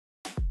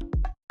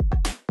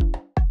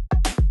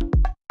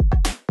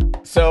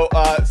So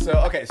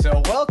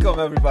welcome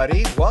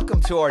everybody. Welcome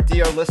to our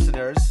dear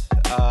listeners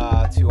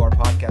to our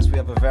podcast. We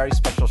have a very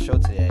special show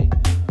today.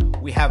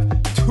 We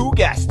have two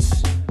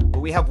guests.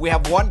 We have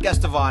one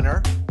guest of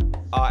honor,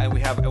 and we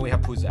have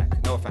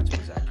Puzak. No offense,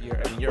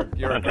 Puzak.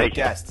 You're a great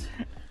guest,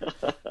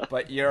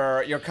 but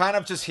you're kind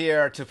of just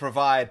here to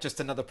provide just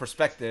another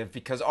perspective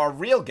because our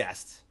real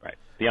guest, right?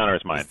 The honor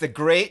is mine. Is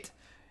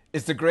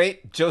the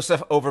great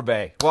Joseph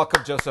Overbey.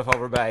 Welcome, Joseph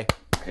Overbey.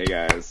 Hey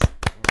guys.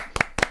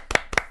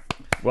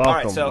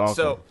 Welcome. All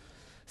right,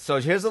 so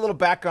here's a little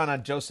background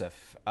on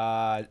Joseph.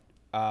 I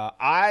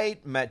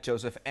met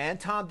Joseph, and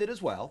Tom did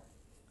as well,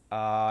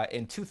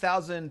 in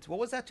 2000. What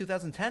was that?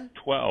 2010?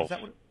 12. Is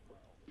that what?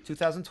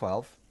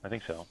 2012. I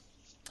think so.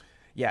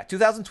 Yeah,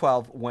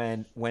 2012.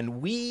 When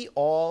we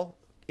all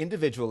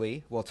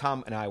individually, well,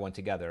 Tom and I went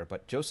together,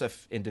 but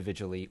Joseph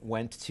individually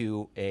went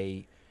to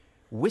a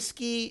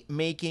whiskey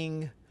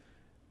making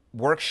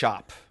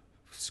workshop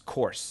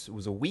course. It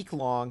was a week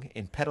long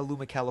in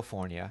Petaluma,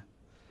 California.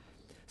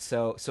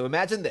 So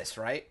imagine this,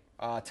 right?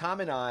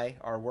 Tom and I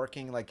are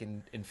working like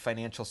in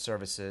financial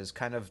services,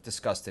 kind of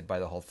disgusted by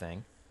the whole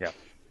thing. Yeah.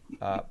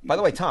 By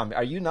the way, Tom,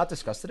 are you not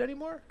disgusted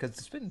anymore? Because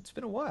it's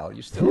been a while.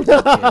 You're still okay.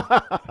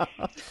 All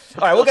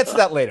right, we'll get to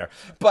that later.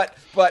 But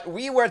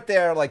we weren't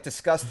there like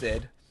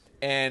disgusted,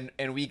 and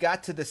we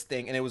got to this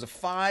thing, and it was a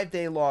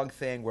 5-day long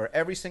thing where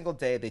every single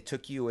day they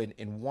took you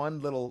in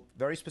one little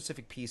very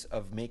specific piece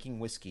of making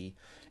whiskey,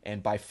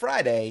 and by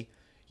Friday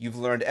you've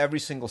learned every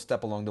single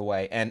step along the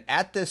way. And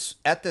at this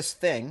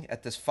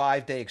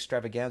 5-day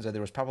extravaganza,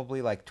 there was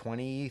probably like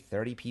 20,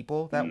 30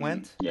 people that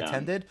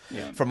attended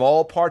from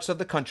all parts of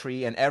the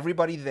country. And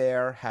everybody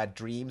there had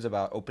dreams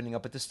about opening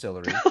up a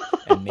distillery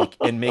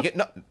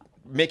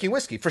making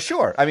whiskey for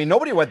sure. I mean,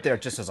 nobody went there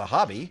just as a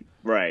hobby.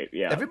 Right.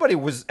 Yeah.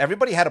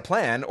 Everybody had a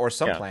plan or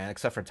some plan,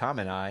 except for Tom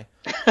and I.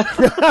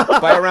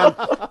 by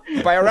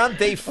around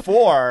day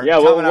 4. Yeah.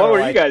 Tom What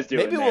were you guys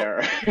doing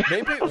there?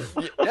 We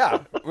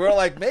were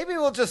like, maybe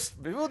we'll just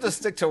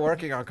stick to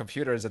working on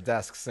computers at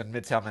desks in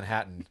Midtown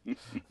Manhattan.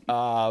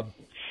 But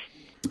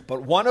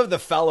one of the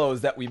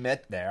fellows that we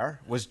met there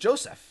was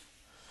Joseph.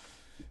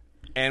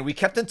 And we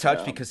kept in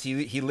touch because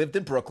he lived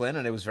in Brooklyn,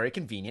 and it was very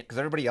convenient because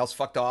everybody else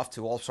fucked off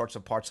to all sorts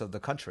of parts of the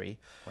country.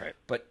 Right.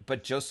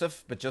 But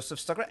Joseph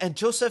stuck around. And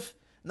Joseph,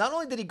 not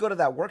only did he go to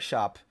that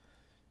workshop,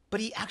 but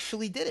he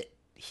actually did it.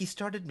 He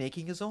started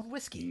making his own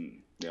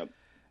whiskey. Yep.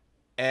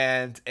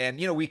 And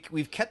you know,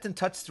 we've kept in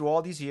touch through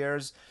all these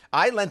years.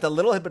 I lent a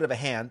little bit of a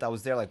hand. I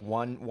was there like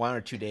one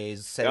or 2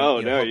 days.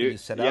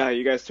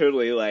 You guys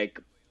totally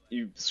like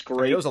you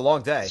scrape. I mean, it was a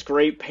long day.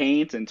 Scrape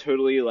paint and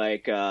totally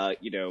like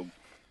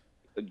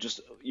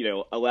just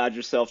allowed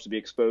yourself to be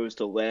exposed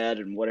to lead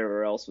and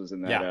whatever else was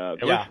in that.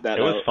 It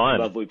was fun.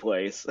 Lovely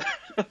place.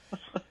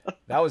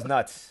 That was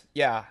nuts.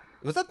 Yeah.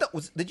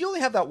 Did you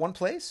only have that one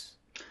place?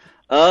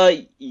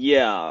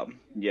 Yeah.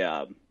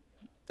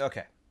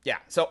 Okay. Yeah.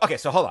 So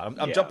hold on.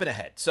 I'm jumping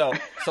ahead. So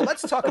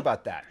let's talk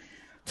about that.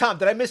 Tom,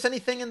 did I miss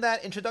anything in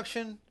that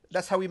introduction?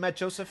 That's how we met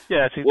Joseph?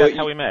 Yeah, that's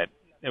how we met.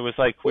 It was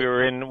like we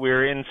were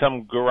in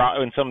some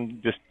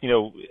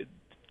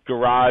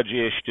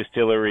garage-ish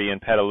distillery in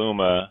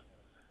Petaluma,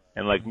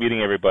 and like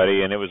meeting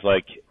everybody, and it was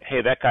like,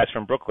 hey, that guy's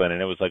from Brooklyn,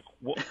 and it was like,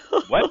 what?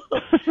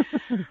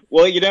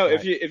 Well,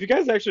 if you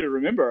guys actually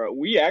remember,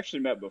 we actually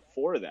met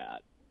before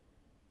that.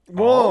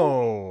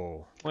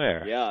 Whoa.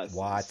 Where? Yeah.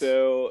 What?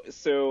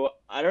 So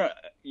I don't.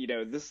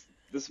 This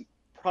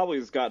probably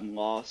has gotten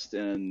lost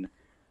in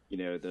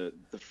the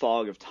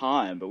fog of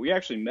time, but we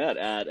actually met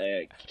at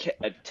a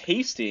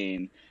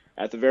tasting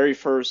at the very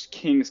first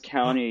Kings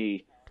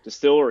County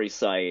distillery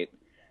site,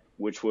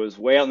 which was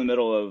way out in the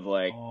middle of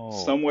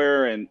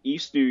somewhere in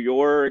East New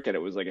York, and it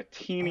was like a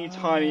teeny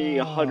tiny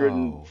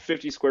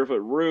 150 square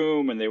foot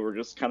room, and they were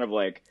just kind of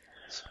like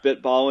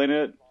spitballing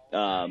it.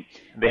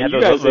 They had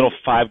those little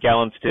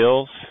 5-gallon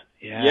stills.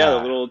 Yeah, the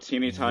little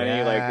teeny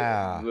tiny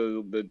like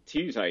the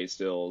teeny tiny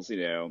stills,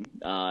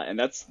 and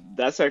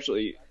that's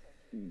actually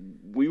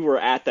we were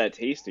at that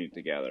tasting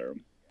together.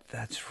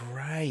 That's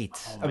right.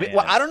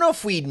 I don't know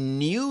if we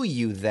knew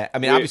you that. I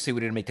mean, obviously we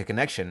didn't make the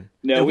connection.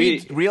 No,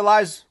 did we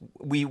realize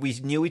we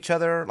knew each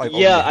other. Like,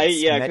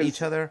 met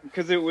each other.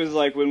 Because it was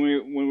like when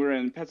we were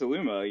in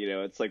Petaluma,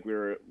 it's like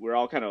we're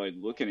all kind of like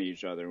looking at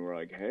each other, and we're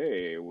like,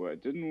 hey, where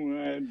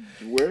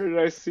did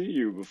I see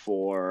you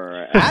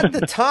before? At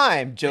the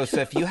time,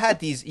 Joseph, you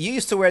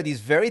used to wear these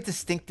very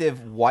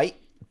distinctive white,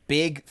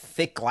 big,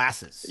 thick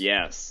glasses.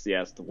 Yes,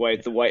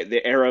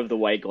 the era of the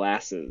white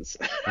glasses.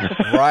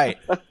 Right.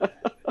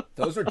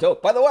 Those are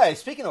dope. By the way,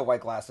 speaking of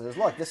white glasses,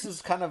 look, this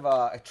is kind of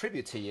a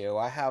tribute to you.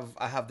 I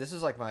have this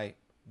is like my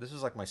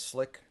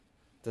slick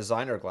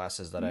designer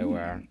glasses that I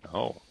wear.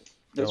 Oh.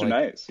 Those are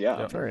nice. Yeah.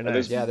 They're very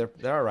nice. They're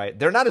all right.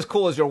 They're not as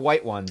cool as your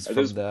white ones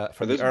from the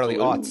early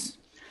blue? aughts.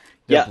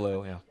 They're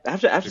blue, yeah. I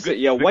have to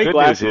say, white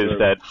glasses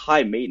are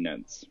high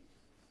maintenance.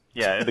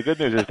 Yeah, the good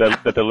news is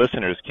that the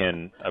listeners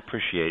can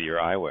appreciate your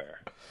eyewear.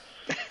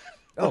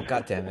 Oh,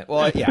 God damn it.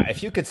 Well, yeah,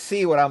 if you could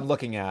see what I'm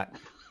looking at,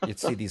 you'd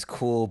see these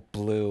cool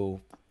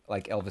blue,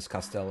 like Elvis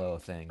Costello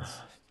things.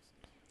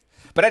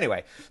 But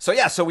anyway,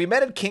 so we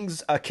met at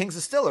King's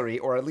Distillery,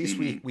 or at least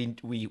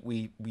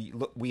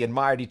we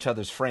admired each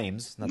other's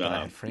frames. Not that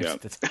I had frames. Yeah.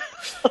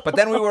 But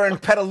then we were in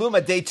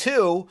Petaluma day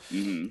 2,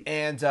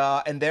 and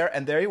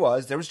there he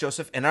was. There was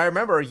Joseph, and I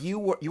remember you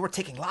were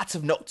taking lots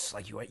of notes.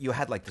 Like you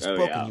had like this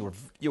book, and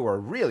you were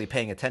really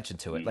paying attention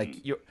to it.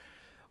 Like you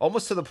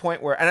almost to the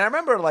point where, and I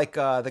remember like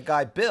the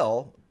guy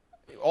Bill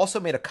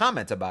also made a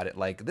comment about it,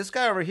 like this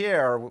guy over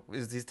here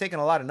he's taking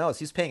a lot of notes,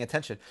 he's paying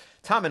attention.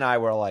 Tom and I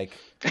were like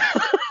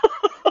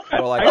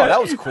oh, that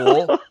was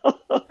cool.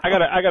 I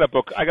got a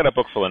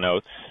book full of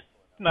notes,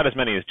 not as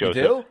many as Joseph.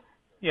 You do?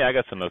 Yeah, I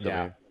got some notes.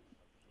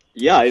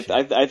 Yeah,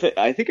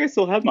 I think I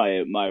still have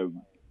my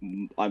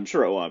I'm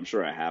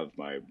sure I have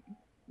my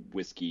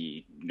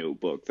whiskey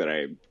notebook that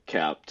I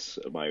kept,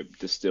 my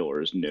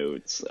distiller's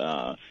notes,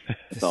 all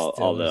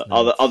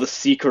the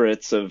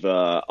secrets of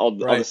all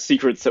the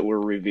secrets that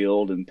were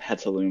revealed in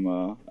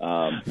Petaluma.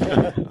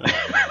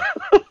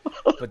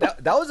 But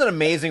that was an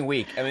amazing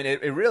week. I mean,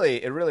 it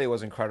really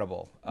was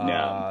incredible.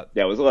 Yeah,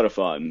 it was a lot of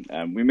fun.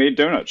 We made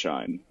donut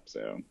shine.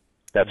 So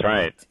that's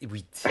right.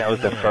 That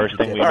was the first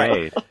thing we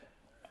made.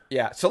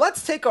 Yeah, so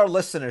let's take our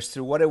listeners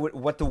through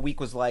what the week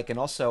was like, and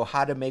also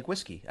how to make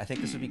whiskey. I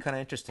think this would be kind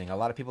of interesting. A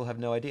lot of people have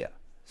no idea.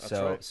 That's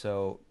right.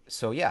 So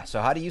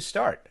how do you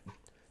start,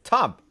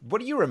 Tom? What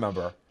do you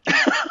remember?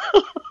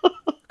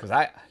 Because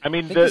I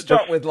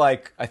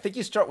think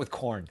you start with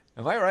corn.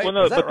 Am I right? Well,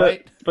 no, is that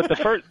right? But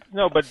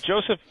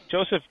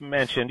Joseph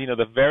mentioned,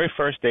 the very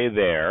first day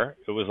there,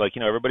 it was like,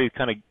 everybody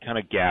kind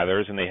of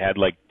gathers, and they had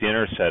like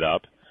dinner set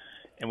up,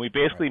 and we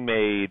basically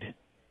made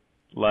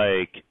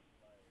like,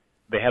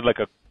 they had like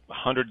a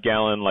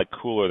 100-gallon like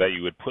cooler that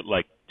you would put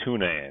like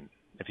tuna in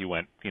if you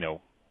went,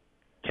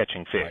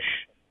 catching fish,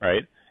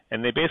 right?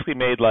 And they basically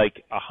made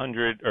like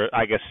 100, or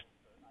I guess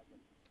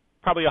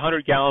probably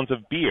 100 gallons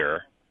of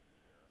beer,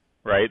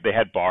 right? They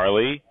had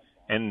barley,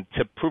 and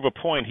to prove a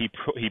point, he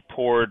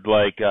poured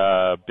like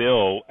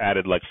Bill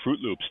added like Fruit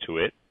Loops to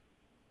it,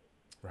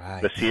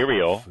 right? The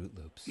cereal, Fruit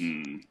Loops,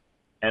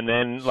 and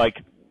then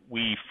like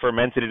we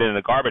fermented it in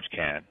a garbage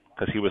can.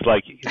 Because he was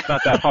like, it's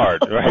not that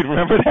hard, right?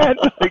 Remember that?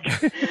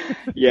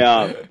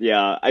 Yeah.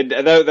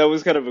 That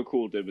was kind of a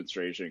cool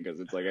demonstration, because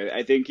it's like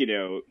I think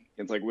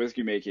it's like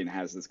whiskey making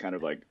has this kind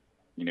of like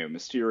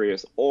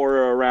mysterious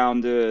aura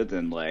around it,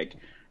 and like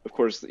of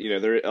course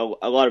there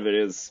a lot of it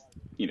is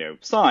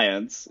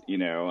science,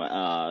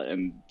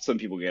 and some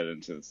people get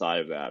into the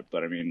side of that,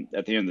 but I mean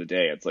at the end of the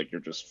day it's like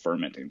you're just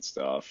fermenting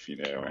stuff,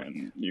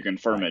 and you can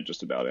ferment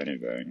just about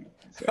anything,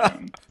 so,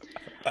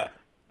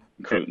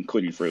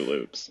 including Fruit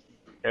Loops.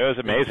 It was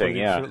amazing,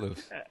 yeah.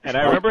 And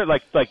I remember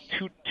like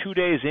two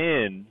days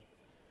in,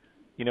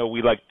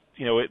 we like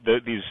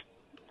these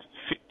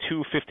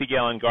 2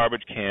 50-gallon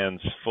garbage cans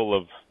full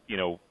of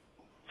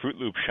Fruit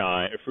Loop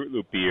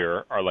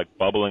beer are like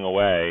bubbling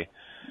away,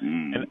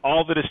 and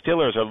all the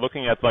distillers are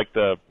looking at like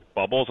the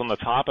bubbles on the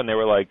top, and they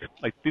were like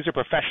these are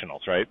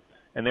professionals, right?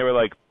 And they were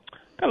like,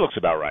 that looks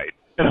about right.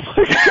 And I'm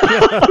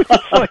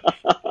like,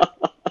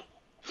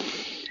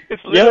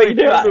 it's literally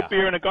Fruit Loop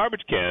beer in a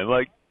garbage can,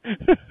 like.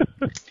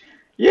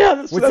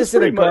 Yeah, was this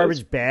in a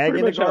garbage bag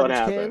in a garbage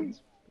can?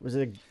 Was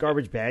it a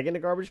garbage bag in a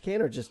garbage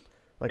can, or just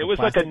like it was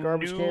plastic like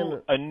garbage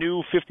can? A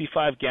new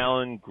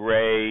 55-gallon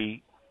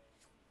gray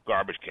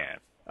garbage can.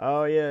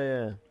 Oh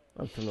yeah,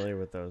 I'm familiar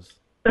with those.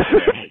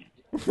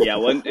 Yeah,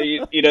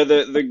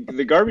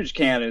 the garbage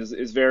can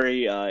is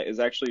very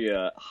is actually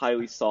a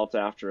highly sought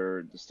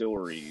after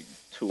distillery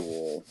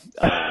tool.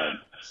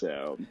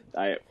 So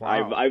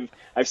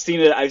I've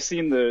seen it. I've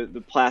seen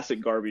the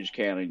plastic garbage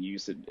can in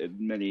use at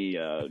many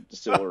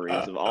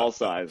distilleries of all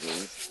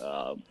sizes.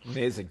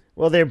 Amazing.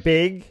 Well, they're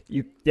big.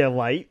 They're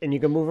light, and you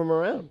can move them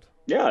around.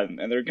 Yeah,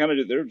 and they're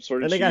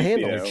sort of. And they got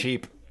handles. They're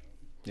cheap.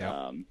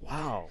 Yeah.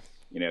 Wow.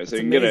 So that's you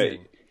can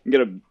amazing.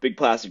 get a big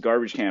plastic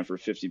garbage can for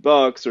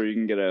 $50, or you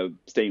can get a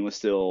stainless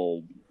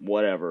steel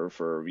whatever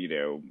for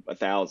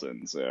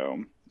 $1,000.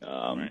 So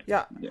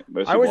yeah,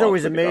 most I was people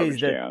always opt for the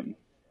amazed garbage that. can.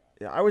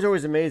 Yeah, I was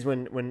always amazed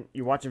when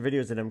you're watching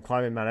videos of them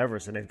climbing Mount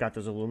Everest and they've got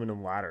those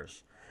aluminum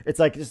ladders. It's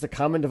like just a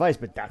common device,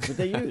 but that's what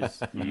they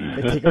use.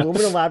 They take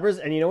aluminum ladders,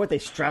 and you know what? They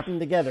strap them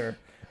together,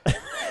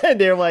 and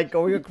they're like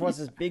going across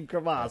this big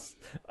crevasse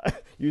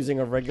using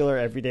a regular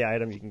everyday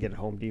item you can get at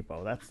Home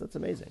Depot. That's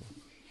amazing.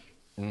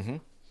 Mm-hmm.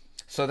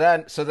 So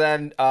then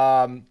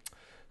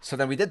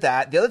we did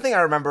that. The other thing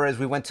I remember is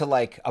we went to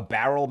like a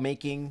barrel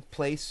making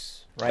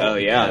place, right? Oh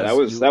yeah, that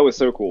was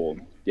so cool.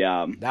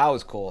 Yeah, that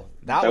was cool.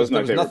 That there was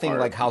my was favorite nothing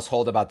part. like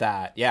household about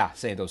that. Yeah,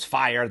 saying there was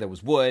fire, there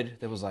was wood,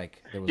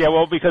 Yeah,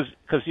 well, because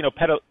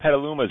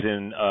Petaluma's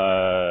in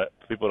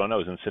people don't know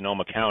is in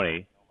Sonoma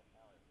County,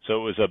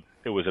 so it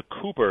was a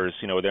Cooper's.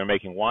 They're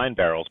making wine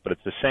barrels, but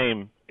it's the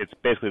same. It's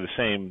basically the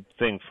same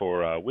thing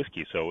for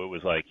whiskey. So it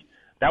was like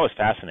that was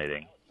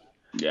fascinating.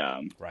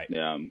 Yeah. Right.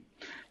 Yeah,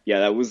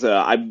 that was.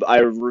 I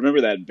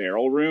remember that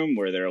barrel room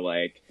where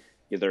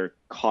they're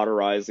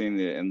cauterizing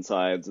the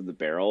insides of the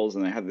barrels,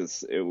 and they had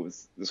this. It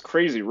was this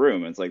crazy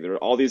room. It's like there were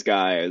all these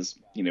guys,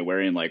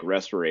 wearing like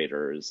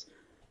respirators,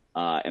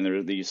 and there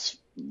were these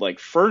like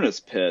furnace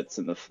pits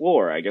in the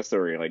floor. I guess they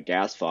were like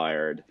gas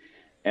fired,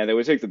 and they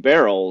would take the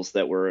barrels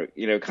that were,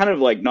 kind of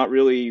like not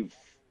really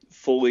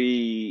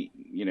fully,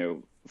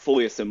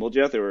 fully assembled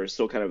yet. They were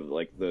still kind of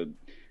like the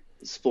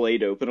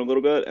splayed open a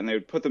little bit, and they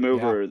would put them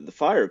over the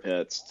fire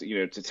pits,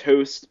 to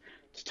toast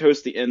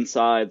the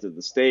insides of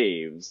the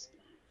staves,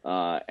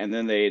 and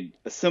then they'd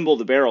assemble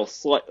the barrel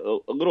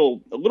a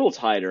little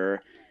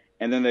tighter,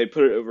 and then they'd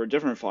put it over a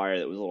different fire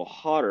that was a little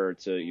hotter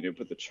to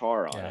put the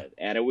char on it.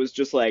 And it was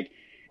just like,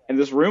 and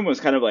this room was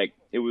kind of like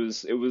it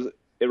was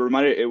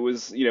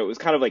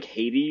kind of like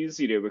Hades,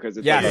 because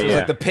it's it was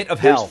like the pit of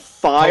hell. There's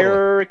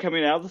fire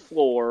coming out of the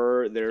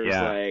floor. There's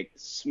like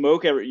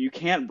smoke you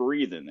can't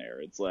breathe in there.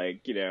 It's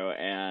like,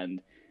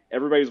 and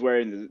everybody's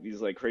wearing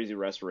these like crazy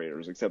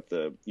respirators, except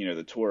the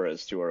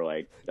tourists who are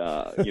like,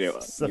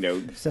 us,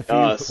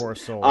 poor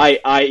souls.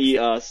 i.e.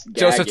 us.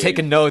 Joseph gagging.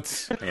 taking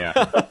notes.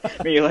 Yeah.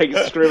 Me like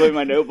scribbling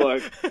my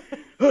notebook.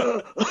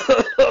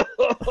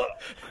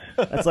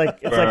 It's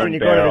like when you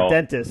go to the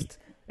dentist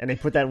and they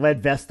put that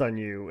lead vest on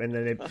you, and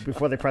then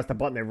before they press the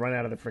button, they run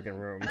out of the freaking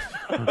room.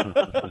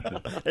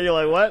 And you're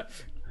like, what?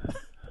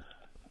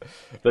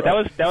 But that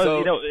was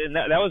and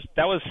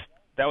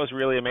that was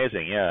really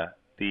amazing. Yeah.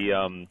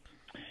 And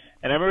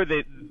I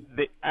remember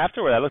they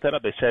afterward I looked that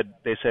up. They said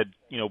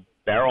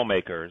barrel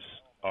makers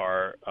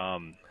are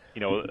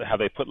how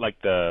they put like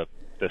the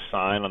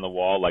sign on the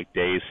wall, like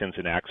days since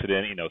an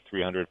accident,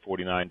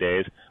 349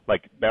 days.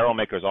 Like barrel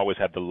makers always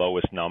have the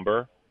lowest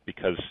number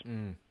because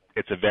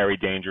it's a very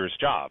dangerous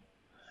job,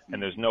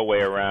 and there's no way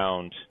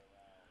around.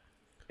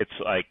 It's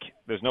like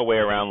there's no way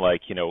around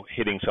like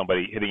hitting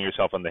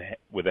yourself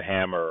with a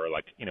hammer, or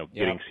like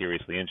getting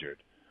seriously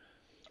injured.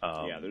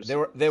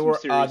 They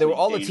were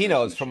all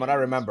Latinos from what I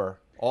remember.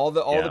 All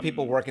the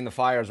people working the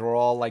fires were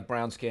all like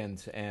brown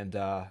skinned, and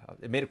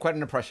it made quite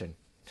an impression.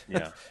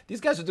 Yeah,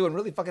 these guys are doing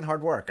really fucking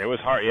hard work. It was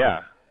hard,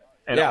 yeah.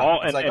 And they're all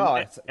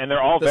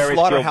the very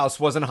slaughterhouse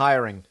skilled. Wasn't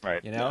hiring,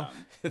 right? And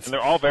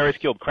they're all very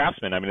skilled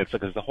craftsmen. I mean, it's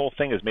because the whole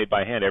thing is made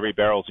by hand. Every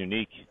barrel's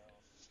unique.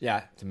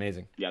 Yeah, it's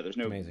amazing. Yeah,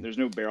 there's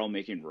no barrel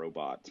making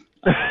robot.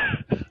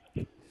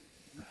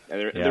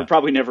 There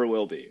probably never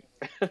will be.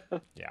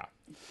 Yeah.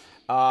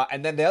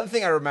 And then the other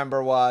thing I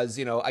remember was,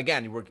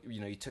 again,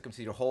 you took them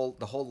through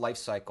the whole life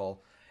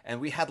cycle, and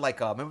we had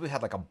like a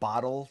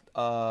bottle,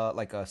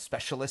 like a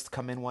specialist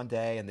come in one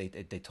day, and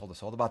they told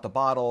us all about the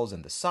bottles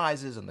and the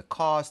sizes and the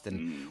cost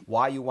and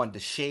why you wanted the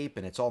shape,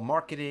 and it's all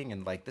marketing,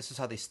 and like this is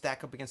how they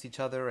stack up against each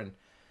other, and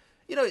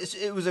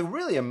it was a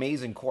really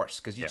amazing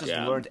course because you just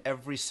learned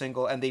every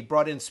single, and they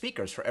brought in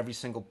speakers for every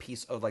single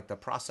piece of like the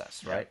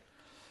process, right?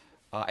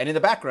 And in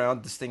the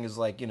background, this thing is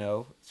like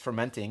it's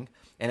fermenting,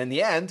 and in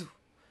the end,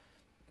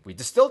 we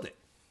distilled it,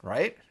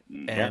 right?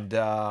 And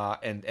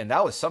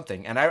that was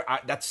something. And I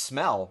that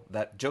smell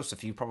that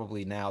Joseph, you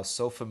probably now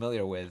so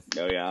familiar with.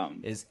 Oh yeah,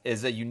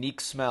 is a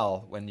unique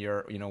smell when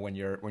you're when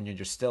you're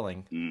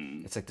distilling.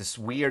 It's like this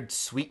weird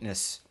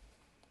sweetness,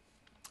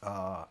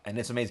 and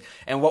it's amazing.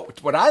 And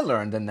what I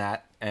learned in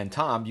that, and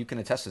Tom, you can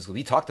attest to this, because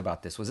we talked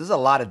about this, was there's a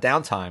lot of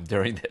downtime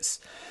during this.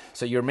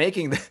 So you're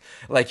making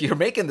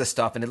the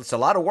stuff, and it's a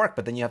lot of work,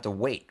 but then you have to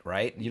wait,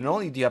 right? Not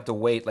only do you have to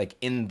wait like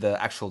in the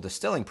actual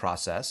distilling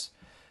process,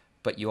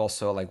 but you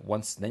also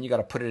then you got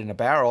to put it in a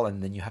barrel,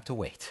 and then you have to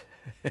wait.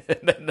 And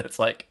then it's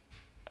like,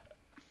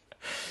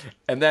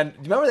 and then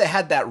remember they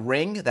had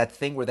that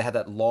thing where they had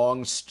that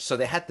long. So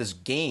they had this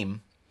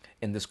game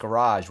in this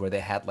garage where they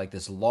had like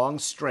this long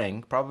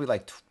string, probably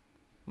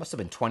must have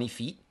been 20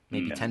 feet,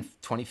 maybe 10,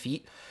 20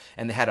 feet,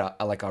 and they had a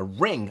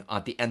ring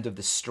at the end of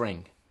the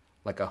string,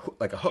 like a hook,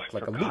 like a loop. I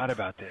forgot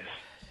about this.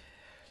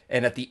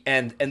 And at the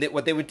end,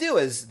 what they would do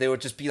is they would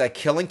just be like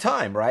killing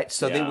time, right?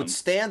 So they would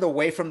stand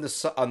away from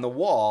on the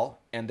wall,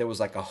 and there was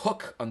like a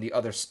hook on the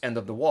other end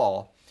of the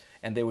wall,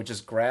 and they would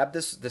just grab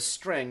this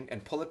string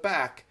and pull it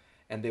back,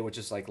 and they would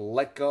just like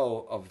let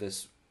go of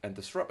this and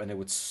disrupt, and it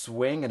would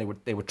swing, and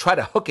they would try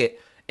to hook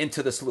it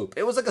into this loop.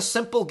 It was like a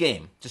simple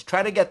game. Just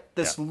try to get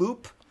this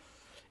loop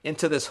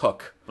into this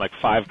hook. Like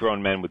 5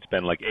 grown men would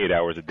spend like 8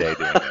 hours a day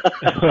doing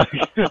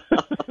it.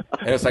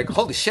 And it's like,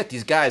 holy shit,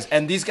 these guys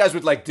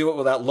would like do it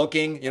without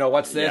looking,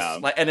 what's this? Yeah.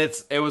 Like, and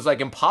it was like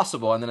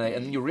impossible. And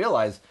then you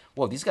realize,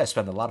 whoa, these guys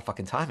spend a lot of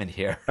fucking time in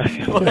here.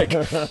 Like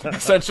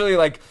essentially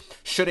like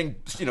shooting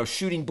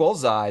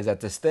bullseyes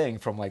at this thing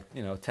from like,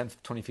 10,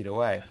 20 feet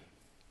away.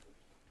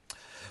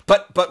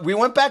 But we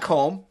went back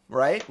home,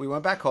 right? We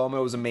went back home.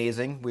 It was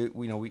amazing.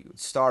 We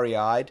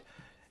starry-eyed.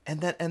 And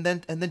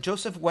then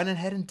Joseph went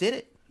ahead and did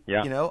it.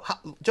 Yeah.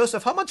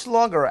 Joseph, how much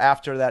longer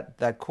after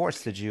that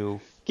course did you?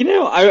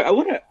 I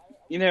want to.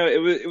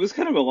 It was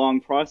kind of a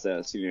long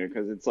process,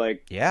 because it's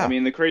like, yeah. I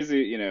mean, the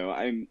crazy,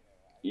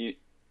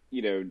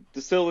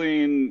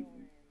 distilling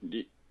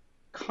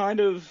kind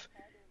of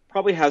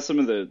probably has some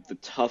of the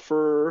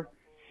tougher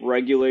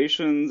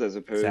regulations as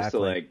opposed to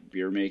like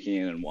beer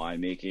making and wine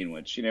making,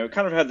 which,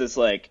 kind of had this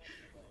like,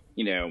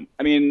 I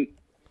mean,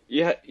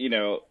 you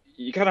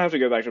kind of have to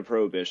go back to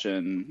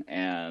Prohibition,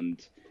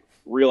 and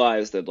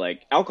realized that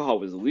like alcohol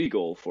was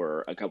illegal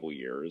for a couple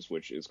years,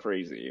 which is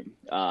crazy.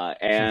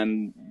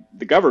 And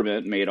the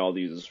government made all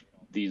these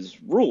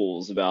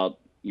rules about,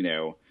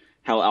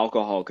 how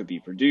alcohol could be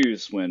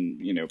produced when,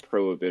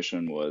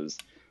 prohibition was,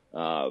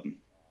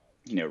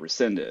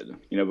 rescinded.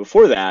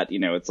 Before that,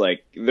 it's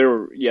like there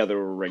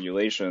were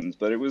regulations,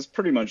 but it was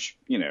pretty much,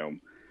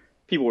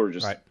 people were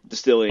just Right.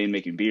 distilling,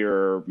 making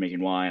beer,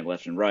 making wine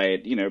left and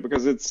right,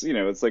 because it's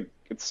like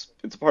it's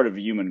a part of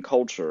human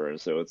culture.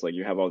 So it's like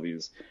you have all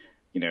these,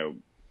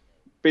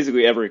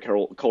 basically every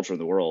culture in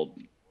the world,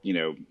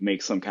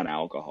 makes some kind of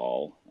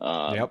alcohol.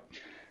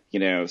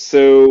 Yep.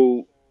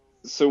 So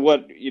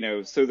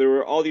there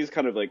were all these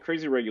kind of like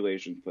crazy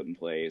regulations put in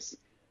place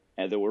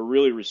and that were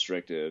really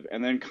restrictive.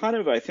 And then kind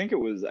of, I think it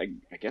was, I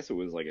guess it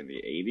was like in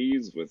the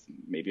 80s with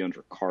maybe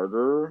under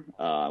Carter,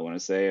 I want to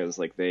say, it was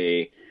like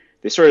they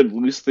started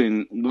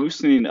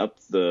loosening up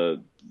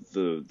the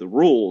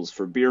rules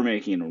for beer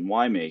making and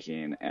wine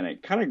making, and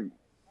it kind of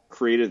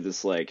created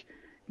this like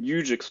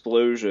huge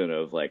explosion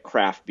of like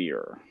craft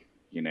beer,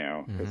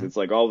 because it's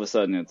like all of a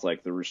sudden it's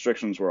like the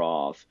restrictions were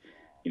off.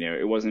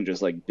 It wasn't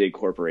just like big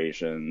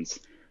corporations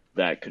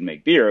that could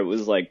make beer. It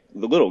was like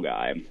the little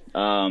guy.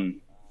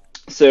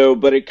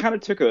 But it kind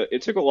of took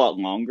a lot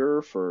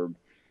longer for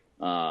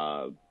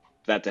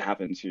that to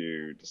happen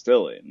to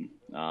distilling.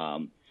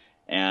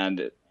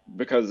 And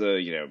because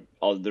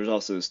there's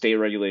also state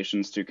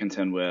regulations to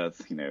contend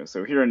with,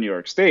 so here in New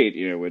York State,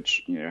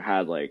 which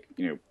had like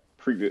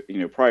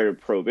prior to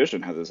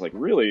Prohibition, had this like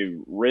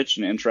really rich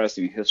and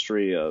interesting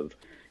history of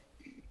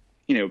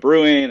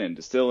brewing and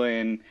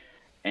distilling,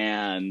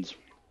 and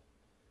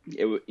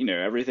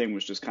everything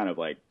was just kind of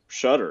like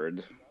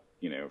shuttered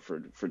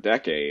for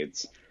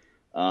decades.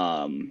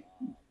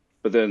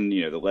 But then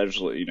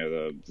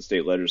the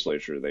state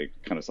legislature, they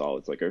kind of saw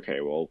it's like,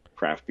 okay, well,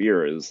 craft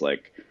beer is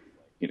like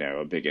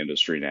a big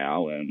industry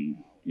now, and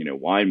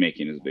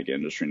winemaking is a big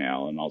industry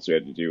now, and all you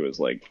had to do is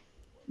like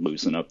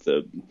loosen up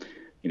the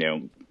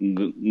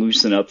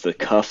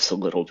cuffs a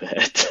little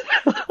bit.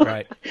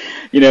 Right.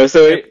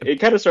 So it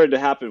kind of started to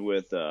happen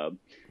with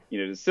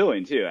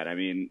distilling too. And I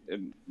mean,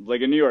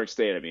 like in New York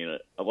State, I mean,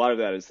 a lot of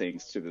that is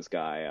thanks to this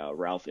guy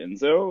Ralph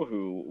Enzo,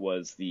 who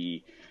was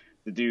the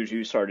dude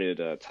who started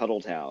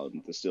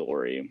Tuttletown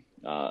Distillery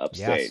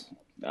upstate.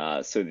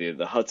 Yes. So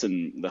the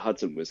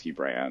Hudson whiskey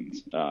brand,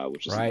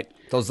 which is Right.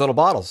 Those little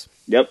bottles.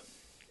 Yep.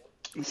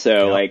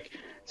 So Yep.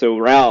 so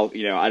Ralph,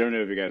 I don't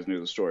know if you guys know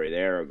the story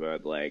there,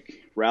 but like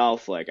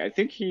Ralph, like I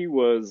think he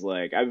was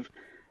like I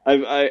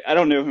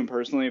don't know him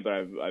personally, but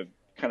I've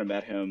kind of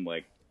met him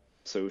like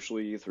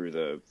socially through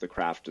the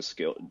craft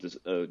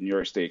New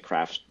York State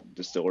Craft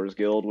Distillers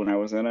Guild when I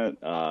was in it,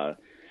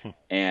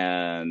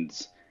 and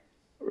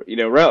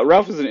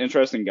Ralph is an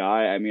interesting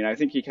guy. I mean, I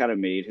think he kind of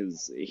made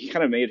his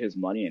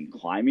money in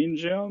climbing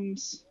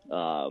gyms.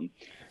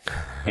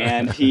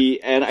 And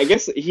I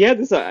guess he had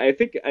this, I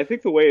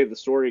think the way the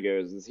story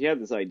goes is he had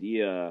this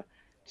idea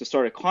to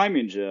start a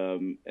climbing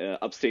gym,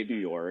 upstate New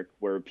York,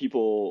 where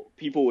people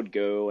would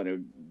go, and it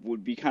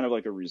would be kind of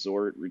like a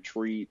resort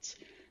retreat,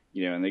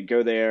 and they'd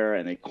go there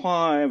and they'd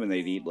climb and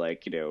they'd eat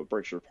like,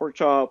 Berkshire pork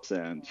chops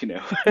and,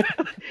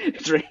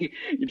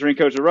 drink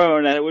Coach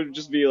and it would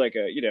just be like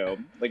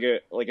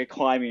a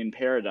climbing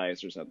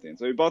paradise or something.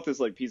 So we bought this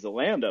like piece of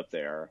land up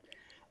there.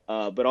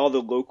 But all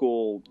the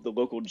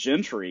local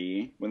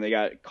gentry, when they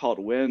got caught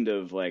wind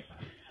of like,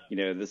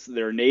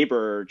 their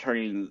neighbor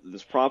turning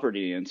this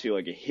property into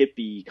like a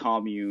hippie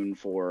commune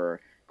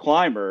for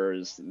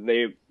climbers,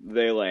 they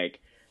like,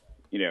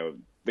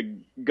 they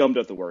gummed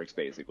up the works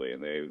basically,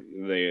 and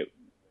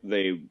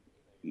they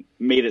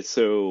made it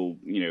so,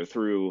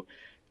 through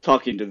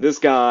talking to this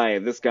guy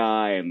and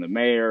the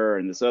mayor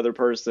and this other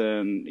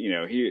person,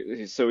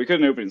 so he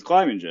couldn't open his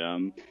climbing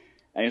gym.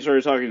 And he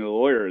started talking to the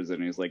lawyers,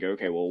 and he's like,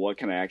 okay, well, what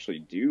can I actually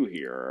do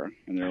here?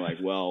 And they're like,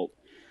 well,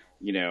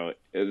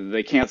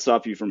 they can't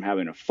stop you from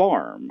having a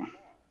farm.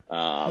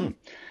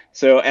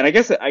 So, and I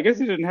guess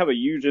he didn't have a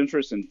huge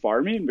interest in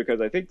farming,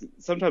 because I think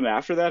sometime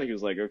after that, he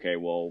was like, okay,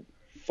 well,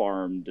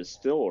 farm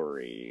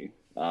distillery.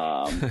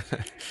 And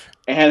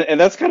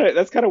that's kind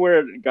of where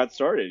it got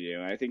started.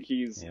 I think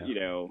he's,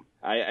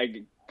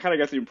 I kind of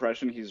got the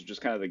impression he's just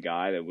kind of the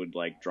guy that would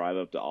like drive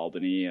up to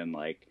Albany and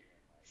like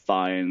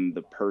find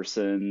the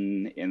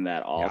person in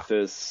that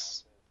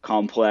office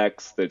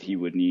complex that he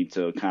would need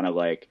to kind of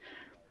like,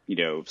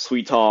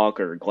 sweet talk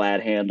or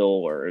glad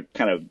handle or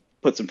kind of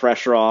put some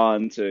pressure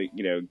on to,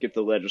 get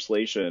the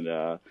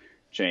legislation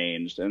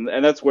changed. And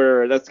that's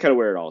kind of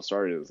where it all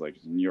started. It was like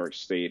New York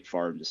State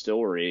Farm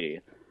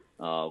Distillery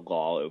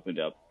law opened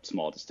up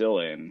small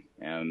distilling,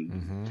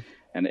 and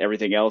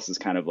everything else is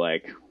kind of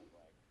like.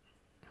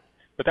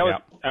 But that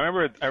was I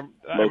remember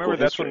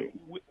that's history.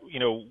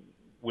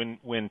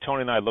 when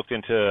Tony and I looked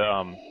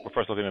into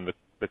first looking into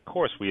the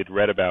course, we had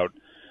read about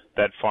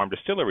that farm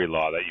distillery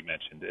law that you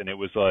mentioned, and it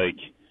was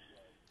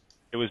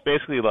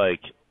basically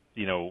like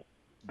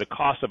the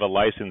cost of a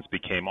license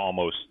became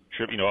almost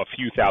a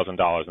few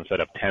 $1,000s instead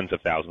of tens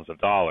of thousands of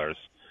dollars.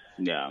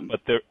 Yeah.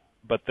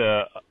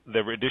 the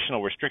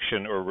additional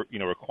restriction or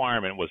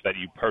requirement was that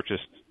you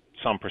purchased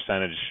some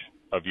percentage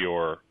of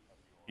your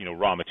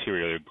raw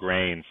material or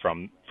grain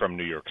from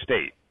New York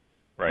State,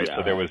 right? Yeah.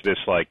 So there was this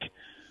like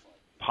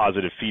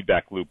positive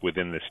feedback loop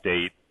within the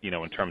state,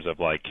 in terms of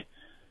like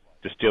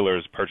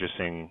distillers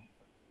purchasing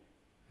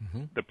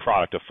the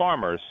product of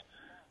farmers.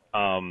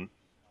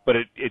 But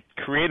it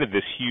created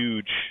this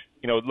huge,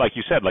 like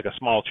you said, like a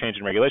small change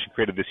in regulation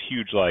created this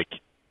huge, like,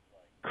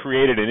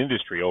 created an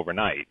industry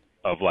overnight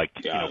of like,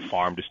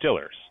 farm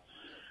distillers.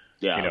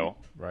 Yeah.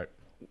 Right.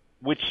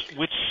 Which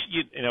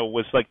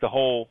was like the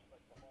whole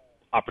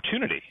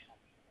opportunity.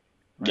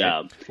 Right?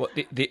 Yeah. Well,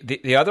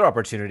 the other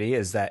opportunity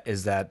is that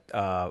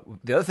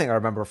the other thing I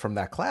remember from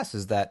that class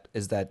is that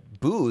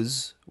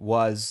booze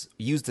was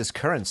used as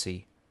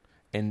currency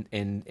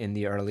in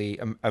the early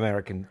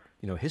American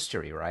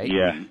history, right?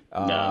 Yeah.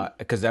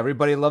 Because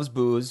everybody loves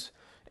booze,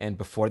 and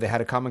before they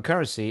had a common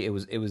currency, it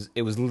was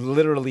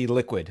literally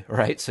liquid,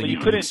 right? So you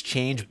could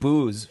exchange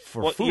booze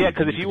for food. Yeah,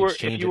 because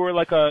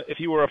if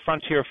you were a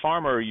frontier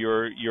farmer,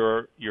 your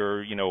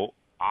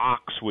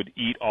ox would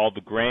eat all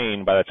the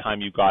grain by the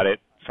time you got it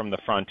from the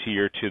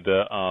frontier to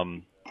the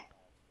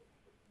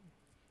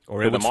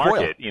or to the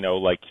market.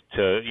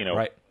 spoil.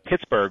 Right.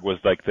 Pittsburgh was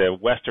like the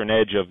western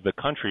edge of the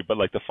country, but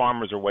like the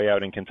farmers are way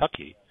out in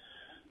Kentucky.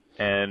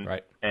 And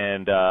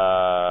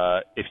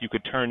if you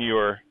could turn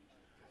your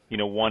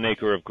 1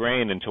 acre of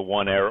grain into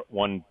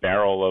one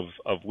barrel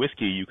of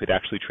whiskey, you could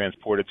actually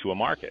transport it to a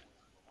market.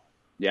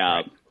 Yeah.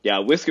 Right. Yeah.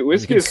 Whiskey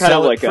is kind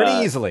of like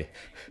pretty easily.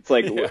 It's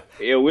like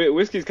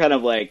whiskey's kind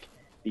of like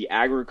the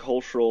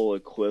agricultural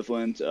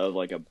equivalent of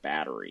like a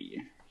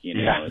battery.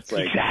 Yeah, it's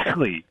like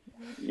exactly.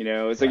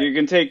 It's like you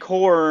can take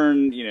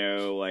corn.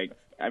 Going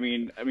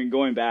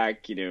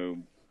back,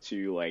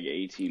 to like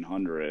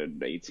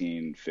 1800,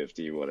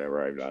 1850,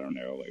 whatever. I don't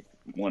know, like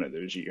one of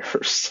those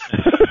years.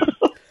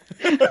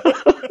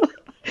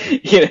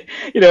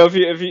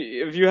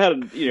 If you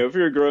had, if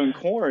you were growing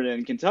corn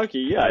in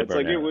Kentucky, it's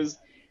like era. it was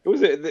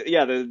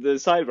the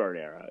sideburn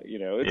era.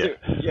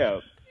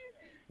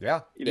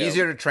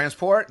 Easier to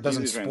transport,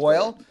 doesn't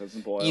spoil,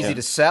 easy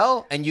to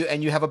sell, and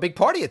you have a big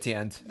party at the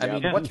end. I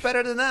mean, what's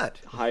better than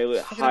that?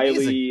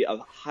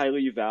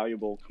 Highly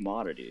valuable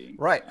commodity.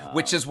 Right,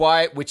 which is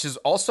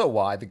also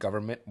why the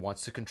government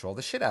wants to control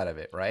the shit out of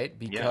it, right?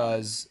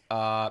 Because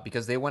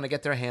they want to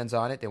get their hands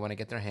on it. They want to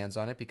get their hands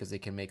on it because they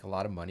can make a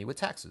lot of money with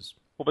taxes.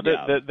 Well, but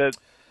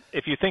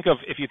if you think of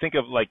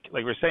like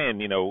we're saying,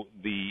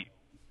 the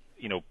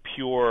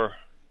pure,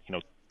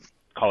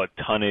 call it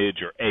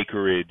tonnage or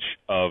acreage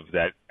of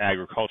that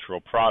agricultural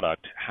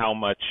product, how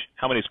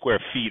many square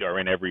feet are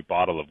in every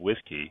bottle of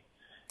whiskey?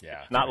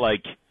 Yeah. It's not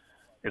like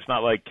the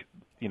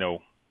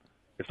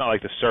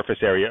surface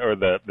area or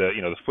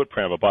the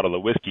footprint of a bottle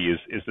of whiskey is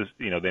this,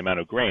 the amount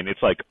of grain.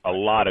 It's like a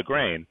lot of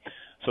grain.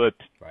 So that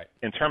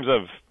in terms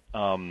of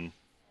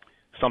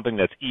something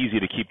that's easy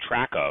to keep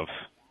track of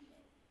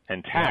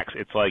and tax,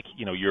 it's like,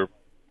 you're,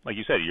 like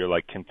you said, you're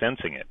like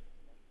condensing it.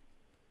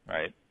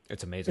 Right.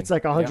 It's amazing. It's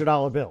like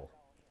 $100 bill.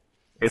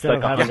 It's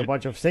Instead like of having a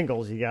bunch of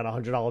singles, you got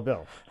 $100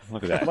 bill.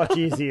 Look at that. Much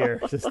easier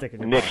to stick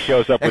in your Nick pocket.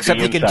 shows up with Except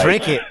the you can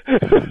drink it.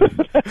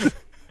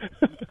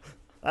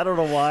 I don't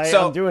know why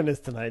I'm doing this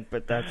tonight,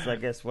 but that's, I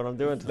guess, what I'm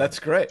doing tonight. That's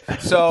great.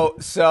 So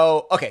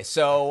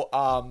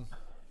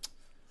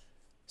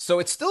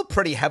it's still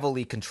pretty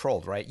heavily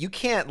controlled, right? You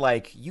can't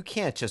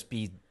just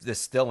be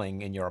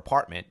distilling in your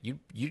apartment. You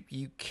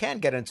can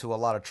get into a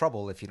lot of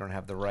trouble if you don't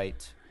have the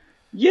right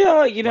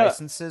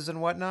licenses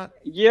and whatnot.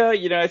 Yeah,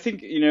 I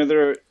think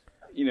there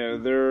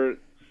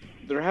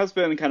has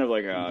been kind of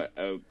like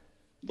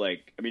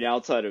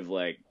outside of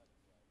like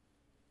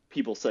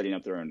people setting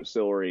up their own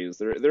distilleries,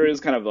 there is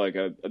kind of like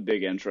a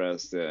big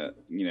interest,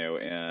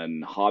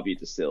 in hobby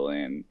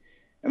distilling,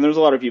 and there's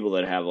a lot of people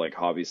that have like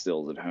hobby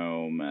stills at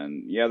home,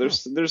 and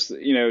there's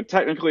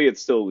technically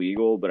it's still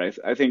legal, but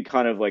I think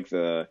kind of like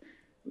the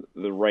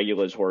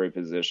regulatory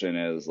position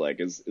is like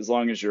as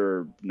long as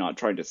you're not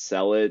trying to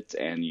sell it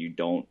and you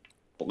don't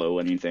blow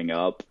anything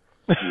up,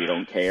 we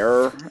don't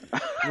care.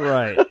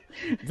 Right.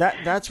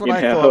 That's what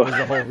I thought was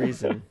the whole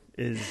reason,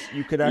 is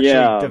you could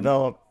actually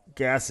develop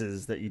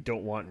gases that you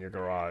don't want in your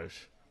garage.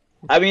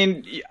 I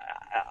mean,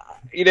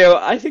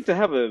 I think to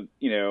have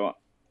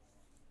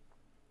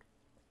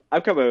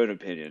I've got my own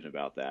opinion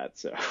about that,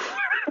 so.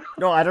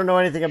 No, I don't know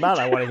anything about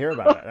it. I want to hear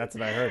about it. That's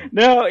what I heard.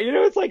 No,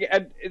 it's like,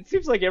 it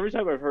seems like every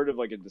time I've heard of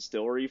like a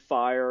distillery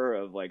fire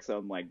of like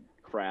some like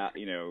crap,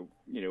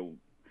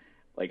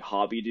 like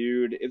hobby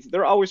dude,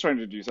 they're always trying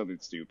to do something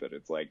stupid.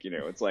 It's like,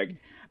 it's like,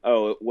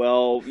 oh,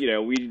 well,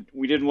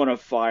 we didn't want to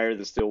fire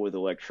the still with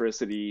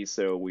electricity,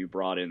 so we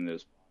brought in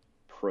this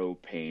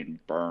propane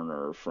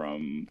burner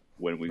from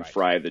when we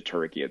fried the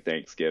turkey at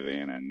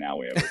Thanksgiving, and now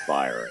we have a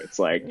fire. It's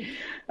like,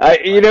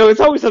 it's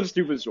always some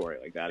stupid story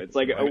like that. It's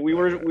like we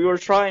were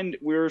trying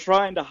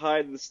to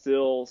hide the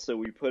still, so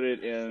we put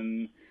it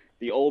in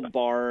the old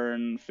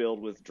barn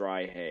filled with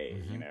dry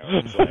hay.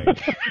 It's like...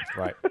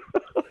 Right.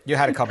 You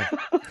had it coming.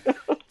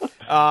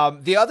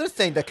 The other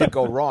thing that could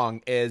go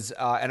wrong is,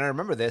 and I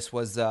remember this,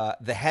 was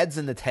the heads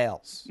and the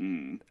tails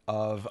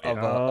of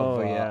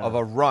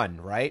a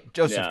run, right?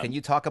 Joseph, can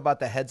you talk about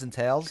the heads and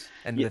tails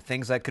and the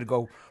things that could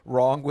go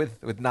wrong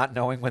with not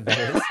knowing when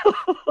that is?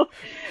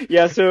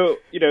 Yeah, so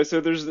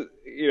there's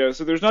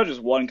not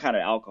just one kind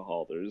of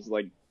alcohol. There's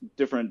like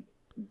different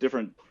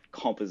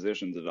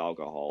compositions of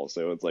alcohol.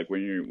 So it's like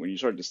when you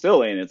start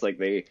distilling, it's like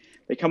they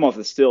come off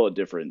the still at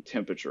different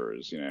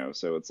temperatures,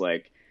 So it's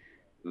like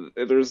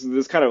there's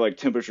this kind of like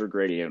temperature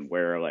gradient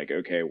where like,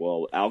 okay,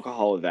 well,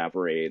 alcohol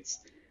evaporates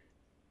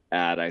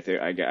at I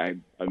think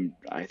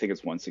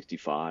it's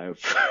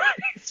 165.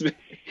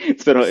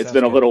 It's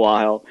been a little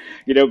while,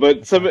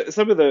 but some of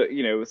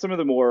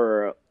the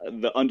more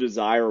the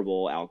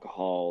undesirable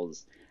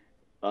alcohols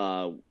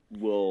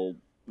will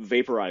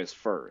vaporize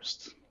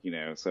first,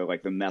 so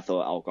like the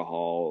methyl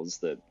alcohols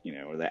that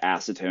or the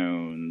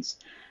acetones,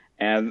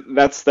 and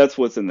that's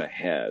what's in the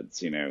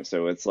heads,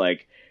 so it's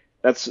like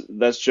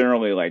that's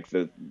generally like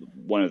the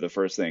one of the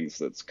first things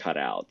that's cut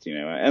out,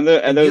 and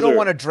those you don't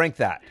want to drink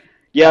that.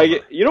 Yeah,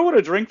 you don't want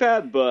to drink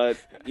that, but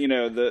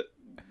the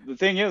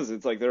thing is,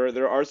 it's like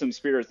there are some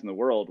spirits in the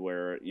world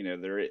where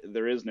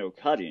there is no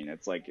cutting.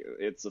 It's like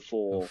it's the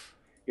full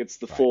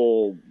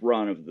full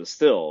run of the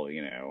still,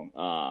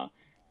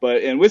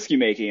 But in whiskey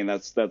making,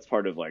 that's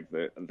part of like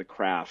the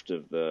craft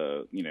of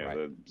the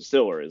the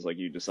distiller is like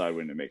you decide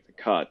when to make the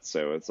cut.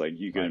 So it's like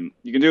you can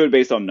do it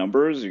based on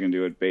numbers, you can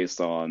do it based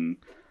on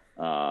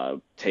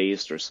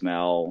taste or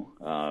smell.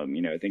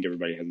 I think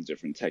everybody has a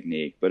different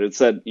technique, but it's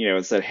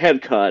that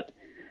head cut.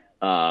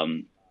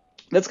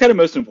 That's kind of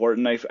most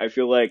important, I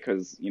feel like,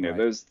 because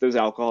those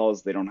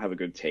alcohols, they don't have a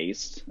good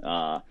taste.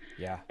 And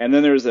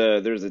then there's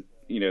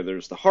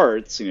the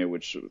hearts,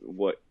 which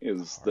what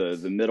is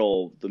the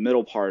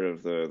middle part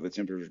of the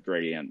temperature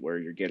gradient where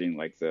you're getting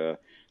like the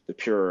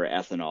pure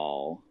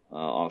ethanol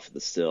off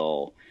the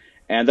still,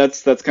 and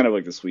that's kind of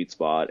like the sweet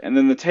spot. And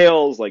then the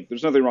tails, like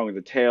there's nothing wrong with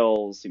the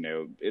tails,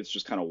 it's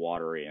just kind of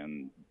watery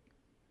and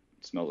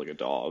smells like a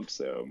dog,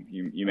 so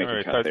you make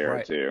a cut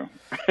there too.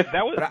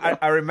 That was.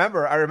 But I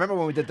remember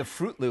when we did the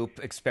Fruit Loop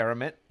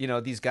experiment.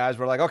 These guys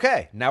were like,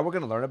 "Okay, now we're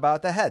going to learn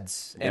about the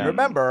heads." And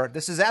remember,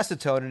 this is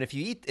acetone, and if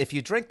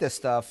you drink this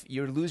stuff,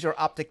 you lose your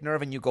optic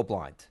nerve and you go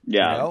blind.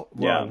 Yeah,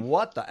 Well,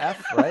 what the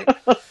f, right?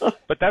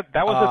 But that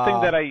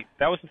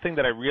was the thing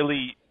that I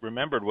really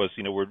remembered was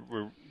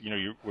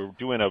we're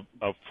doing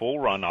a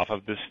full run off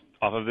of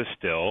this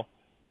still,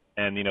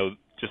 and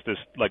just this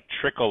like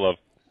trickle of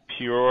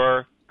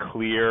pure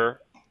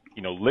clear,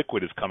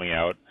 liquid is coming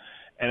out,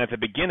 and at the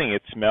beginning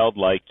it smelled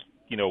like,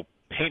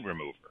 paint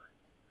remover.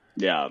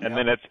 Yeah. And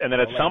then it's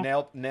some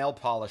nail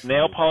polish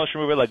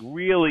remover, like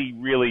really,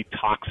 really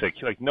toxic.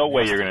 Like no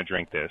way you're going to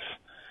drink this.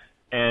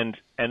 And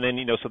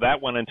then so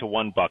that went into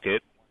one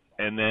bucket,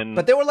 and then.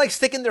 But they were like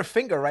sticking their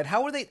finger, right?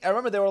 How were they? I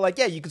remember they were like,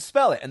 yeah, you could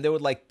smell it, and they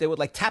would like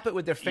tap it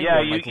with their finger,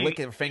 and like lick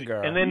their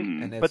finger. And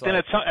then, but then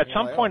at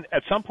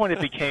some point it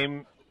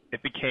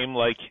became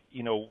like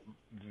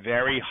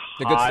very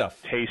hot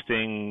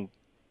tasting,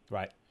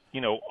 right?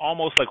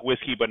 Almost like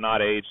whiskey but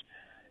not aged.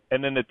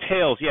 And then the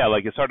tails,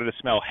 like it started to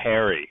smell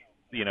hairy,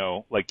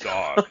 like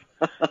dog.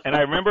 And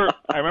I remember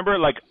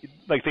like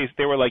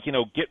they were like,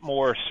 get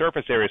more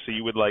surface area, so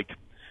you would like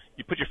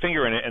you put your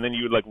finger in it, and then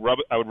you would like rub.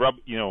 I would rub,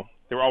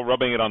 they were all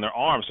rubbing it on their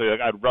arm, so like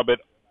I'd rub it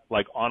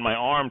like on my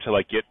arm to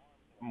like get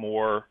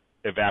more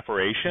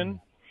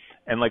evaporation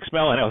and like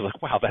smell. And I was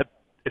like, wow,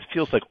 it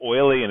feels like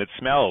oily and it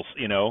smells,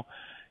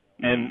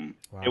 And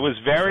wow. It was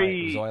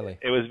very, oily.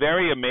 It was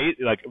very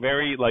amazing, like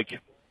very like,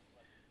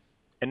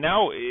 and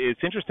now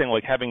it's interesting,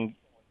 like having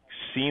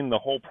seen the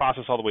whole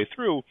process all the way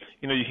through,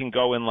 you can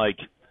go and like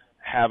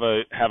have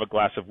a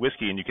glass of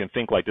whiskey and you can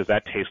think like, does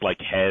that taste like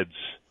heads?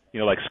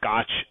 Like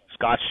Scotch,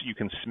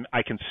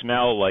 I can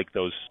smell like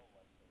those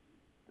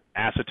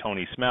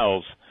acetone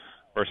smells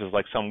versus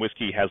like some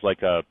whiskey has like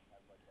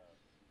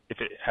if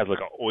it has like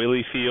an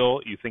oily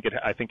feel,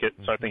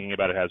 start thinking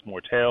about it has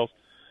more tails.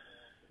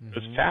 It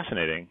was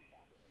fascinating.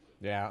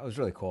 Yeah, it was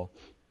really cool.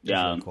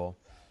 Really cool.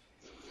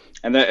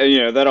 And that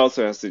that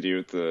also has to do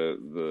with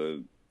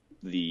the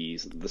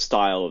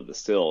style of the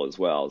still as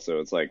well. So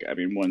it's like, I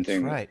mean, one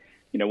thing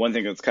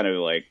that's kind of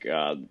like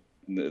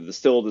the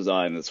still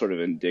design that's sort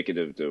of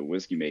indicative to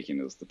whiskey making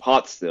is the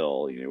pot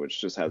still, which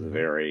just has a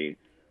very,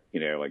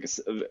 like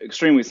a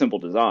extremely simple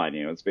design.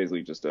 It's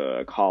basically just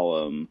a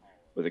column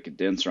with a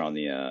condenser on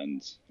the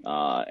end,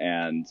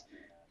 and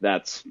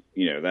that's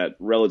that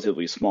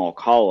relatively small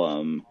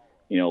column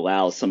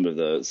allows some of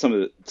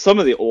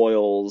the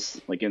oils,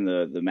 like in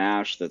the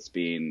mash that's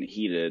being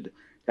heated,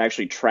 to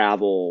actually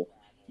travel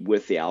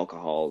with the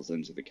alcohols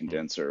into the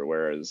condenser.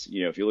 Whereas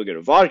if you look at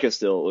a vodka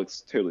still, it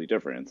looks totally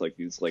different. It's like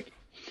these like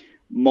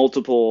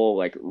multiple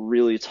like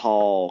really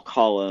tall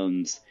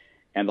columns,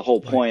 and the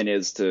whole point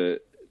is to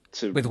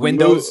with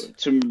windows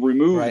to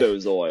remove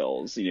those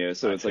oils.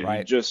 So it's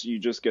like you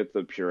just get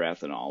the pure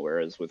ethanol.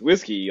 Whereas with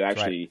whiskey, you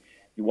actually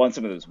you want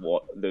some of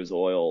those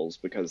oils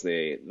because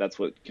that's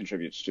what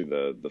contributes to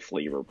the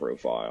flavor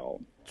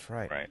profile. That's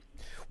right. Right.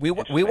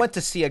 We went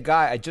to see a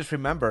guy. I just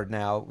remembered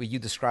now with you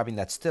describing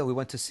that still. We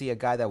went to see a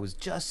guy that was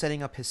just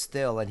setting up his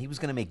still, and he was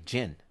going to make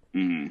gin.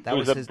 Mm-hmm. That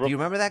was his. Do you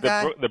remember that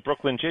guy? The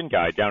Brooklyn Gin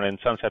guy down in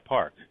Sunset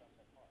Park.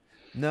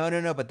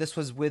 No. But this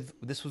was with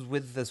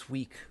this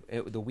week.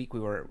 The week we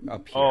were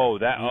up here. Oh,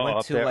 we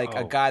went to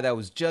a guy that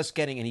was just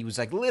getting, and he was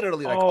like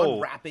literally like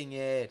unwrapping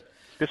it.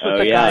 This was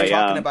the guy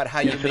talking about how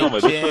you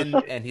make gin,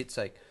 and it's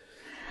like.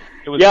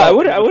 I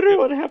wonder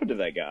what happened to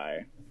that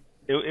guy.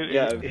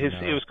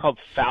 It was called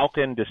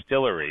Falcon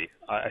Distillery.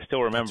 I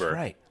still remember. That's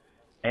right.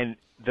 And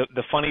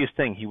the funniest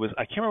thing,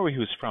 I can't remember where he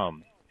was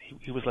from.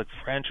 He was like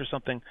French or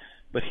something,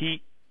 but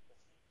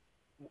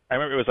I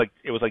remember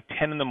it was like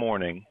 10 in the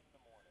morning,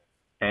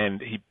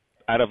 and he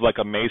out of like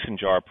a mason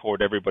jar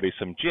poured everybody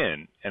some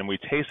gin, and we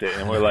tasted it,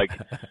 and we're like,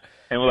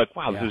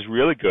 wow, this is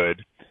really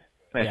good.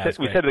 And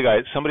we said to the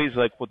guy, somebody's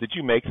like, well, did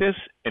you make this?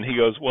 And he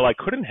goes, well, I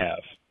couldn't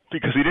have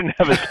because he didn't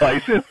have his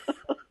license.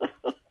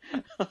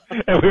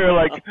 And we were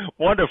like,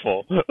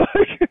 wonderful.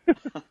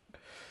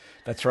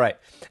 That's right.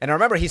 And I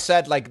remember he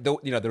said, like,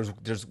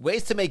 there's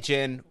ways to make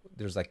gin.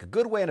 There's like a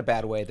good way and a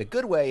bad way. The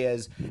good way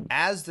is,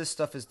 as this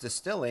stuff is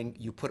distilling,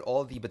 you put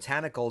all the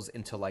botanicals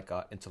into like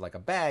a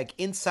bag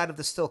inside of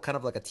the still, kind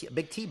of like a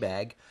big tea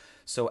bag.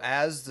 So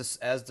as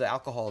the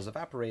alcohol is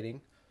evaporating,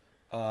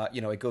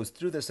 it goes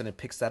through this and it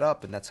picks that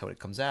up, and that's how it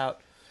comes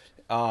out.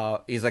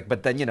 He's like,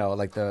 but then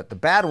like the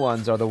bad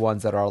ones are the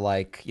ones that are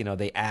like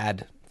they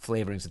add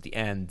flavorings at the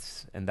end,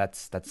 and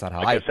that's not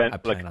how like I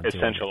plan on doing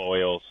essential it.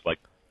 oils, like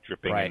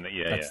dripping Right.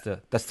 in.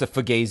 That's the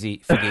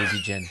Fugazi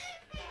gin.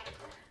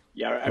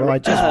 Yeah, Well, I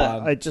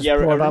just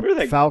pulled up remember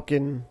that.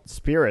 Falcon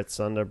Spirits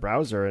on the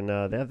browser, and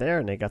they're there,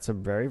 and they got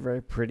some very,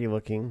 very pretty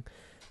looking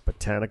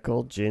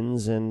botanical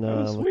gins and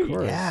sweet.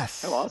 liqueurs.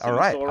 Yes. How awesome. All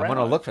right. Still I'm going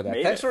to around. look for that.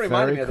 Made Thanks it. for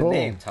reminding Very me cool. of the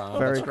name, Tom.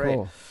 Very That's great.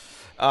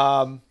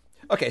 cool.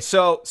 Okay,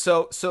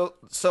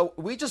 so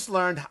we just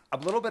learned a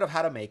little bit of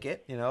how to make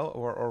it,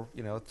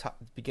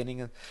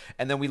 beginning,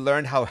 and then we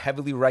learned how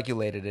heavily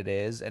regulated it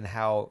is, and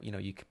how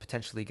you could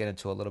potentially get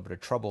into a little bit of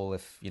trouble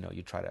if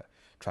you try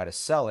to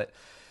sell it.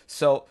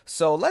 So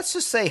let's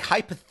just say,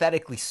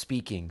 hypothetically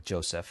speaking,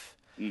 Joseph,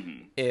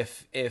 Mm-hmm.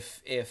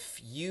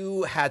 if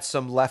you had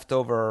some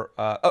leftover,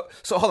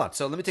 so hold on.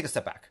 So let me take a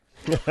step back.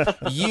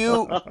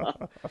 You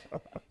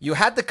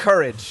had the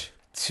courage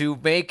to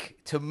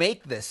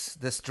make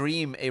this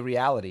dream a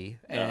reality,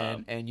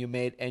 and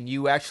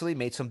you actually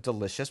made some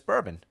delicious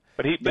bourbon.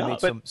 But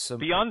some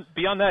beyond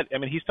that, I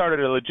mean, he started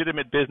a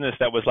legitimate business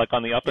that was like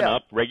on the up and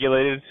up,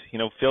 regulated.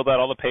 Filled out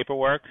all the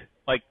paperwork.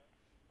 Like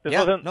this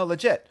wasn't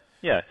legit.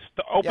 Yeah,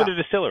 opened a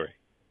distillery.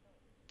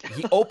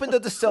 He opened a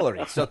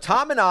distillery. So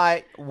Tom and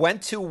I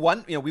went to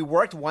we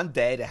worked one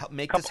day to help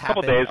make this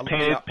happen. Couple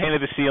days,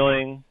 painted the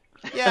ceiling.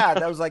 Yeah,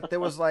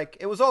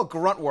 it was all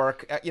grunt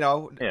work.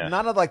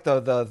 None of like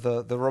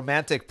the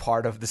romantic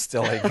part of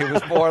distilling. It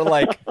was more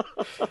like,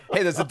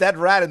 hey, there's a dead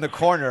rat in the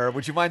corner.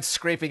 Would you mind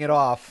scraping it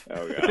off?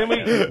 Oh, God.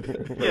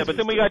 But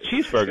then we got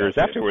cheeseburgers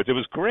afterwards. It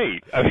was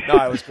great.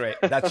 No, it was great.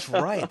 That's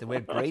right. We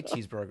had great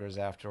cheeseburgers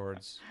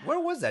afterwards. Where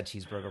was that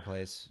cheeseburger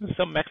place?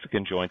 Some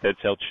Mexican joint that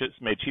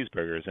made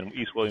cheeseburgers in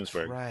East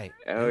Williamsburg. That's right.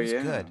 Oh, it was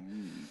yeah. good.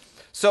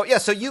 So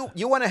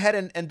you went ahead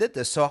and did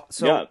this. So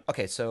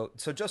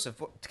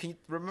Joseph, can you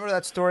remember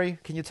that story?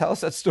 Can you tell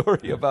us that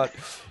story about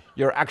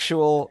your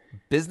actual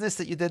business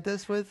that you did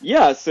this with?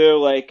 Yeah.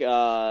 So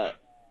I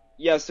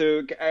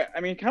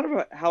mean, kind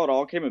of how it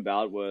all came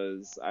about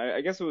was,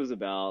 I guess it was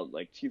about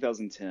like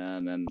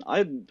 2010, and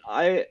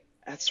I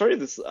had started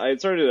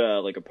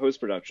like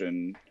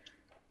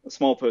a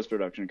small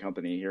post-production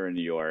company here in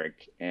New York,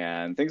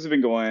 and things have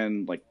been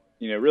going like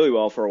really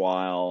well for a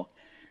while.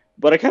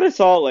 But I kind of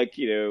saw like,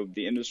 the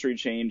industry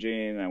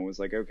changing, and I was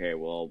like, okay,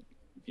 well,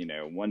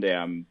 one day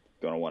I'm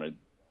going to want to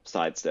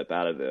sidestep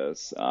out of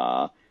this.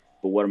 But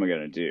what am I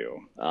going to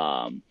do?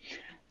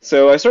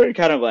 So I started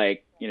kind of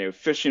like,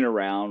 fishing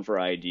around for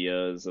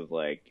ideas of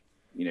like,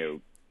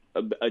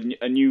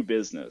 a new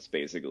business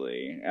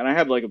basically. And I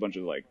had like a bunch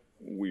of like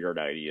weird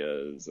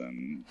ideas,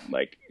 and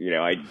like,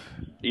 I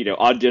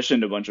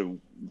auditioned a bunch of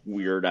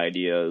weird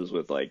ideas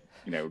with like,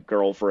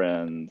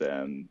 girlfriends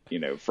and,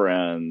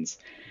 friends.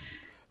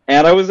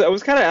 And I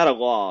was kind of at a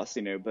loss,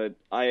 but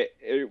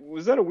it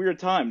was at a weird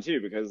time too,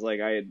 because like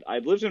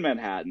I'd lived in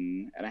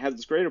Manhattan, and I had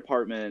this great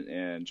apartment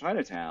in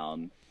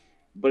Chinatown,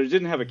 but it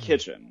didn't have a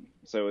kitchen,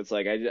 so it's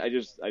like I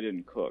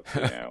didn't cook,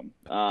 and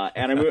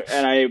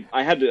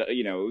I had to,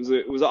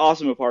 it was an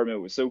awesome apartment,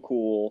 it was so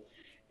cool,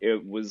 but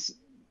it was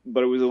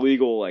a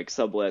legal like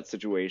sublet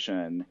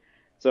situation.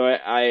 So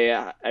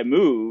I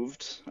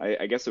moved,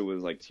 I guess it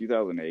was like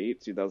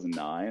 2008,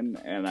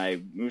 2009, and I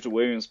moved to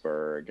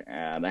Williamsburg,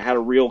 and I had a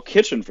real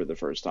kitchen for the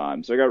first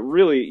time. So I got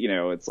really,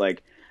 it's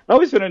like, I've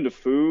always been into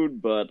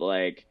food, but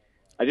like,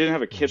 I didn't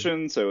have a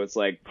kitchen, so it's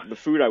like the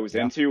food I was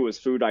into was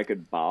food I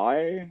could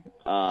buy.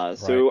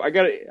 So I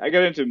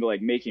got into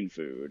like making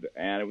food,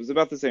 and it was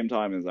about the same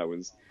time as I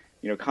was,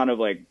 kind of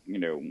like,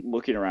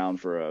 looking around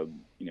for a,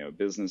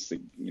 business,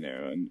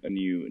 a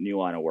new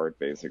line of work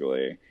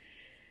basically.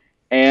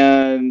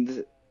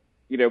 And,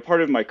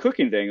 part of my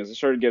cooking thing is I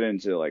started getting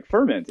into like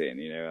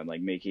fermenting, and like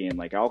making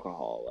like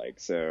alcohol, like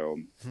so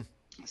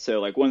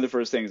like one of the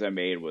first things I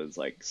made was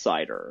like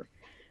cider.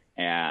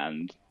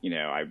 And,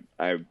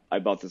 I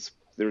bought this.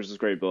 There's this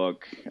great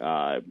book.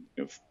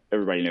 If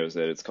everybody knows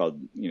it. It's called,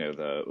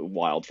 The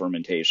Wild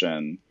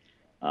Fermentation,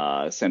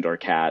 Send Our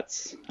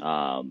Cats.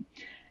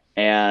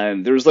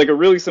 And there's like a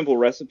really simple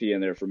recipe in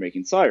there for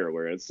making cider,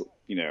 where it's,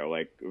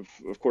 like,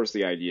 of course,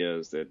 the idea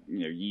is that,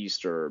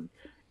 yeast are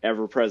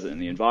ever present in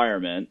the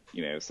environment,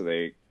 so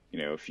they,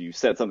 if you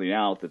set something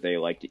out that they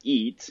like to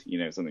eat,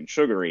 something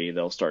sugary,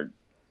 they'll start,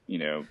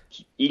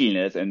 eating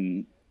it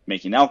and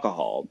making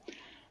alcohol.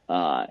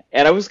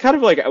 And I was kind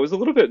of like, I was a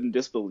little bit in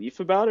disbelief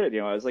about it.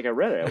 I was like, I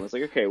read it. I was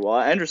like, okay, well,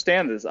 I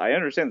understand this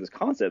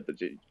concept,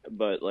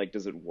 but like,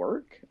 does it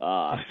work?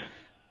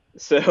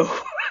 So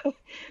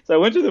I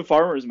went to the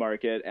farmer's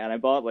market and I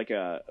bought like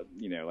a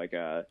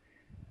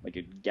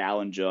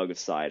gallon jug of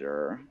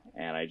cider,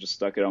 and I just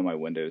stuck it on my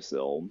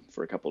windowsill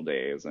for a couple of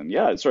days, and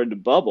yeah, it started to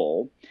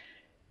bubble.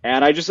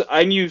 And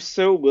I knew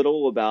so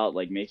little about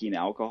like making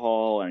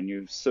alcohol, and I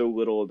knew so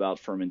little about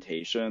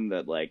fermentation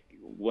that like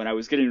when I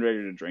was getting ready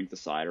to drink the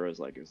cider, it was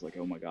like,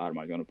 oh my God, am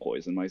I going to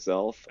poison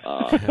myself?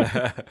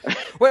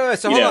 Wait,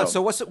 so hold on.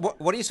 So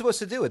what are you supposed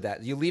to do with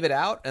that? You leave it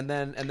out and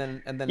then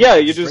yeah,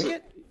 you just drink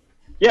it?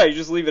 Yeah, you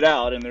just leave it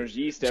out, and there's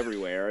yeast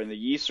everywhere, and the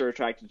yeast are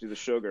attracted to the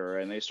sugar,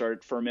 and they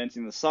start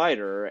fermenting the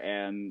cider,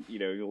 and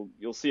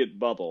you'll see it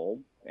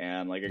bubble,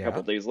 and like a couple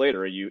of days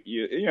later,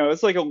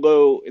 it's like a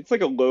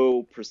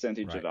low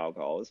percentage of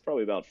alcohol. It's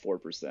probably about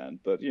 4%,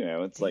 but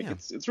it's like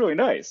it's really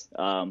nice.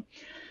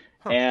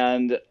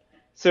 And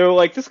so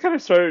like this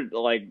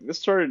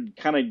started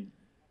kind of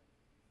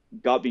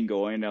got me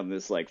going on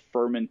this like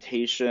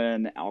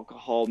fermentation,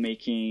 alcohol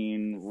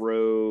making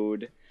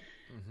road,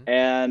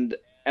 and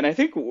I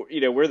think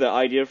where the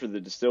idea for the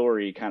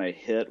distillery kind of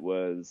hit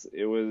was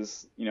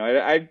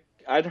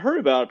I'd heard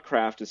about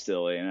craft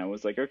distilling, and I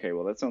was like, okay,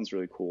 well that sounds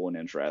really cool and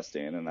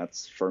interesting, and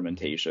that's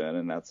fermentation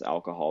and that's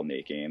alcohol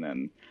making,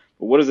 and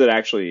what does it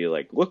actually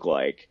like look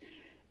like?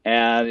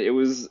 And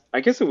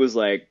I guess it was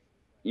like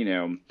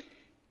I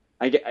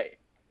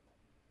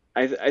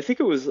think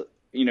it was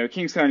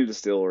Kings County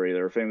Distillery.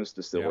 They're a famous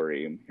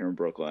distillery here in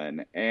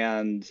Brooklyn,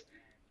 and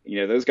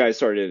those guys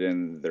started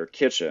in their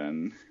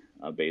kitchen.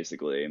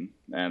 Basically,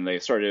 and they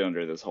started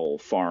under this whole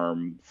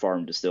farm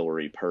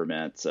distillery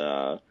permit,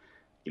 they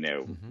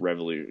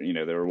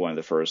were one of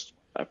the first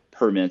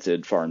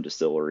permitted farm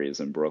distilleries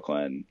in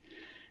Brooklyn.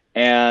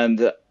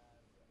 And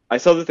I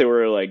saw that they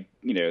were like,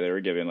 they were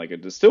giving like a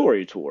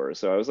distillery tour.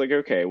 So I was like,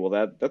 okay,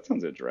 well that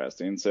sounds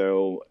interesting.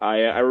 So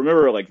I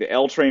remember like the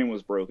L train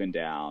was broken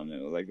down,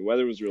 and like the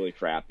weather was really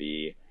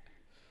crappy.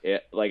 I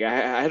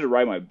had to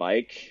ride my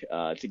bike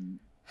to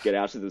get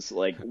out to this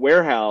like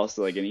warehouse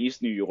like in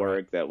East New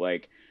York that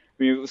like,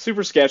 I mean, it was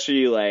super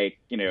sketchy, like,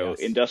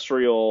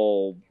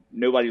 industrial,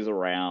 nobody's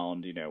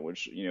around,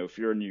 which, if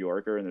you're a New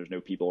Yorker and there's no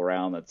people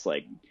around, that's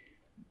like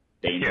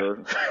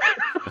danger.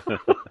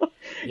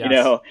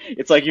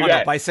 It's like you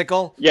got a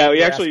bicycle. Yeah,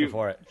 we actually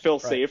feel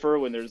safer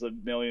when there's a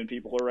million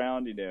people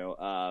around,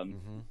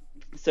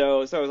 So I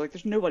was like,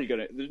 there's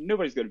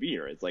nobody's gonna be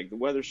here. It's like the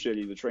weather's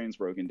shitty, the train's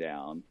broken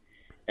down.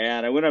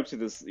 And I went up to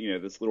this,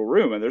 this little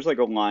room, and there's like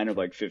a line of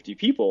like 50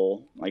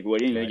 people, like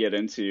waiting to get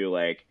into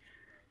like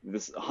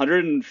this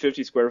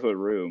 150 square foot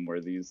room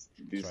where these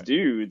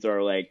dudes are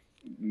like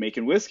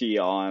making whiskey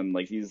on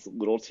like these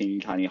little teeny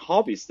tiny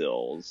hobby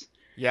stills.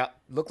 Yeah,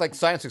 look like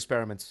science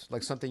experiments,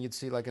 like something you'd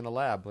see like in a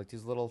lab, like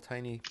these little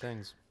tiny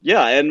things.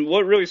 Yeah, and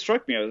what really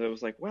struck me, I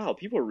was like, wow,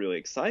 people are really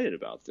excited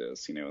about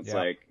this. It's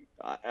like,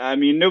 I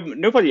mean,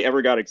 nobody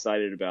ever got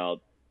excited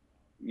about.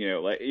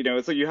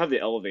 It's like you have the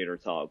elevator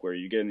talk where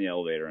you get in the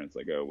elevator and it's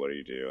like, oh, what do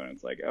you do? And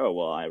it's like, oh,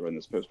 well, I run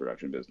this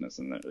post-production business.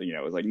 And,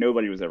 it's like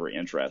nobody was ever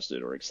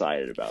interested or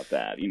excited about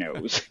that.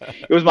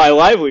 It was my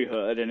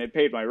livelihood and it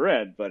paid my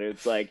rent, but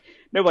it's like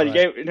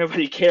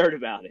nobody cared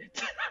about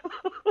it.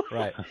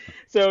 Right.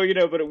 So,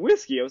 but at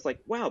whiskey, I was like,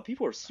 wow,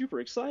 people are super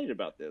excited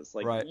about this.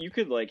 Like you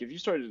could like, if you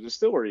started a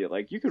distillery,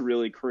 like you could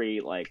really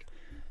create like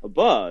a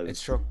buzz.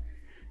 It's true.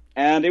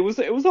 And it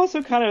was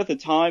also kind of at the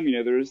time,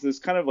 there was this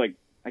kind of like,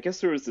 I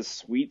guess there was this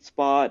sweet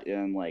spot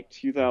in like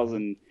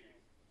 2000.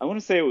 I want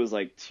to say it was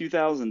like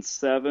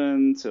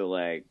 2007 to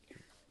like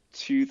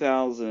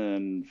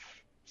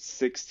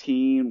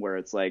 2016, where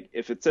it's like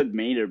if it said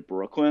made in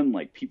Brooklyn,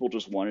 like people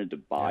just wanted to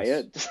buy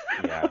it.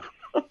 Yeah.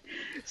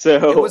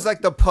 So it was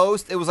like the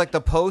post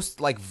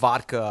like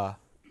vodka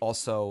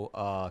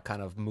also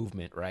kind of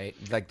movement, right?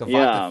 Like the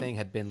vodka thing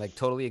had been like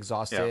totally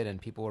exhausted, and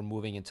people were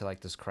moving into like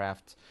this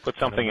craft. Put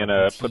something in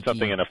a frosted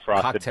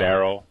cocktail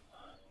barrel.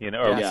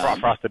 Or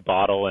frosted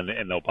bottle,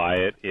 and they'll buy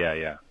it.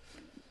 Yeah.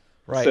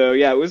 Right. So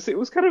yeah, it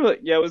was kind of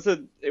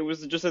it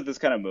was just at this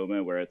kind of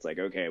moment where it's like,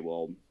 okay,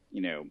 well,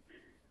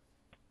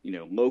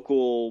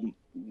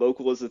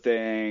 local is a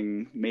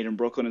thing, made in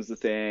Brooklyn is a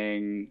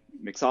thing,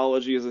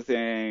 mixology is a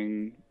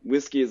thing,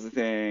 whiskey is a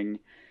thing,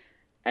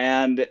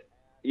 and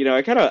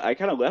I kind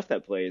of left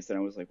that place and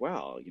I was like,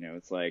 wow,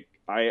 it's like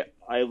I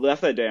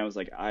left that day and I was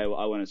like, I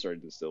want to start a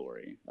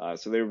distillery.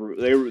 So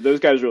those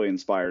guys really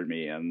inspired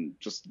me, and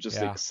just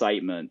the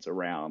excitement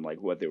around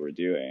like what they were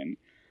doing.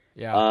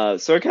 Yeah.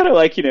 So I kind of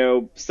like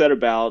set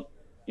about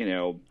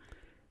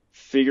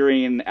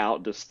figuring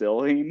out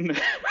distilling.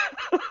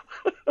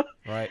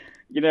 Right.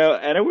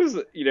 And it was,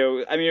 I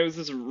mean, it was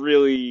this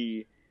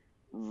really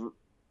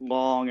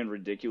long and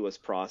ridiculous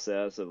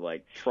process of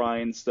like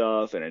trying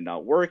stuff and it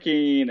not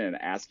working and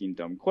asking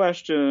dumb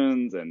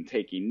questions and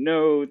taking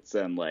notes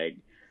and like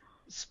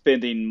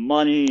spending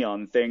money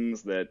on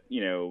things that,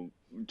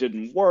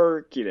 didn't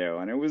work,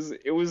 and it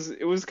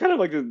was kind of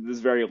like this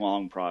very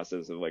long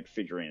process of like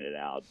figuring it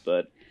out.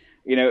 But,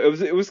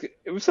 it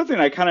was something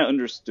I kind of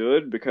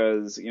understood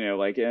because,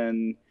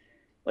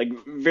 like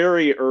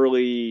very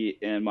early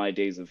in my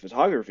days of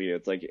photography,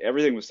 it's like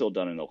everything was still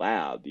done in the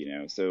lab,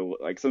 so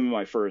like some of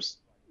my first,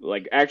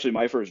 like actually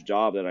my first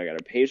job that I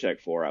got a paycheck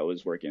for, I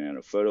was working in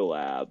a photo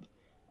lab,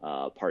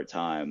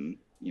 part-time,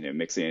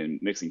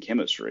 mixing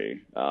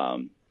chemistry,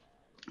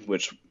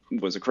 which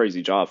was a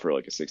crazy job for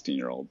like a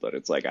 16-year-old, but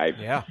it's like I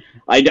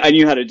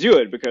knew how to do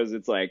it because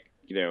it's like,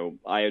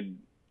 I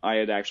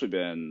had actually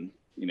been,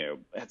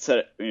 had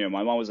said,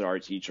 my mom was an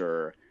art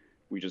teacher.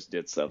 We just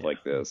did stuff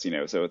like this,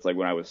 so it's like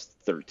when I was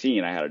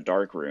 13, I had a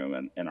dark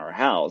room in our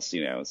house,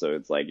 so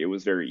it's like, it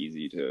was very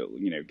easy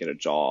to, get a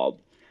job,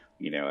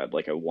 at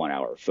like a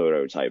 1-hour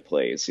photo type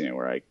place,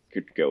 where I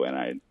could go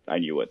in. I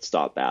knew what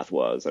stop bath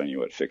was. I knew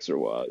what fixer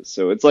was.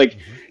 So it's like,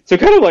 so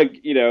kind of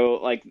like,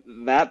 like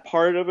that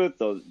part of it,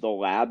 the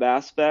lab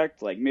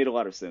aspect, like made a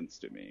lot of sense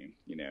to me,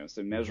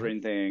 so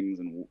measuring things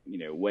and,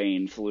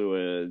 weighing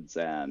fluids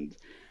and,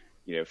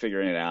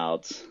 figuring it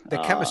out. The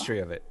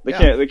chemistry of it.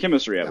 The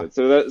chemistry of it.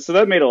 So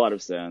that made a lot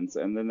of sense.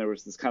 And then there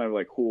was this kind of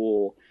like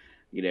cool,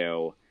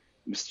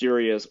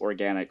 mysterious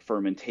organic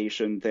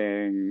fermentation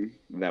thing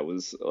that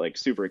was like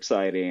super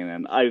exciting.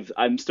 And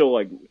I'm still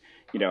like,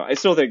 I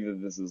still think that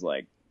this is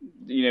like,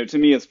 to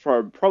me, it's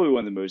probably one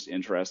of the most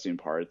interesting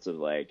parts of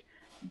like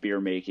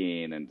beer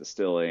making and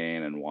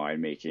distilling and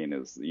wine making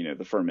is,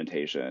 the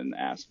fermentation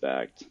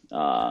aspect.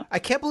 I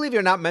can't believe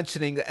you're not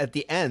mentioning that at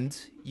the end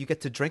you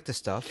get to drink the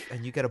stuff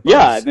and you get a buzz.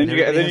 Yeah, and then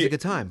everybody has a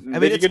good time. I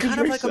mean, it's kind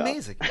of like stuff.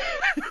 Amazing.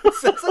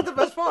 It's like the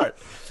best part.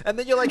 And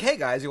then you're like, hey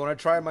guys, you want to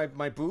try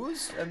my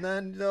booze? And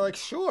then they're like,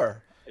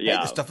 sure. Yeah,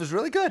 hey, this stuff is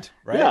really good,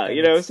 right?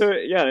 Yeah, so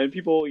and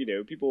people,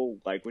 people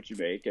like what you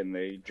make and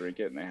they drink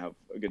it and they have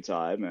a good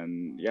time,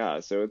 and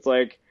so it's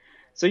like.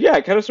 So yeah,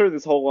 I kind of started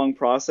this whole long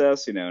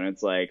process, and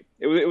it's like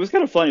it was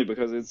kind of funny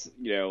because it's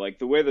like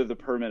the way that the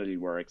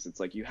permitting works, it's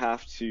like you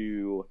have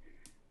to,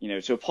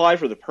 to apply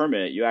for the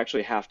permit, you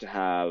actually have to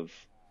have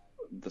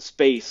the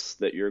space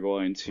that you're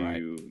going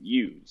to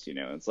use,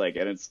 it's like,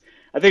 and it's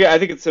I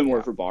think it's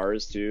similar for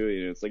bars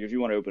too. It's like if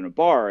you want to open a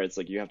bar, it's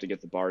like you have to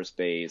get the bar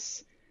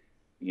space,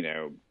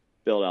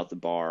 build out the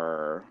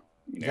bar.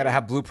 You got to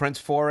have blueprints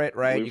for it,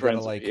 right?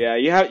 Blueprints, you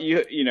got to like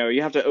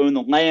you have to own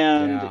the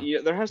land. Yeah.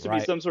 There has to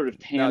be some sort of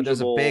tangible. No,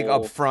 there's a big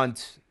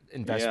upfront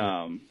investment.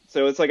 Yeah.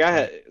 So it's like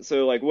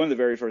one of the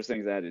very first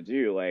things I had to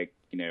do, like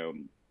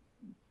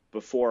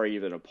before I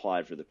even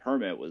applied for the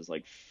permit, was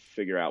like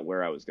figure out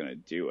where I was going to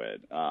do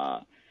it.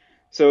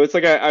 So it's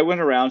like I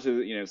went around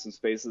to some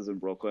spaces in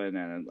Brooklyn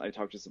and I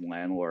talked to some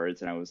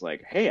landlords and I was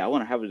like, hey, I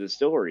want to have a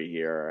distillery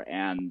here,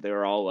 and they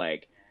were all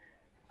like.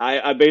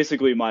 I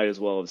basically might as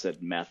well have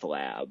said meth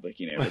lab,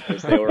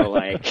 because they were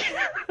like,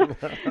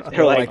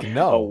 they're like,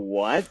 no, a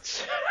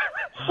what?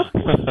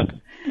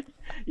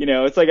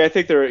 It's like I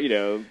think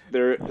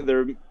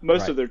they're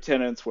most of their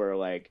tenants were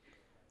like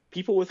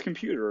people with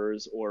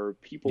computers or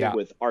people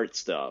with art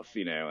stuff,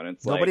 and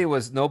it's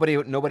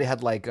nobody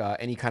had like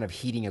any kind of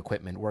heating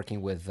equipment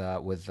working with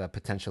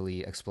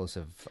potentially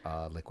explosive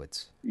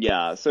liquids.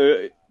 Yeah,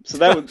 so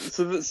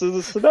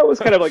that was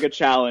kind of like a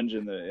challenge,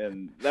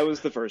 and that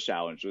was the first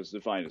challenge, was to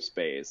find a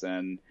space,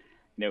 and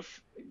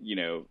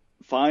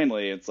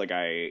finally it's like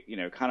I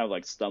kind of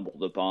like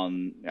stumbled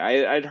upon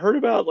I'd heard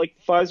about like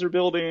the Pfizer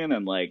building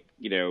and like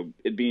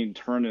it being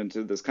turned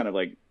into this kind of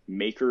like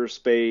maker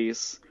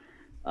space.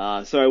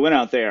 So I went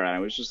out there and I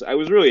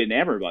was really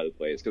enamored by the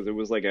place because it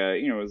was like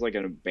it was like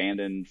an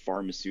abandoned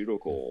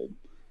pharmaceutical,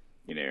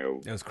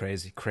 It was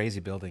crazy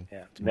building.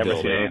 Yeah. Never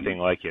seen anything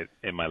like it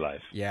in my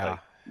life. Yeah.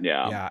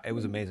 Yeah, it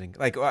was amazing.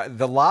 Like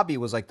the lobby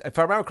was like, if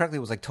I remember correctly,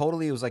 it was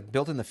like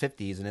built in the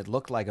 50s and it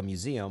looked like a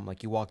museum.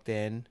 Like you walked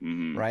in,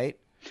 right?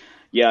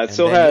 Yeah, and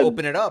then you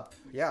open it up.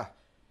 Yeah.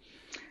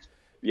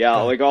 Yeah,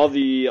 like all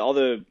the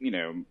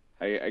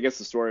I guess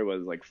the story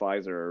was like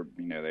Pfizer,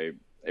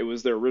 it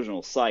was their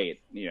original site,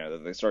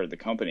 that they started the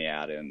company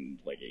at in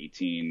like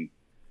 18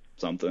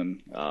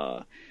 something.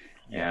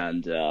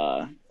 And,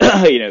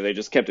 they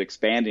just kept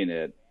expanding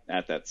it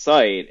at that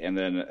site. And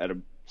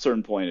then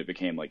certain point it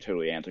became like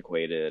totally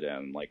antiquated,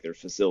 and like their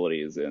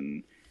facilities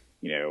in,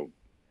 you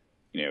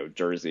know,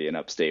 Jersey and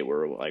upstate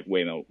were like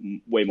way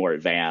more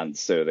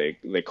advanced. So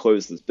they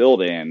closed this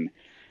building.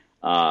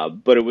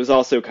 But it was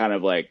also kind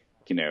of like,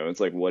 it's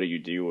like, what do you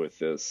do with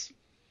this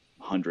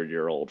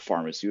 100-year-old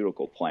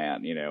pharmaceutical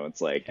plant?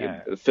 It's like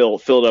it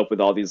filled up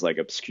with all these like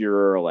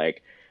obscure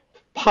like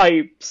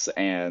pipes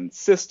and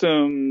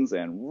systems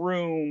and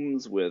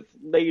rooms with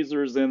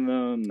lasers in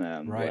them,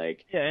 and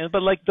like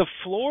but like the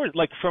floors,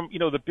 like from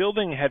the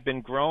building had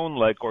been grown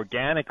like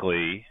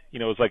organically.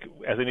 It was like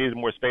as they needed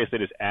more space, they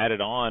just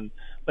added on.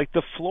 Like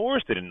the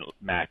floors didn't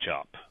match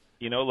up.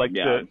 It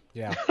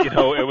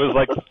was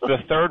like the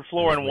third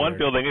floor in one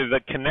building is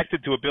like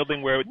connected to a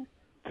building where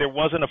there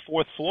wasn't a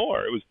fourth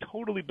floor. It was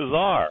totally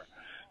bizarre.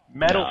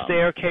 Metal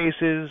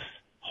staircases,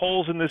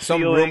 holes in the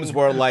ceiling. Some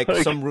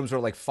rooms were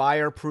like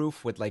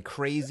fireproof with like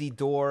crazy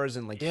doors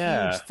and like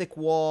huge thick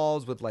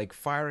walls with like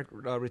fire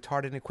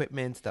retardant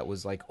equipment that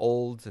was like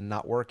old and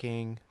not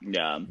working.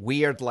 Yeah.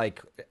 Weird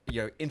like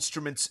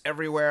instruments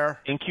everywhere.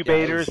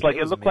 Incubators, it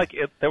looked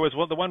amazing. There was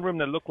the one room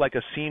that looked like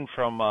a scene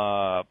from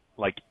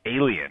like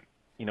Alien.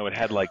 It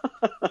had like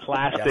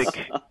plastic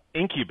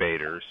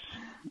incubators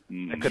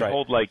that could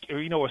hold like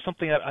or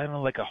something, I don't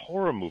know, like a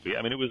horror movie.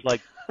 I mean, it was like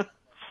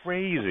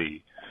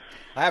crazy.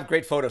 I have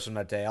great photos from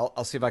that day.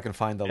 I'll see if I can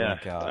find the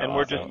link. And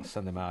we're just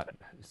send them out.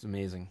 It's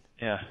amazing.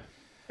 Yeah,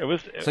 it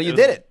was. So you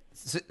did it,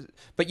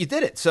 but you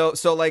did it. So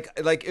like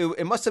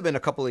it must have been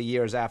a couple of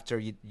years after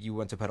you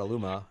went to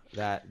Petaluma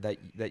that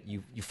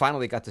you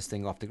finally got this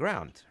thing off the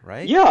ground,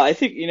 right? Yeah, I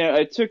think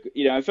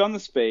I found the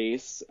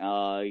space,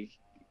 and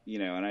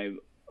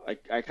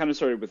I kind of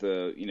started with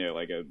it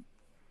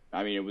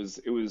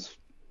was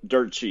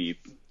dirt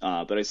cheap,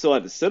 but I still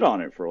had to sit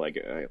on it for like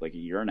a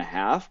year and a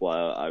half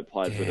while I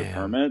applied for the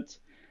permit.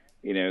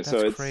 That's so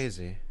it's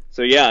crazy.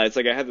 So yeah, it's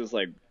like I had this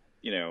like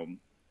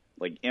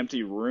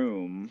empty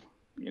room,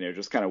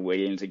 just kind of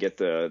waiting to get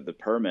the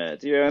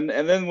permit. And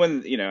then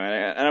when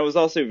and I was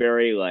also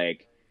very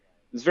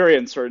very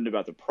uncertain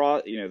about the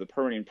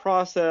permitting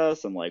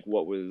process and like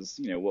what was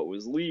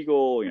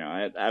legal.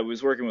 I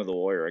was working with a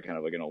lawyer, kind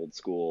of like an old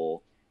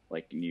school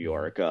like New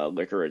York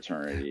liquor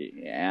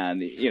attorney, and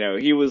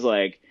he was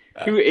like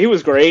he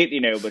was great,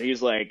 but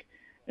he's like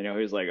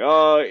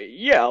oh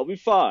yeah, I'll be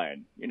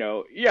fine,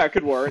 yeah, it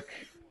could work.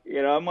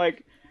 I'm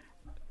like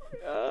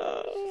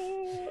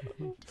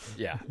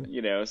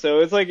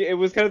so it's like it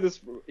was kind of this,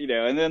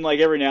 and then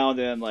like every now and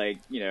then like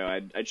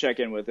I'd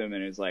check in with him,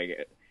 and he'd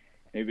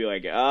be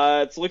like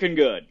it's looking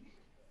good,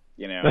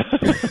 and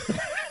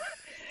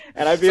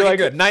I'd be like,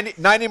 good.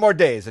 90 more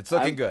days. It's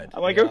looking good.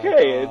 I'm like,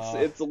 okay,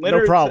 it's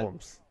Leonard. No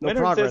problems.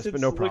 Leonard progress, says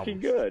but no it's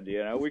looking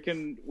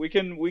problems.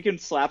 good. We can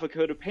slap a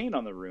coat of paint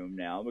on the room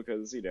now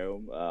because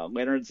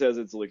Leonard says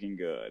it's looking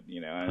good.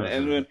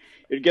 And then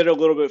it'd get a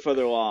little bit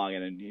further along,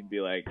 and then he'd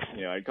be like,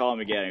 I'd call him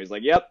again. And he was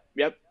like, yep,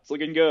 it's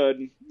looking good.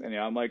 And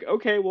I'm like,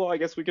 okay, well, I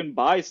guess we can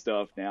buy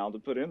stuff now to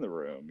put in the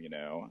room.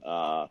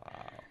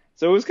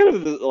 So it was kind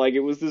of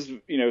it was this,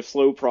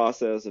 slow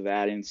process of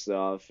adding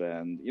stuff,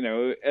 and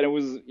and it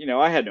was,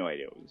 I had no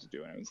idea what I was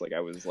doing. It was like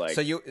I was like.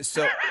 So it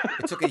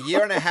took a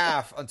year and a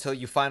half until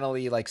you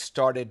finally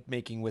started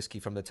making whiskey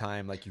from the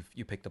time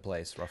you picked the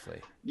place,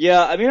 roughly.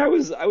 Yeah, I mean, I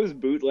was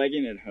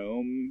bootlegging at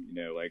home,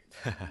 or right.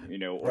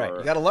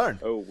 You got to learn.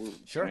 Oh,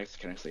 sure.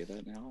 Can I say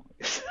that now?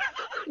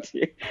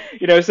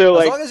 So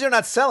as long as you're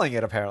not selling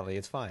it, apparently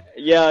it's fine.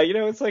 Yeah,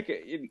 it's like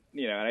and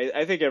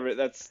I think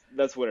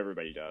that's what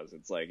everybody does.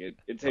 It's like it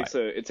takes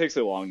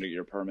so long to get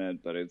your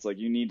permit, but it's like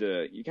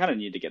you kind of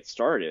need to get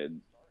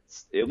started,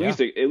 at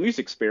least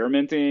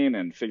experimenting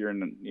and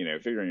figuring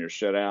your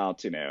shit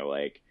out. So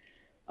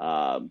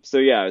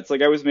yeah, it's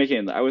like I was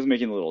making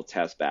little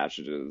test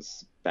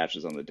batches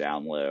on the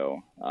down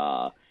low.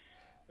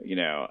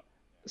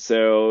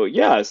 So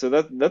yeah, so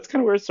that's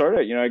kind of where it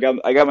started. I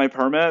got my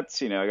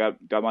permits, I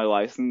got my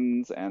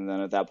license, and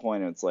then at that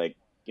point it's like,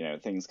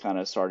 things kind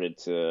of started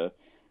to,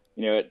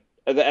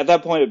 at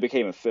that point it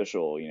became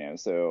official,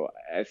 So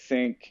I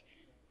think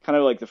kind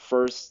of like the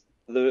first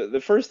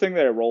thing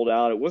that I rolled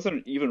out, it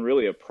wasn't even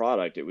really a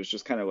product. It was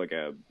just kind of like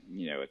a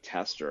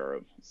tester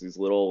of these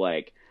little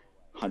like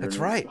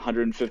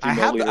 150 milliliter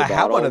bottles. I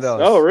have one of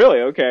those. Oh, really?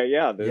 Okay,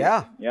 yeah.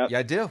 Yeah,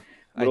 I do.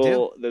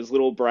 Those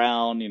little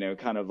brown,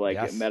 kind of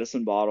like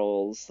medicine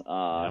bottles.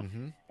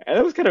 And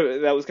that was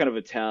kind of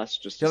a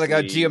test, just to like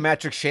a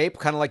geometric shape,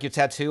 kind of like your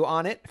tattoo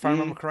on it, if I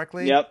remember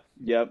correctly. Yep.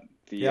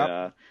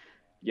 Yeah.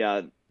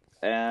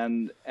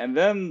 And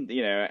then,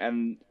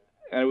 and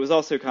it was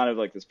also kind of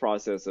like this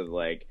process of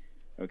like,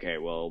 okay,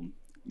 well,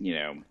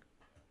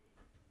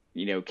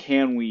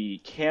 can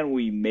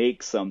we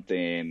make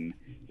something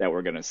that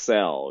we're gonna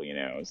sell?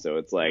 So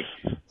it's like,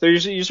 so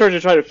you start to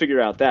try to figure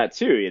out that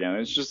too.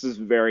 It's just this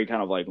very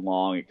kind of like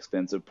long,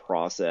 expensive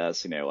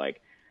process.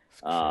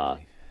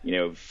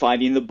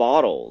 Finding the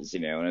bottles.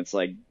 And it's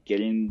like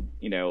getting,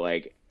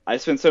 like I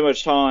spent so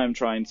much time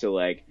trying to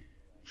like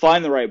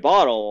find the right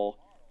bottle,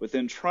 but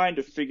then trying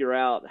to figure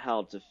out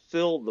how to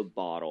fill the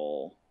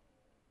bottle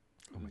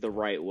the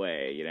right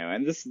way,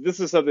 and this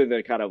is something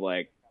that kind of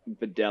like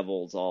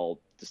bedevils all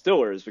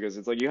distillers, because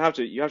it's like you have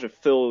to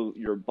fill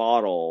your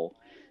bottle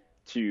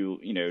to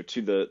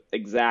to the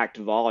exact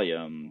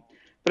volume,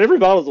 but every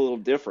bottle's a little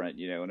different,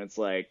 and it's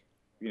like,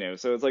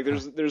 so it's like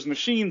there's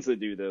machines that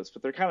do this,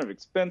 but they're kind of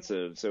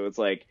expensive, so it's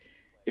like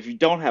if you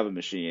don't have a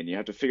machine, you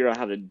have to figure out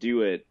how to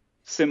do it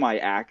semi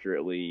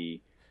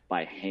accurately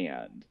by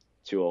hand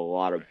to a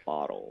lot of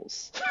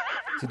bottles.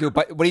 So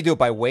what do you do it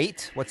by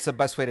weight? What's the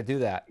best way to do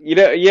that?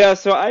 Yeah,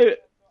 so I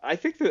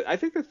think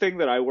the thing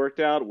that I worked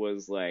out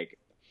was like,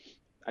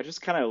 I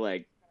just kind of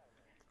like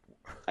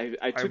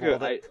I took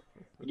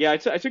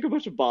I took a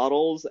bunch of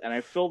bottles and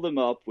I filled them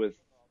up with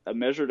a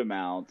measured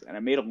amount, and I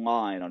made a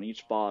line on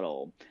each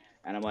bottle,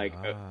 and I'm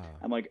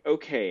like,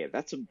 okay,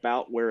 that's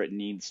about where it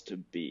needs to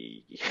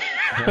be.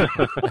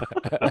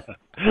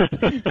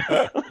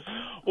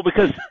 Well,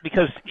 because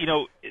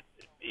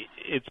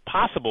it's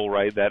possible,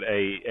 right, that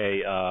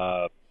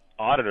a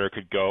auditor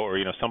could go, or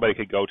somebody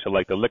could go to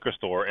like the liquor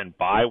store and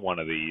buy one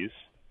of these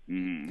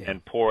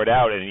and pour it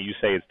out, and you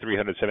say it's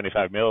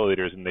 375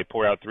 milliliters, and they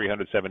pour out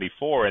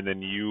 374, and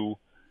then you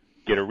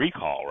get a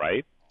recall,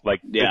 right? Like,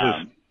 this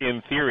is,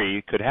 in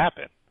theory, could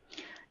happen.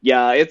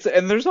 Yeah,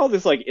 and there's all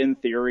this like in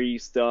theory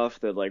stuff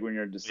that like when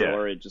you're a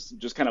distiller, it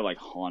just kind of like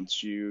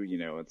haunts you,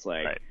 it's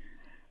like, right.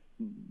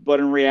 But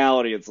in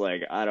reality, it's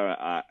like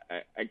I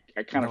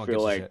kind of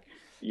feel like,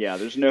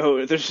 there's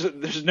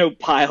no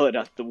pilot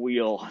at the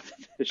wheel.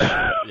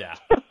 Yeah.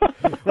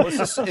 Well,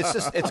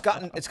 it's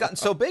gotten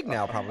so big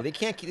now. Probably they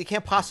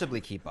can't possibly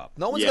keep up.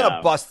 No one's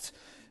gonna bust,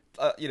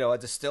 a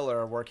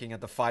distiller working at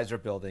the Pfizer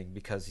building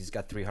because he's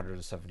got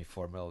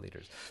 374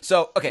 milliliters.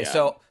 So okay,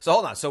 so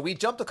hold on. So we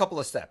jumped a couple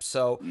of steps.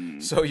 So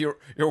you're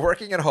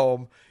working at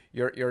home.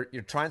 You're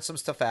trying some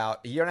stuff out.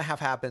 A year and a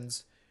half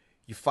happens.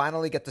 You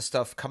finally get the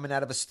stuff coming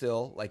out of a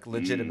still, like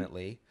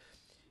legitimately.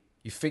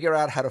 You figure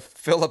out how to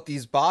fill up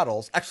these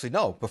bottles. Actually,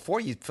 no. Before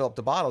you fill up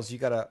the bottles, you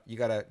gotta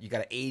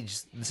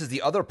age. This is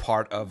the other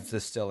part of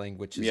distilling,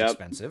 which is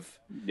expensive.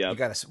 Yeah. You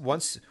gotta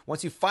once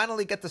you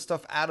finally get the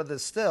stuff out of the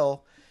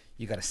still,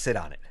 you gotta sit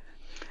on it.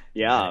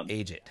 Yeah.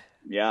 Age it.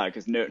 Yeah,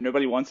 because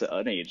nobody wants the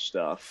unaged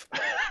stuff.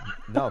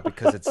 No,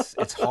 because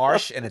it's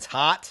harsh and it's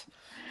hot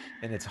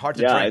and it's hard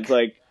to drink. Yeah, it's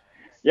like.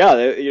 Yeah,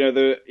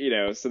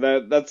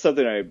 so that's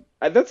something I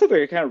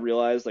kind of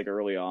realized like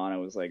early on. I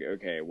was like,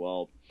 okay,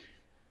 well,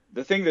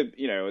 the thing that,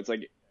 it's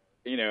like,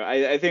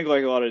 I think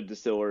like a lot of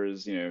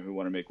distillers, who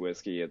want to make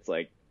whiskey, it's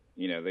like,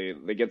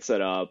 they get set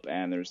up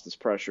and there's this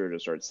pressure to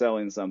start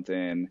selling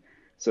something.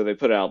 So they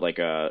put out like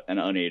an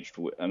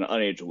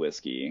unaged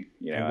whiskey,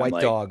 White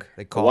like, Dog,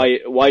 they call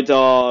it. White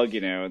Dog,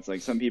 it's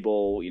like some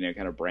people,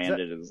 kind of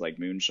brand it as like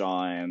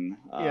moonshine.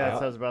 That's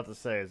what I was about to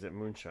say. Is it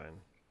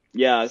moonshine?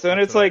 Yeah. So,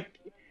 and it's like,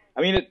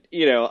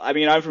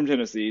 I'm from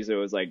Tennessee,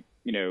 so it's like,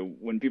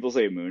 when people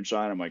say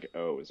moonshine, I'm like,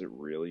 oh, is it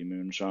really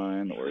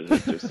moonshine, or is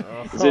it just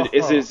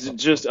is it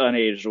just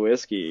unaged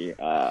whiskey?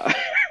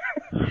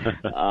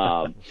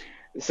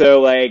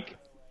 So like,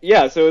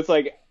 so it's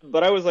like,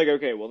 but I was like,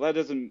 okay, well, that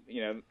doesn't,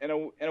 in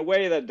a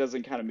way that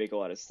doesn't kind of make a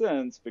lot of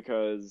sense,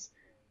 because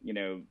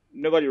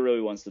nobody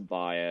really wants to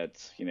buy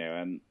it,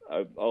 and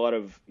a lot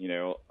of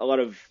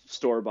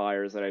store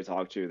buyers that I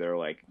talk to, they're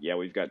like, yeah,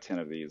 we've got 10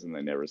 of these and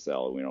they never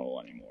sell, and we don't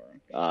want any more.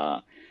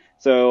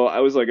 So I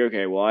was like,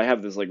 okay, well, I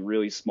have this like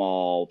really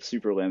small,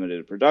 super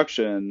limited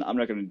production. I'm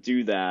not going to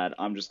do that.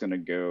 I'm just going to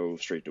go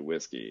straight to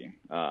whiskey.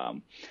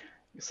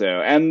 So,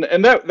 and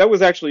that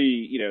was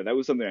actually, that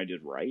was something I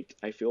did right,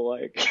 I feel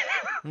like.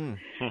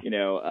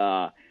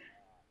 I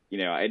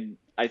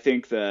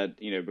think that,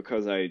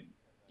 because I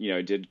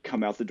did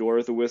come out the door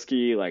with the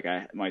whiskey, like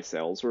my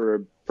sales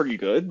were pretty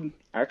good,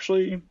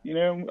 actually,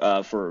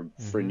 for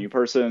a new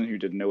person who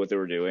didn't know what they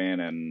were doing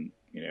and,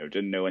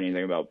 didn't know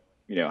anything about,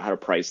 how to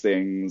price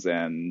things,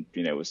 and,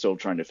 was still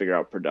trying to figure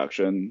out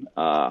production.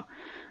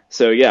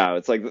 So yeah,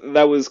 it's like,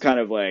 that was kind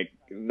of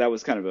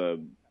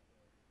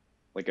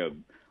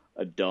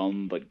a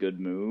dumb but good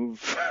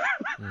move.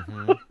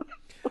 Mm-hmm.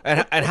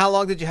 And how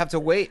long did you have to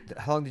wait?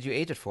 How long did you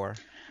age it for?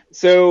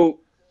 So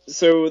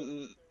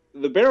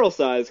the barrel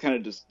size kind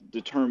of just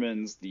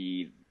determines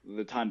the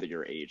time that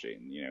you're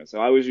aging, So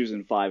I was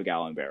using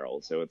 5-gallon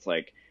barrels, so it's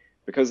like,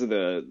 because of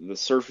the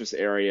surface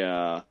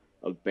area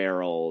of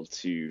barrel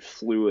to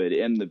fluid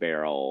in the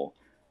barrel,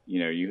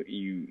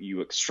 you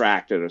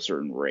extract at a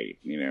certain rate,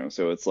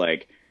 So it's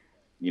like,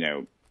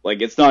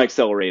 like it's not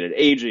accelerated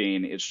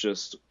aging, it's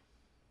just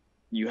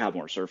you have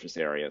more surface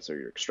area, so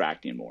you're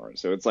extracting more.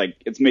 So it's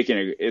like it's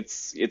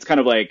kind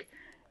of like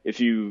if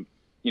you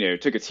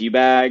took a tea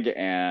bag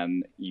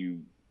and you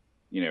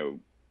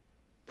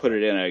put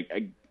it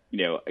in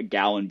a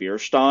gallon beer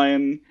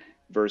stein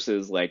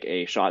versus like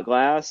a shot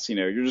glass,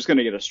 you're just going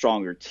to get a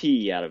stronger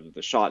tea out of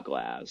the shot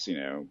glass,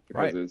 because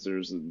right.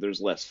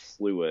 there's less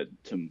fluid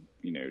to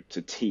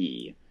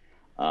tea.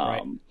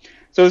 Right.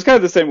 So it's kind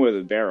of the same way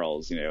with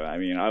barrels,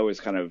 I always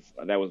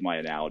that was my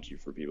analogy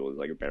for people, is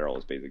like a barrel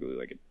is basically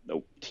like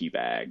a tea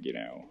bag,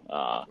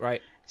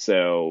 Right.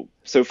 So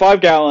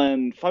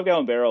 5-gallon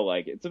barrel,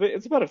 like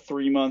it's about a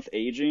 3-month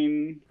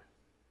aging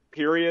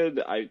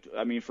period, I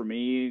mean, for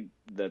me,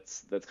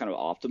 that's kind of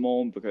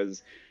optimal,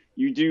 because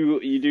you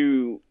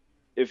do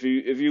if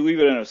you leave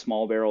it in a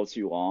small barrel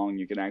too long,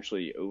 you can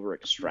actually over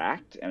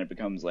extract, and it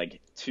becomes like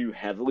too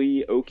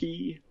heavily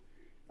oaky.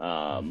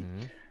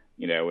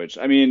 Which,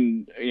 I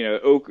mean,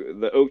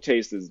 the oak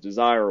taste is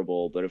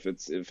desirable, but if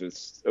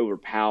it's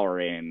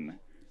overpowering,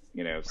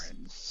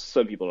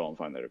 some people don't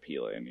find that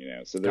appealing.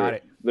 So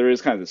there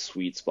is kind of the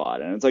sweet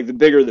spot, and it's like the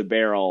bigger the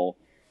barrel,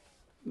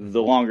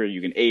 the longer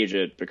you can age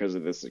it because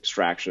of this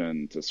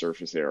extraction to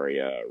surface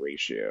area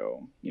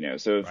ratio.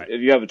 So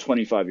if you have a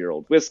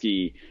 25-year-old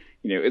whiskey,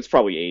 it's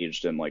probably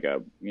aged in like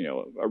a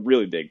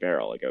really big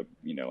barrel, like a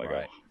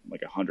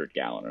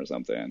 100-gallon or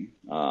something.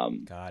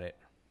 Got it.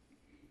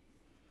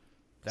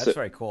 That's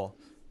very cool.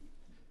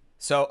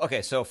 So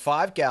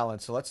 5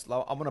 gallons. So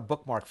I'm going to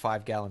bookmark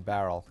 5-gallon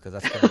barrel, because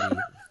that's going to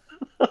be.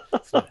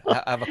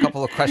 I have a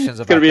couple of questions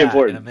about that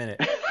important in a minute.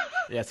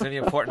 Yeah, it's going to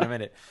be important in a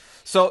minute.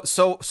 So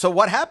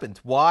what happened?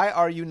 Why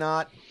are you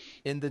not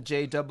in the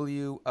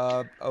JW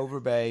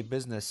Overbey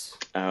business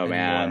anymore?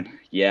 Man,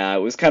 yeah, it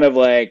was kind of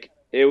the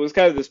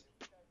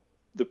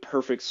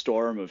perfect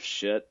storm of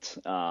shit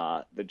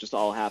that just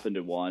all happened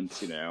at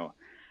once. I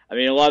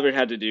mean, a lot of it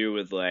had to do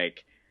with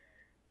like.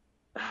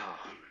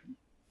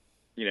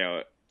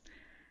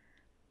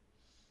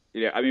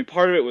 I mean,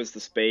 part of it was the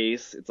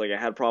space. It's like I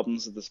had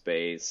problems with the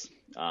space.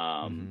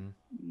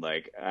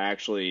 Like, I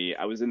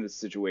was in this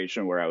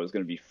situation where I was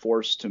going to be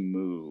forced to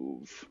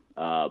move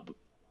and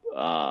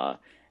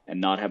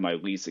not have my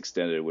lease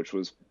extended, which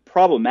was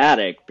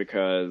problematic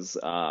because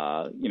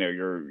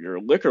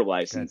your liquor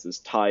license is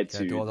tied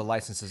to do all the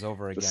licenses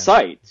over again. The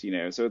site.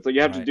 So it's like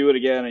you have to do it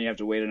again, and you have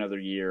to wait another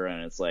year,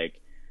 and it's like,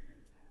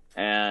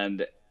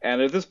 and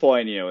at this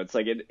point, it's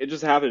like it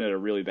just happened at a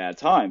really bad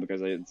time,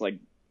 because it's like,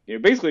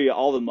 basically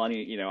all the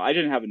money, I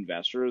didn't have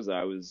investors.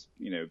 I was,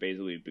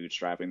 basically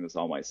bootstrapping this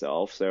all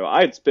myself. So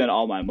I had spent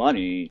all my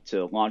money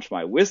to launch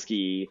my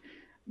whiskey,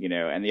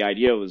 and the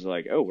idea was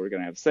like, oh, we're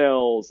going to have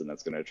sales, and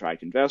that's going to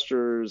attract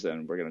investors,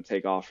 and we're going to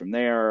take off from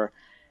there.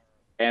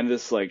 And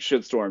this like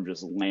shitstorm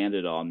just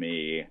landed on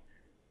me,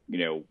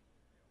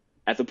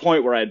 at the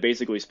point where I had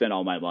basically spent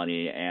all my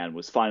money and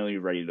was finally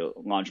ready to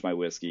launch my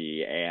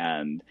whiskey.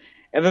 And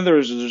then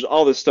there's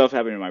all this stuff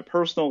happening in my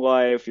personal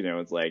life.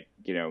 It's like,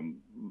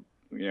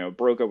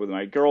 broke up with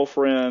my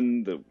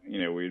girlfriend that,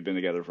 we had been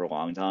together for a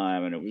long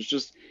time. And it was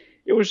just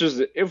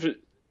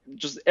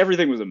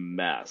everything was a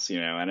mess,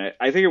 and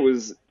I think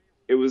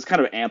it was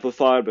kind of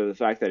amplified by the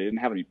fact that I didn't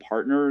have any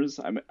partners.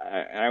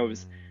 I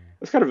was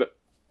kind of,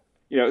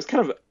 it's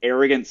kind of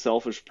arrogant,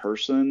 selfish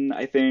person,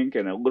 I think.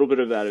 And a little bit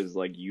of that is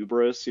like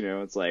hubris,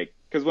 it's like,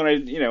 because when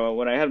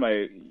I had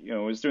my,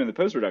 was doing the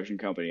post-production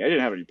company, I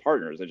didn't have any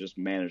partners. I just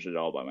managed it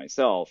all by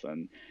myself.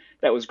 And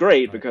that was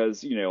great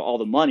because, all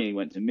the money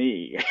went to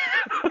me.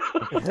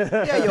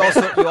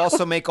 Yeah, you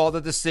also make all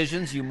the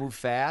decisions. You move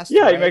fast.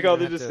 Yeah, right? you make all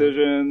the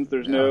decisions.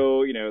 There's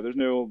no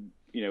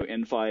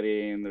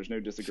infighting. There's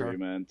no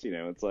disagreement.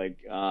 Sure. It's like,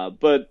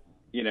 but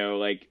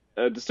like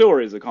a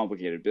distillery is a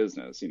complicated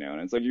business. And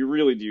it's like you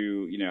really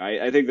do.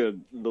 I think the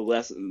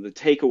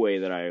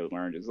takeaway that I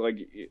learned is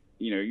like,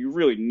 you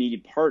really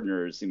need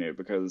partners.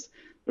 Because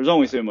there's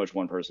only so much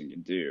one person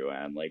can do,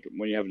 and like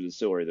when you have a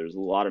distillery, there's a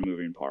lot of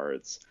moving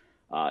parts.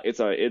 It's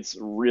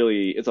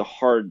a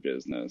hard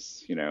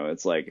business,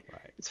 it's like,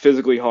 It's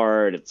physically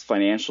hard. It's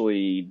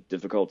financially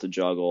difficult to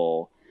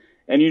juggle,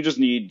 and you just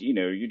need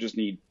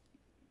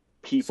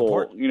people,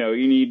 support.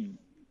 You need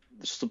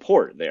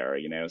support there,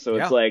 so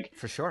it's like,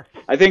 for sure.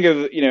 I think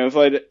if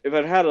I'd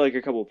had like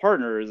a couple of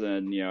partners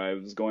and, I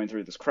was going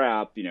through this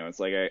crap, it's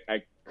like,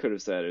 I could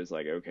have said, it's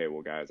like, okay,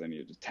 well guys, I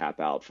need to tap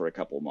out for a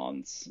couple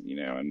months,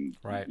 and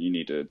you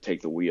need to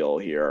take the wheel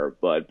here.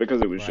 But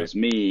because it was just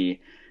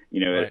me,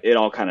 it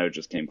all kind of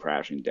just came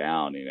crashing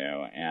down,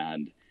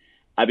 and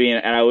I mean,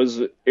 and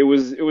it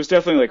was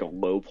definitely like a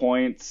low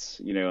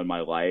point, in my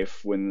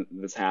life when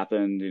this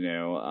happened,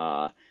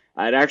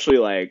 I'd actually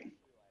like,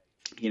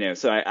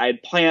 so I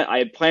had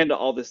planned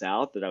all this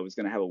out, that I was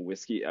going to have I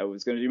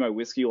was going to do my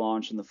whiskey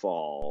launch in the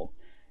fall,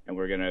 and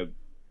we're going to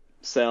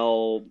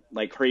sell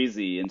like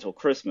crazy until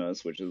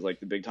Christmas, which is like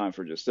the big time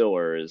for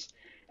distillers.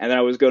 And then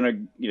I was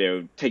going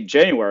to, take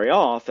January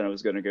off, and I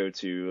was going to go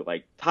to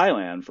like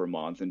Thailand for a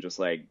month and just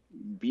like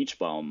beach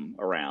bum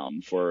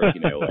around for,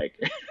 like,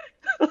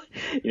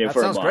 that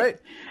for sounds a month.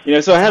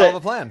 great. So I had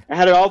I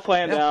had it all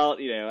planned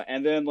out,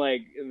 and then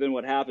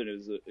what happened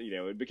is,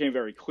 it became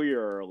very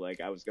clear,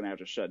 like I was going to have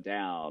to shut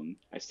down.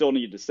 I still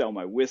needed to sell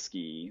my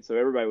whiskey. So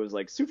everybody was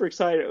like super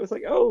excited. It was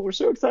like, oh, we're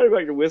so excited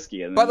about your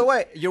whiskey. And then, by the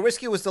way, your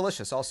whiskey was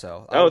delicious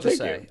also. Thank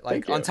you.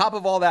 Like, on top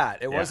of all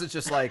that, it wasn't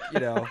just like,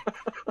 I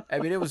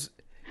mean,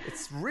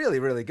 it's really,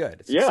 really good.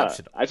 It's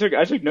exceptional. I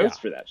took notes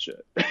for that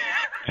shit.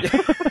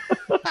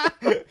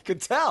 Could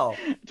tell.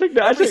 I took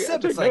it's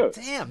notes. like,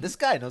 damn, this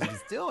guy knows what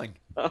he's doing.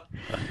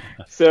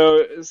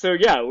 So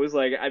yeah, it was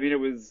like, I mean, it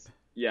was,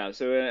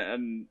 so,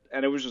 and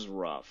it was just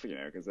rough,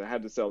 because I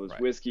had to sell this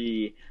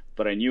whiskey,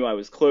 but I knew I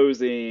was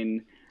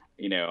closing.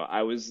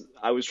 I was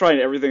trying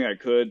everything I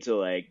could to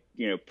like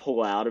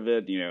pull out of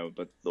it,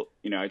 but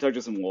I talked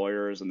to some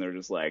lawyers and they're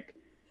just like,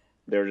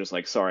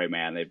 sorry,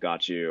 man, they've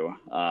got you.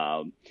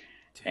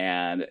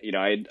 And,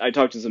 I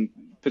talked to some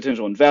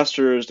potential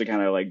investors to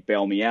kind of like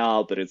bail me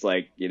out, but it's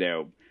like,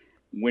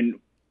 when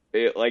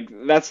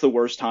that's the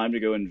worst time to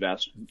go to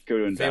investor.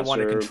 If they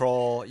wanted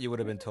control, you would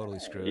have been totally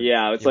screwed.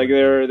 Yeah, it's like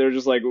they're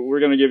just like, we're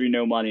going to give you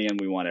no money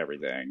and we want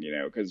everything,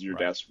 because you're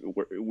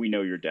desperate. We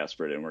know you're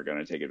desperate and we're going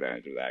to take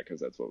advantage of that because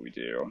that's what we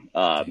do.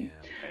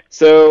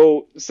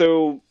 So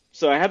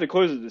I had to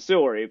close the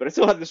distillery, but I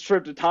still had this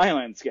trip to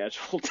Thailand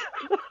scheduled.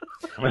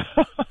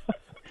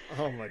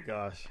 Oh my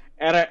gosh!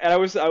 And I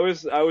was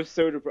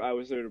so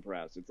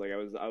depressed. It's like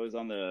I was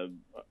on the.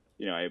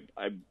 I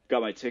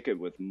got my ticket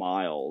with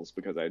miles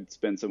because I'd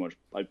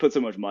put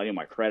so much money on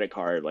my credit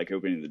card, like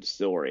opening the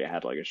distillery. I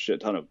had like a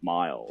shit ton of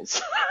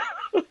miles.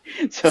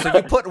 So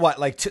you put what,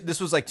 like this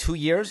was like 2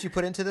 years you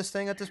put into this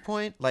thing at this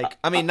point? Like,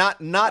 I mean,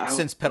 not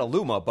since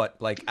Petaluma, but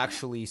like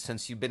actually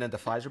since you've been at the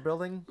Pfizer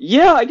building?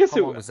 Yeah, I guess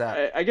How long was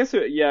that? I guess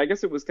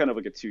it was kind of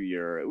like a 2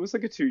 year. It was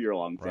like a 2 year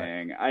long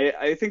thing.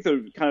 I think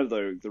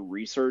the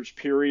research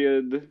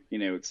period,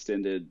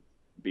 extended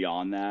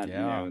beyond that.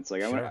 Yeah, it's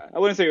like sure. I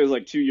wouldn't say it was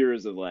like 2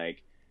 years of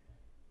like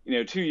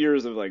 2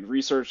 years of like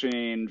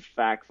researching,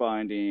 fact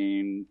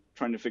finding,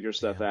 trying to figure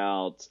stuff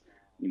out,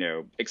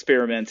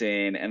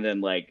 experimenting, and then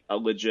like a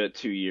legit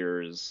 2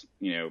 years,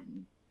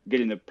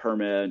 getting the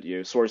permit,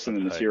 sourcing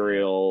the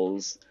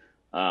materials,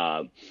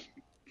 and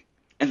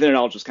then it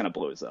all just kind of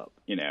blows up,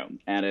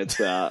 and it's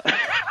oh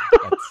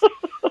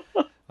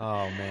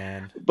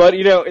man. But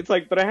it's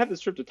like, but I had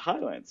this trip to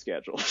Thailand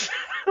scheduled.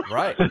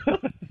 Right.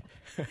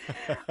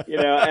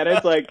 And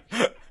it's like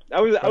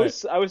I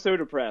was so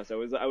depressed. I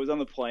was on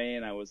the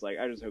plane. I was like,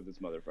 I just hope this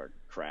motherfucker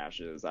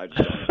crashes. I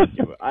just don't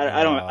give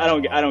I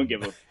don't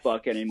give a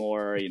fuck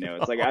anymore.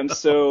 It's like I'm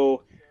done.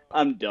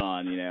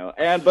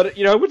 But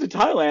I went to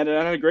Thailand and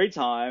I had a great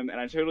time,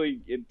 and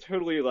it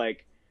totally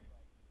like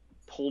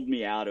pulled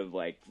me out of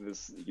like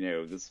this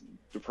this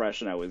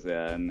depression I was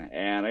in,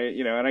 and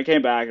I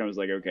came back and I was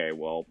like, okay,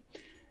 well,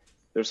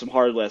 there's some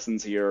hard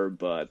lessons here,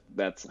 but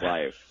that's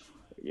life.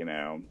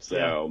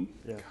 So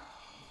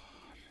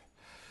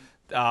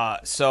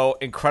so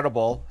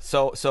incredible.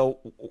 So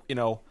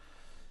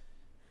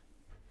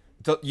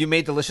you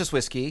made delicious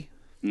whiskey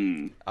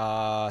through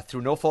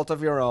no fault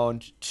of your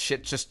own.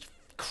 Shit just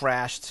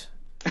crashed,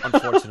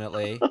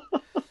 unfortunately.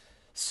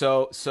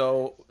 So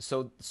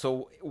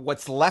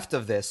what's left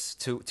of this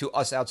to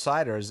us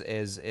outsiders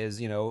is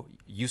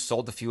you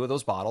sold a few of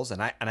those bottles,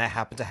 and I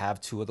happen to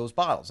have 2 of those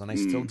bottles, and I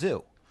still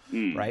do.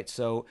 Right.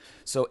 So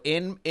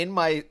in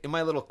my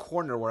little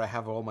corner where I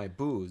have all my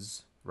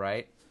booze,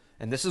 right?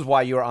 And this is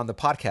why you're on the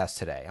podcast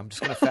today. I'm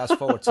just going to fast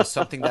forward to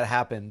something that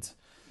happened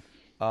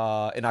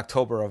in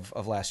October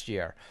of last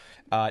year.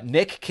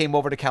 Nick came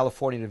over to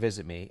California to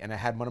visit me, and I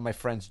had one of my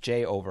friends,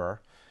 Jay,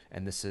 over.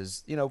 And this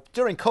is,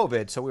 during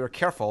COVID, so we were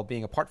careful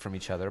being apart from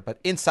each other, but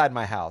inside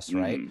my house,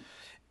 right?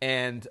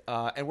 And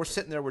we're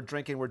sitting there, we're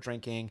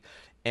drinking.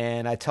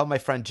 And I tell my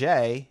friend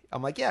Jay,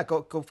 I'm like, yeah,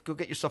 go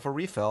get yourself a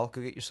refill.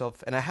 Go get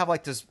yourself. And I have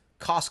like this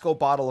Costco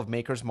bottle of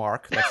Maker's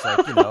Mark. That's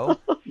like,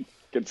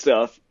 good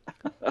stuff.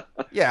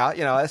 Yeah,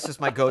 that's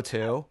just my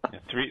go-to.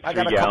 I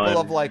got a couple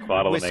of like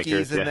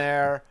whiskeys in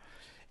there.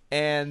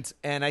 And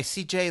I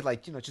see Jay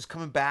like, just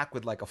coming back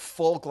with like a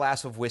full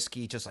glass of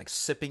whiskey, just like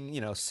sipping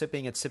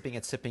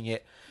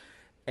it.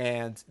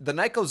 And the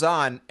night goes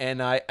on,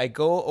 and I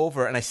go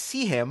over and I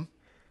see him,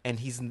 and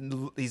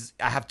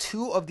I have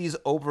 2 of these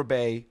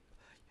Overbey,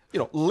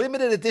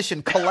 limited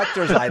edition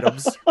collector's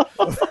items.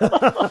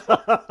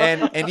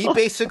 and he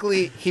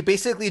basically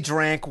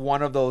drank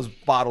one of those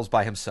bottles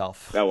by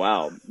himself. Oh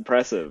wow,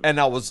 impressive. And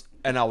I was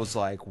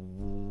like,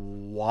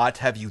 what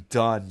have you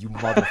done, you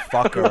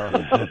motherfucker?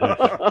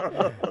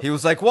 He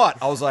was like,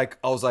 what? I was like,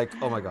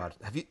 oh my God,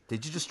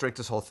 did you just drink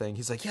this whole thing?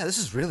 He's like, yeah, this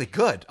is really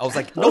good. I was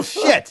like, no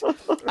shit,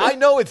 I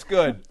know it's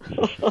good.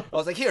 I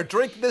was like, here,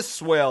 drink this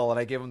swill, and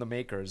I gave him the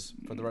Makers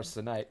for the rest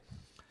of the night.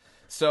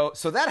 So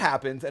that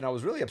happened, and I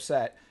was really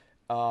upset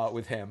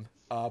with him.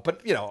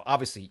 But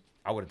obviously,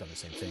 I would have done the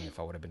same thing if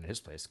I would have been in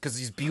his place, because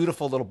these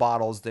beautiful little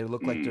bottles, they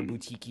look like they're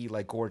boutique-y,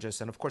 like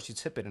gorgeous, and of course you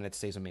tip it and it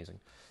stays amazing.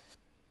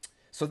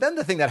 So then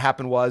the thing that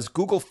happened was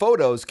Google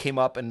Photos came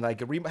up and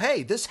like,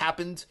 hey, this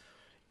happened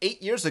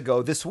 8 years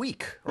ago this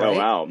week, right? Oh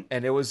wow!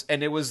 And it was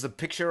the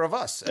picture of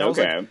us. And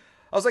okay.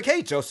 I was like,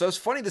 hey, Joseph, it's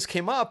funny this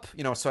came up,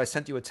 So I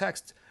sent you a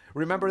text.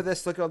 Remember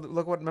this?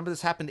 Remember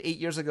this happened 8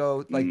 years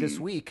ago, like this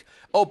week.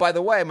 Oh, by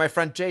the way, my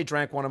friend Jay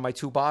drank one of my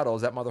 2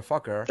 bottles. That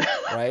motherfucker,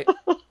 right?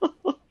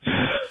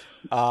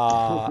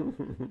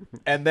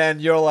 And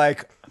then you're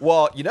like,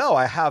 well,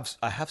 I have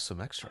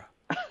some extra,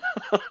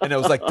 and it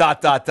was like ...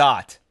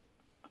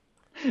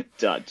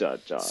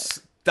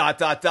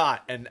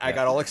 And I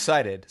got all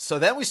excited. So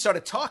then we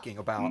started talking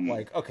about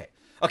like, okay,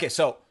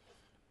 so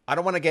I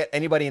don't want to get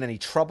anybody in any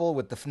trouble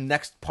with the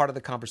next part of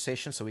the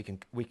conversation, so we can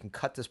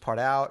cut this part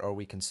out, or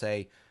we can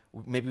say,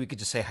 maybe we could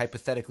just say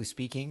hypothetically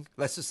speaking.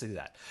 Let's just say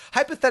that.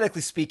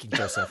 Hypothetically speaking,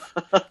 Joseph.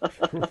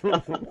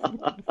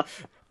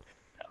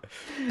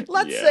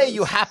 Let's say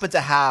you happen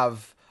to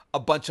have a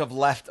bunch of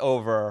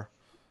leftover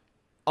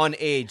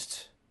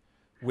unaged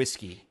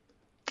whiskey.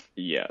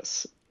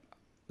 Yes.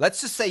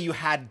 Let's just say you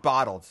had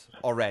bottled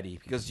already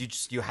because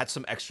you had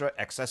some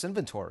excess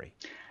inventory.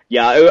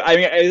 Yeah, I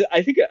mean,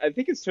 I think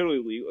it's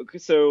totally legal.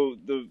 So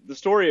the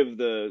story of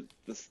the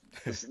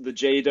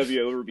J.W.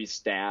 Overbey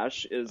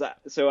stash is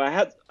so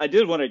I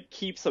did want to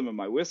keep some of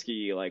my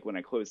whiskey like when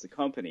I closed the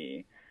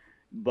company,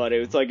 but it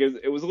was like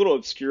it was a little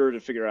obscure to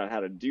figure out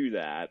how to do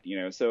that,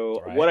 you know.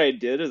 So what I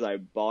did is I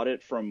bought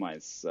it from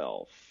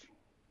myself.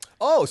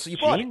 Oh, so you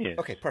bought Genius. it?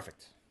 Okay,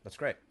 perfect. That's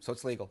great. So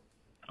it's legal.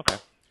 Okay.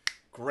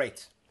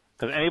 Great.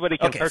 Because anybody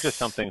can purchase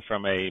something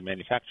from a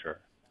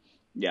manufacturer.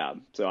 Yeah,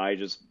 so I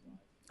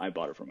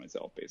bought it for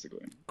myself,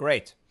 basically.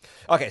 Great.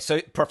 Okay,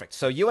 so perfect.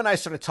 So you and I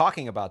started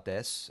talking about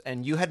this,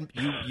 and you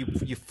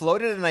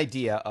floated an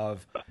idea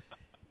of,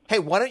 hey,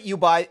 why don't you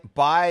buy?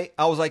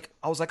 I was like,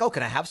 oh,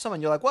 can I have some?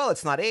 And you're like, well,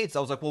 it's not aged.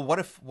 I was like, well,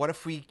 what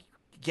if we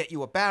get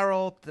you a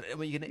barrel?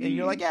 And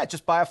you're like, yeah,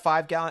 just buy a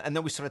 5-gallon. And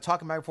then we started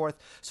talking back and forth.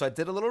 So I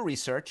did a little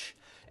research,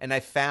 and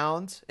I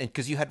found, and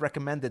because you had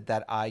recommended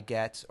that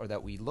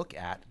that we look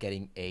at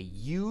getting a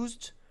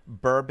used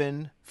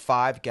bourbon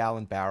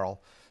 5-gallon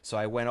barrel. So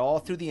I went all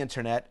through the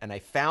internet and I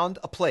found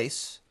a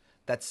place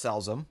that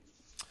sells them.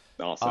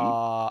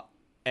 Awesome.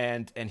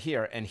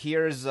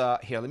 Here's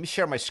let me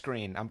share my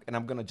screen.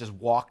 I'm gonna just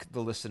walk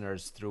the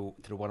listeners through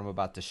what I'm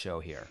about to show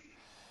here.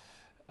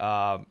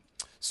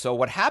 So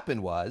what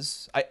happened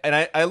was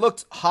I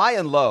looked high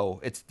and low.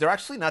 They're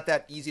actually not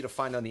that easy to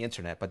find on the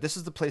internet, but this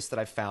is the place that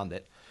I found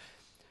it.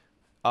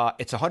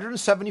 It's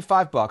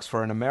 $175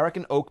 for an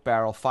American oak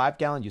barrel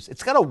 5-gallon use.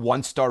 It's got a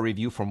 1-star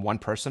review from one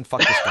person.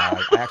 Fuck this guy.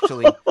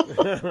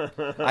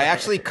 I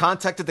actually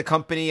contacted the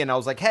company and I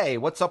was like, hey,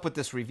 what's up with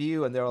this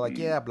review? And they were like,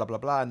 yeah, blah, blah,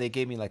 blah. And they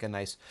gave me like a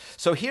nice.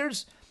 So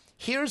here's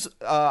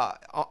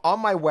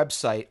on my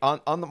website,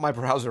 on my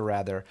browser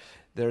rather,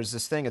 there's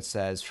this thing it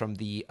says from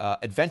the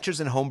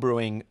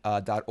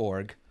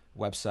adventuresinhomebrewing.org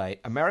website,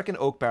 American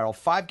oak barrel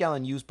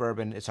 5-gallon used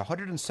bourbon. It's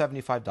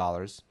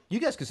 $175. You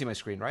guys can see my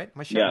screen, right?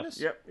 Am I sharing this?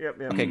 Yep.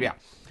 Okay,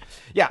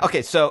 yeah.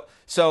 Okay, so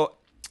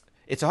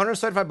it's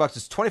 $175.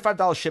 It's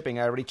 $25 shipping.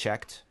 I already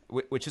checked,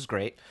 which is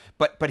great.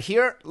 But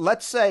here,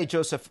 let's say,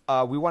 Joseph,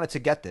 we wanted to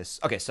get this.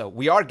 Okay, so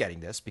we are getting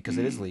this because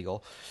it is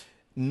legal.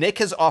 Nick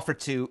has offered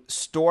to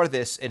store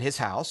this in his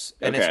house,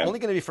 and it's only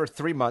going to be for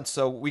 3 months.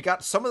 So we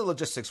got some of the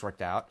logistics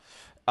worked out.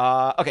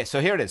 Okay, so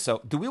here it is.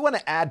 So do we want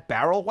to add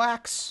barrel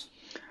wax?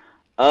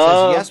 It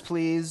says yes,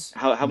 please.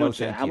 How no, much?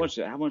 How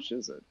much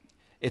is it?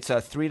 It's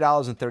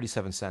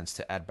 $3.37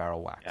 to add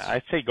barrel wax. Yeah,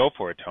 I'd say go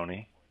for it,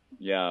 Tony.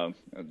 Yeah,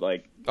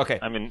 like okay.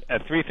 I mean,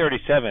 at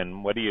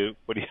 $3.37, what do you?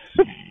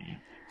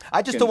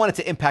 I just don't want it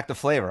to impact the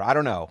flavor. I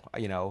don't know.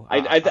 You know.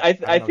 I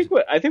think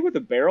with the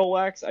barrel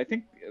wax, I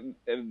think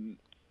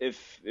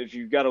if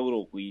you've got a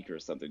little leak or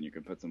something, you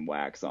can put some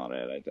wax on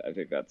it. I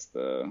think that's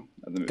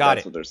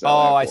what they're selling.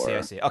 Oh,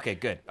 I see. Okay,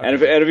 good. Okay,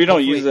 and if you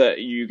don't use it,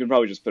 you can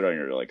probably just put it on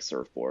your like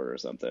surfboard or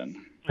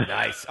something.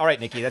 Nice. All right,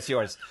 Nikki, that's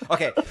yours.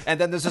 Okay, and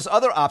then there's this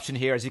other option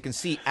here, as you can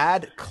see,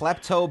 add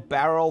Klepto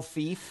Barrel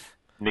Thief.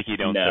 Nikki,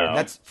 don't No. serve.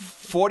 That's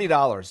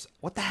 $40.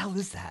 What the hell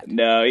is that?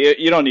 No,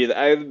 you don't need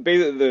that.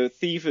 Basically, the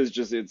Thief is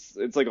just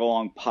it's like a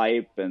long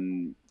pipe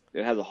and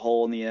it has a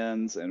hole in the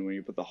ends, and when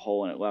you put the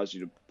hole in, it allows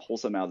you to pull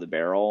some out of the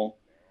barrel.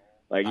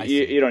 Like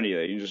you don't need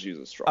that. You can just use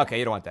a straw. Okay,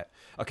 you don't want that.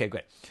 Okay,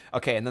 good.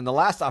 Okay, and then the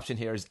last option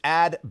here is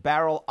add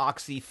Barrel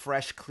Oxy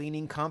Fresh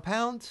Cleaning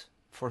Compound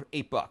for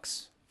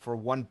 $8 for a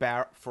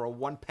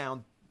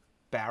 1-pound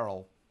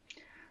barrel.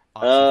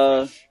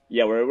 Oxy Fresh.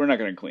 Yeah, we're not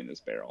going to clean this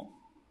barrel.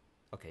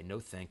 Okay, no,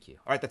 thank you.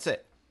 All right, that's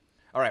it.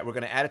 All right, we're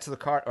going to add it to the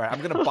cart. All right, I'm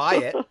going to buy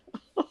it.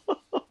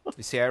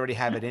 You see, I already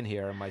have it in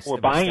here in my. We're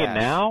in my buying stash. it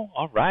now.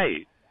 All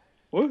right.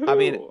 Woohoo. I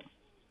mean.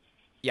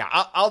 Yeah,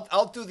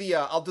 I'll do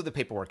the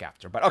paperwork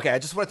after. But okay, I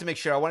just wanted to make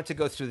sure. I wanted to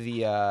go through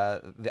the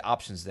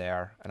options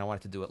there, and I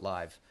wanted to do it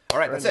live. All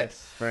right, that's it.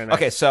 Very nice.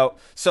 Okay, so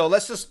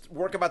let's just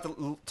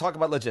talk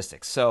about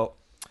logistics. So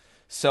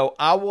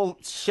I will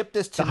ship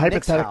this to The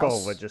Nick's hypothetical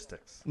house.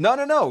 logistics.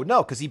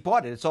 No, because he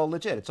bought it. It's all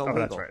legit. It's all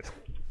legal. That's right.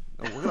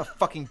 We're gonna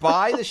fucking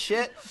buy the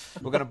shit.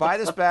 We're gonna buy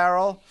this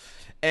barrel.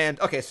 And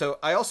okay, so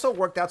I also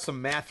worked out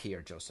some math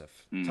here,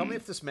 Joseph. Tell me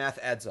if this math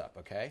adds up.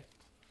 Okay.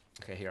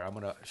 Okay, here I'm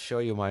gonna show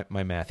you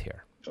my math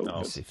here. Oh,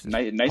 Let's see if this-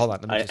 nice. Hold on,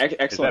 let me just-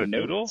 Excellent Is that a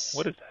notes. noodle?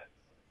 What is that?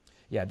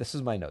 Yeah, this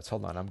is my notes.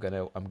 Hold on, I'm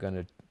gonna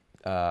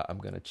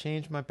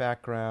change my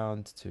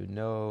background to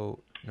no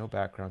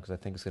background because I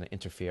think it's gonna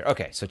interfere.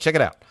 Okay, so check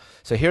it out.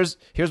 So here's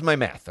my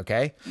math.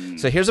 Okay,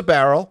 so here's a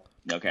barrel.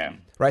 Okay.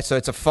 Right, so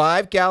it's a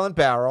 5-gallon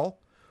barrel,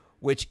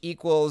 which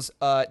equals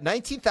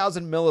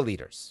 19,000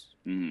 milliliters,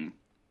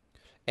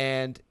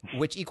 and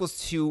which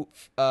equals to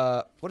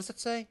what does that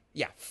say?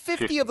 Yeah,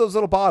 50 of those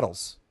little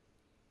bottles.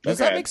 Does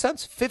that Okay. make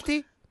sense?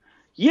 50?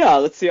 Yeah,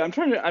 let's see. I'm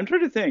trying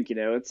to think. You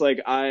know, it's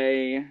like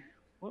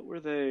what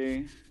were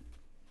they?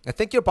 I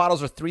think your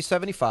bottles are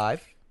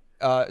 375.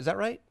 Is that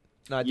right?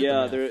 No, I did the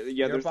Yeah, math.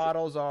 Your they're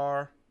bottles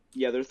are.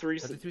 Yeah, they're 3.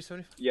 Are they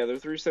 375? Yeah, they're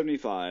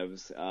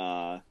 375s.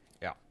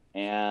 Yeah.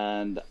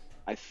 And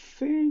I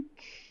think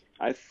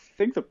I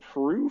think the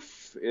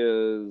proof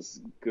is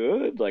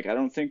good. Like I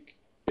don't think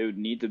it would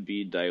need to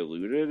be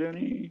diluted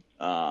any.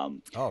 Oh,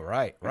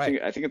 right,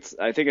 right. I think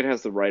it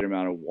has the right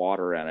amount of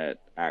water in it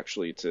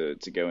actually to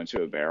go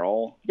into a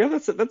barrel. Yeah,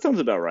 that sounds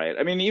about right.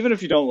 I mean, even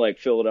if you don't like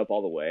fill it up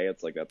all the way,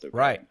 it's like that's okay.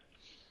 Right.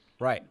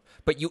 Right.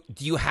 But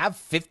do you have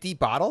 50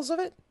 bottles of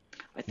it?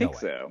 I think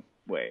so.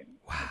 Wait.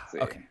 Wow. Let's see.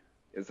 Okay.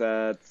 Is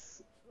that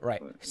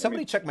right?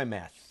 Somebody check my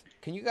math.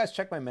 Can you guys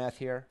check my math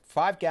here?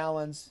 5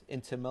 gallons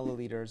into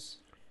milliliters.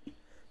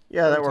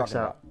 Yeah, that works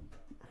out.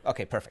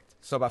 Okay, perfect.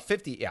 So about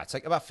 50. Yeah, it's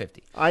like about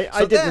 50.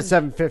 I did the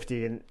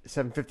 750 and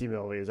 750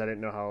 milliliters. I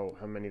didn't know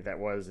how many that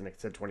was, and it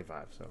said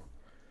 25. So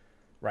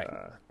right.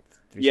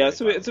 Yeah,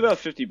 so it's about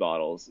 50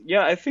 bottles.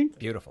 Yeah, I think.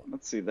 Beautiful.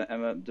 Let's see.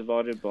 And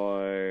divided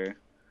by.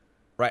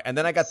 Right, and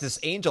then I got this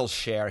angel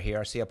share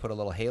here. See, I put a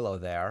little halo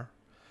there,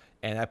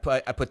 and I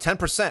put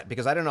 10%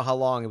 because I didn't know how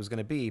long it was going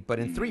to be. But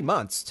in 3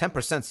 months,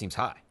 10% seems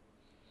high.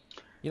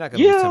 You're not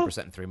going to lose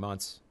 10% in 3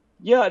 months.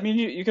 Yeah, I mean,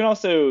 you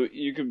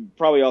could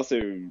probably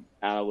also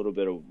add a little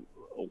bit of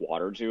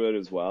water to it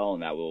as well,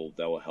 and that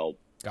will help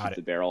keep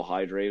the barrel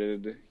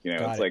hydrated. You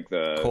know, it's like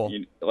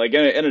like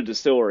in a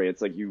distillery,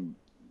 it's like you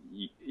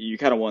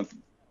kind of want,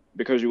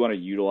 because you want to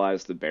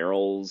utilize the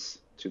barrels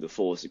to the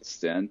fullest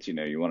extent. You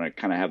know, you want to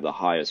kind of have the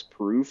highest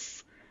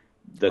proof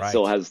that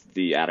still has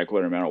the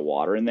adequate amount of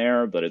water in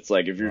there. But it's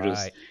like if you're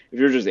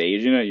just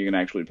aging it, you can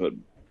actually put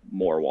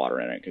more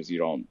water in it because you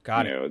don't.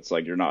 It's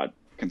like you're not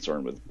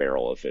concerned with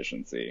barrel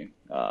efficiency.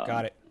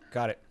 Got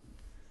it.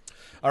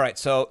 All right,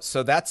 so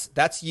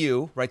that's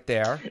you right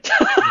there.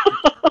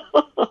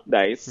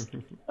 Nice.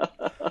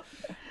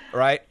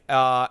 Right,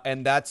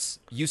 and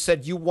you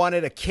said you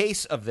wanted a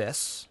case of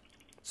this,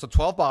 so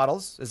 12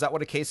 bottles. Is that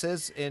what a case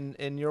is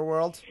in your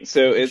world?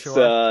 So it's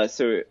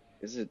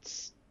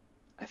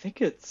I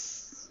think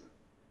it's.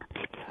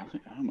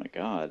 Oh my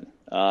god.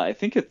 I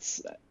think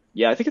it's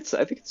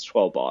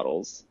 12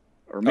 bottles,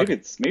 or maybe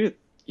it's 12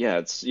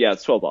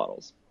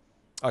 bottles.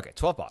 Okay,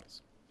 12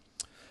 bottles.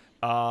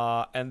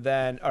 And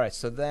then, all right,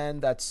 so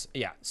that's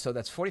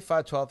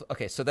 45, 12.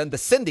 Okay, so then the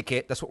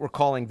syndicate, that's what we're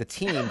calling the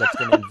team that's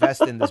going to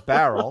invest in this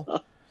barrel.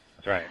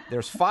 That's right.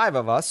 There's 5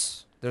 of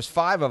us.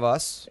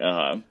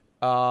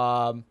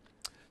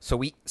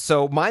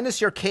 So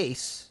minus your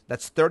case,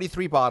 that's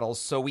 33 bottles.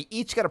 So we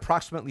each get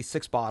approximately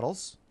 6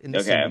 bottles in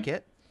the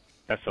syndicate.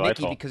 That's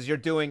delightful.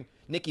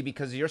 Nikki,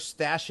 because you're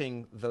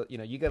stashing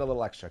you get a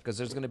little extra because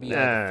there's going to be like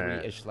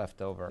 3-ish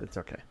left over. It's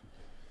okay.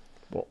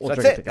 We'll so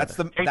that's it. That's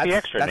the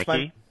extra, that's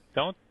Nikki.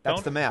 Don't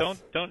the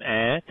math. Don't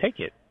take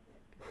it.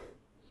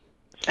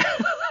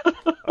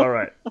 All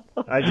right.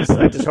 I just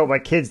hope my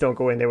kids don't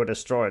go in there with a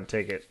straw and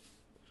take it.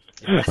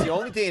 That's the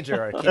only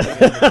danger.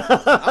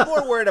 I'm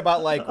more worried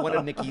about like one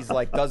of Nikki's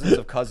like dozens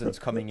of cousins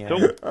coming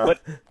in,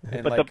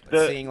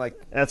 seeing like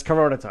that's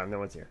Corona time. No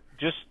one's here.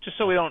 Just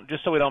so we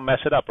don't mess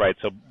it up, right?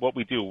 So what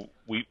we do,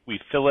 we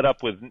fill it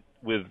up with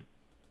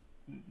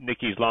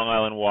Nikki's Long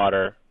Island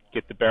water,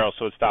 get the barrel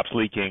so it stops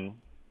leaking,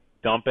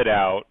 dump it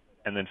out,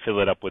 and then fill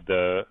it up with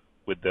the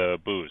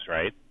booze,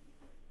 right?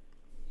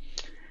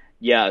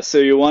 Yeah. So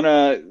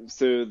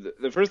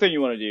the first thing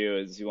you want to do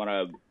is you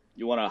want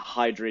to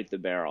hydrate the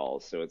barrel.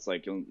 So it's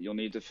like you'll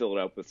need to fill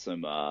it up with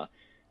some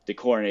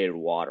dechlorinated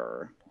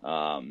water.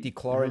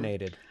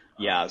 Dechlorinated.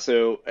 Yeah.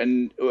 So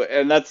and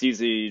that's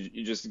easy.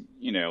 You just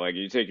like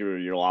you take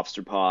your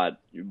lobster pot,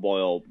 you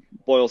boil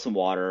some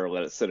water,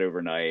 let it sit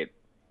overnight.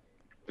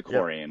 The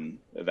chlorine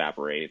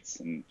evaporates,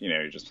 and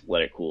you just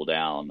let it cool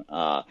down.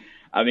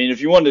 I mean,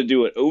 if you wanted to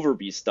do it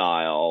Overbey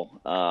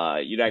style,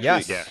 you'd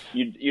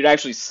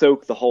actually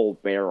soak the whole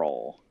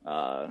barrel.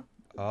 So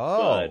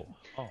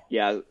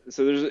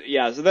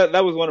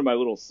that was one of my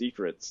little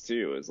secrets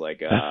too. Is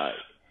like,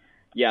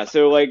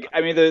 so like,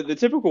 I mean, the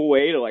typical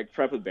way to like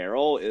prep a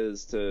barrel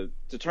is to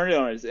turn it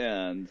on its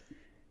end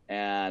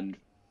and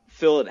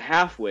fill it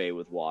halfway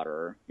with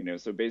water.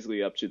 So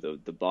basically up to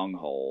the bung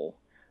hole,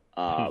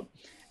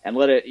 and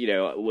let it,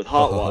 with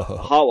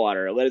hot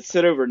water, let it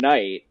sit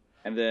overnight,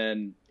 and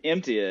then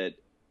empty it,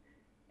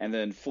 and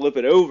then flip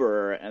it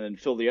over, and then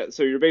fill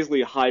so you're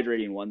basically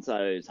hydrating one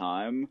side at a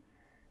time.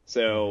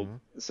 So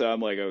I'm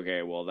like,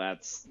 okay, well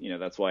that's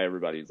why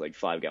everybody's like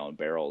 5-gallon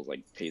barrels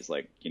like taste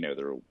like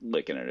they're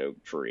licking an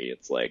oak tree.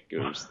 It's like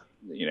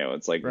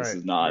it's like this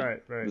is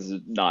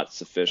not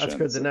sufficient.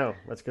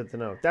 That's good to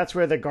know. That's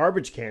where the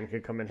garbage can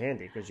could come in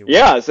handy because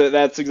so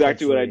that's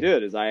exactly what I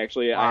did. Is I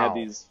had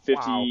these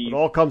 50. Wow. It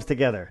all comes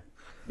together.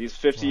 These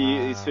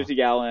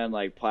 50-gallon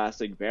like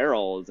plastic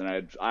barrels,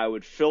 and I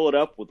would fill it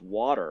up with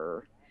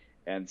water,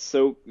 and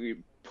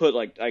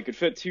I could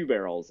fit 2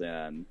 barrels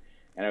in,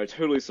 and I would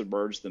totally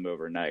submerge them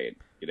overnight,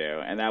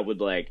 and that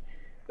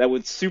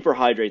would super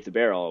hydrate the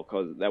barrel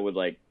because that would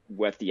like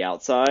wet the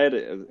outside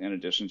in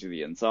addition to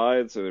the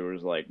inside, so there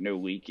was like no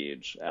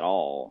leakage at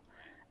all,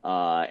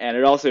 and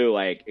it also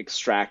like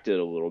extracted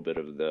a little bit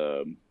of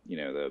the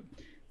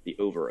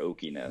over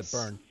oakiness. The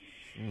burn.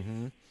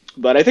 Mm-hmm.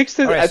 But I think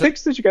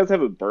since you guys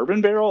have a bourbon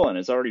barrel and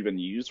it's already been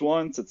used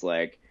once, it's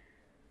like,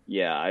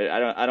 Yeah,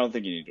 I don't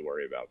think you need to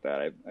worry about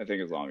that. I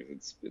think as long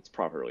as it's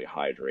properly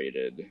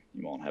hydrated,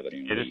 you won't have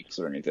any leaks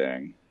or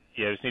anything.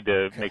 Yeah, I just need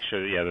to make sure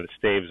that the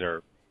staves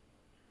are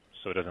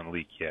so it doesn't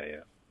leak.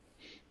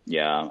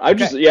 Yeah. I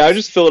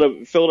just fill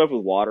it up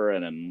with water,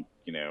 and then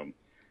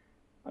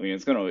I mean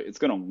it's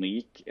gonna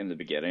leak in the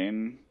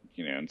beginning,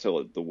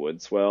 until the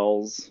wood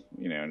swells,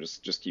 and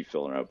just keep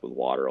filling it up with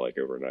water like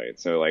overnight.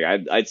 So like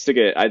I'd stick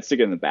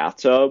it in the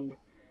bathtub,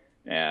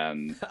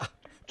 and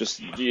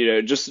just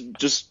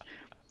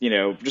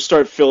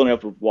start filling it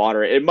up with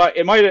water. It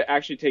might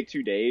actually take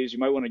 2 days. You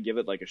might want to give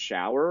it like a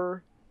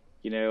shower,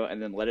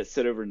 and then let it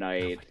sit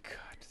overnight. Oh my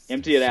God,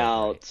 empty it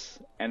out,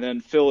 and then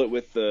fill it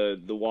with the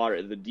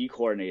water, the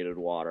dechlorinated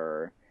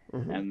water,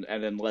 and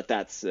then let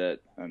that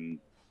sit, and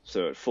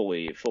so it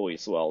fully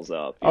swells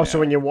up. So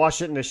when you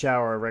wash it in the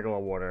shower, regular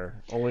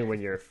water, only when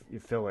you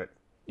fill it.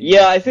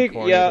 Yeah, I think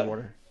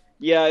water?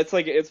 Yeah, it's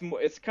like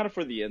it's kind of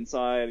for the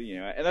inside,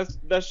 and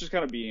that's just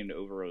kind of being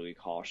overly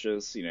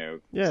cautious, Yeah,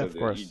 so of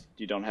course.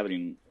 you don't have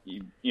any,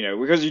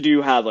 because you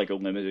do have like a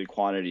limited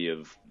quantity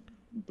of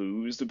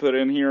booze to put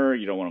in here,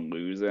 you don't want to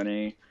lose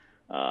any.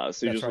 So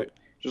you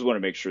just want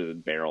to make sure the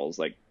barrel's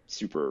like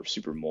super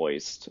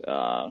moist,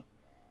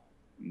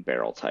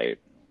 barrel tight.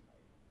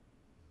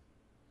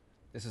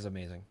 This is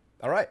amazing.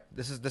 All right,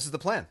 this is the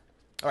plan.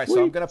 All right, Sweet.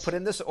 so I'm gonna put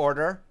in this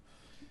order.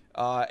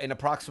 In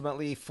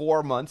approximately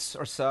 4 months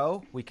or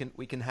so, we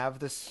can have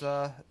this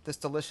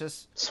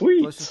delicious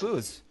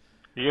booze.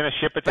 You're gonna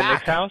ship it to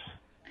Nick's house?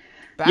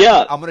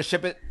 Yeah, I'm gonna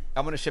ship it.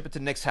 I'm gonna ship it to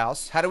Nick's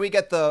house. How do we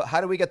get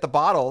the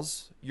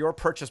bottles? Your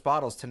purchased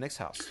bottles to Nick's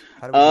house.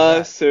 How do we do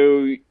that?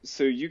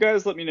 So you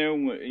guys let me know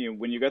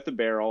when you got the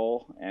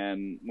barrel,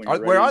 and when you're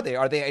Where ready.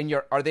 are they?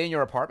 Are they in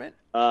your apartment?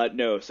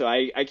 No. So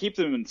I keep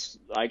them in.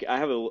 I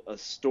have a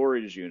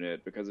storage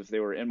unit, because if they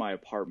were in my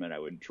apartment, I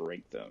would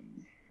drink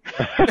them.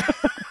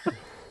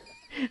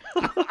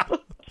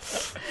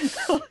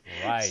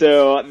 Right.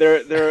 So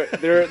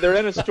they're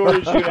in a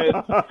storage unit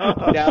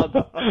down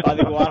by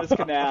the Gowanus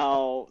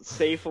Canal,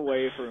 safe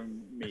away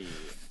from me.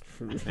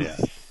 Yeah.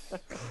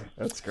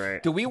 That's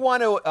great. Do we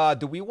want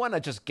to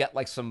just get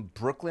like some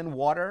Brooklyn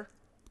water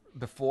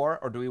before,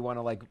 or do we want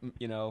to like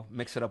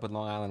mix it up with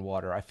Long Island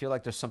water? I feel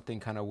like there's something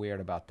kind of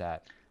weird about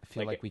that. I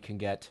feel like we can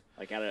get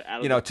like out of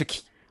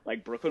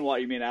like Brooklyn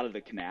water. You mean out of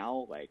the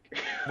canal? Like,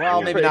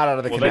 well, maybe not out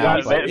of the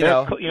canal.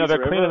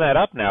 They're cleaning that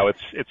up now.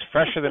 It's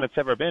fresher than it's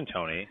ever been,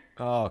 Tony.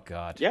 Oh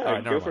God. Yeah,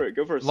 right, go for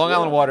it. Long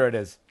Island water it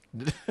is.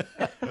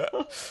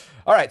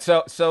 All right,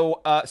 so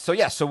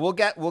we'll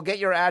get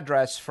your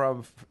address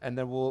from, and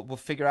then we'll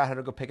figure out how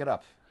to go pick it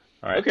up.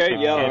 All right. Okay,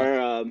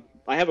 or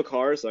I have a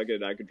car, so I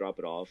could drop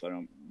it off. I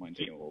don't mind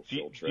taking a little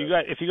field trip.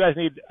 If you guys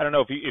need, I don't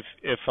know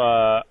if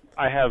I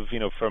have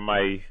for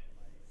my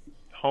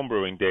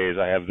homebrewing days,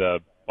 I have the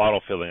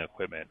bottle filling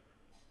equipment.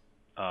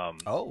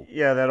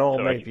 Yeah, that all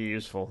might be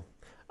useful.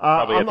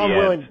 I'm totally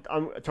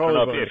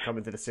willing to come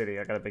into the city.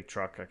 I got a big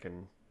truck. I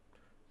can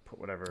put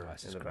whatever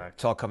in the back.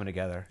 It's all coming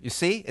together. You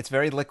see, it's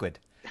very liquid,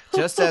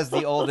 just as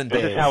the olden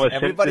days. This is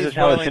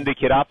how a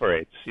syndicate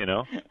operates,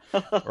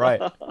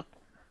 Right.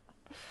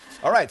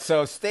 All right,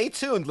 so stay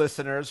tuned,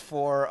 listeners,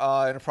 for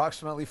in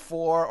approximately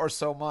 4 or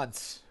so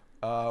months,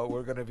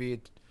 we're going to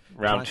be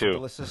round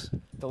 2,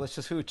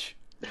 delicious hooch.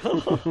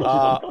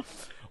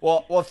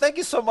 Well, thank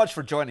you so much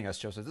for joining us,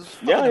 Joseph.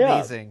 This was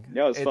amazing.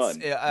 Yeah, it was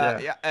fun.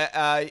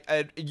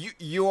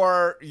 You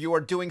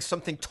are doing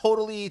something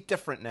totally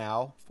different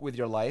now with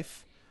your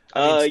life.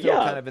 Still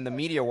kind of in the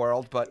media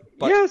world, but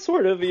yeah,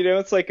 sort of.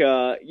 It's like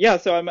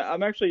So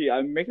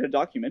I'm making a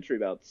documentary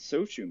about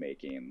shōchū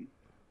making.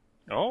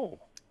 Oh.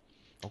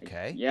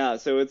 Okay. Yeah,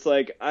 so it's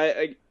like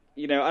I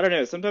don't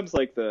know. Sometimes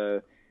like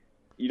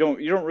you don't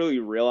really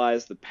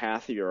realize the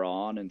path you're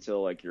on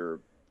until like you're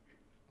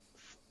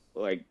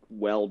like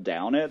well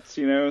down it,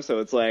 So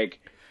it's like,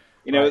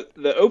 right.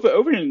 The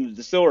opening the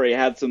distillery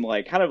had some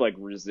like kind of like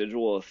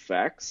residual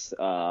effects,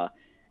 and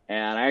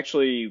I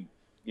actually,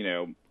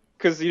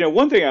 because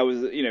one thing I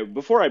was,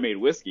 before I made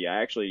whiskey,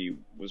 I actually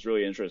was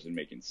really interested in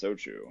making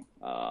shōchū.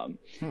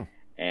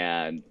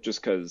 And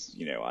just because,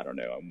 I don't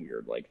know, I'm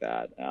weird like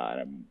that, and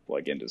I'm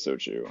like into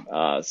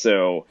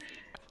shōchū.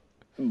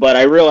 But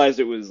I realized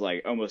it was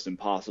like almost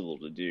impossible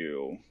to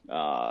do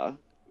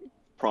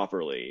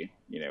properly,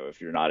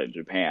 if you're not in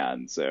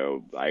Japan.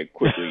 So I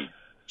quickly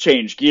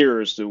changed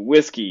gears to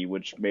whiskey,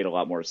 which made a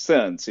lot more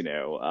sense,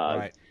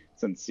 right.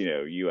 Since,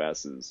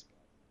 U.S. is,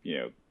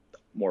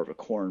 more of a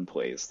corn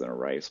place than a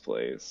rice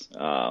place.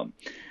 But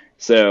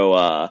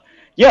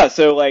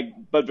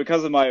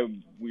because of my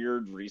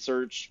weird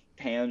research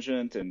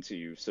tangent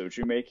into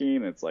shōchū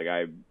making, it's like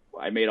I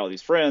made all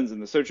these friends in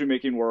the shōchū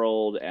making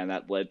world, and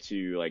that led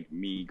to like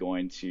me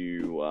going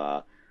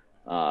to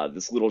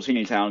this little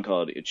teeny town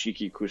called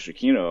Ichiki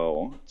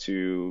Kushikino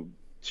to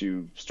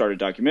start a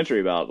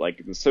documentary about like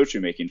the shōchū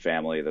making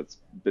family that's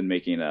been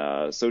making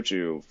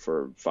shōchū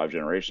for 5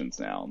 generations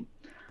now.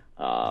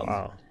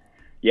 Wow.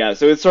 Yeah,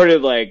 so it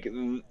started like,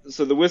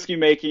 so the whiskey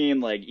making,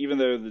 like, even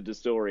though the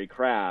distillery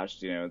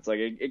crashed, it's like,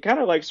 it kind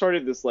of like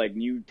started this like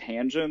new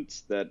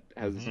tangent that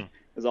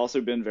has also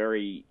been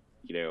very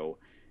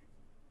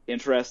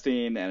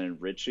interesting and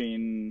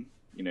enriching,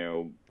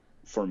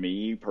 for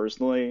me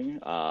personally.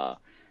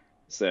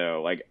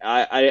 So like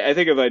I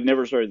think if I'd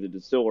never started the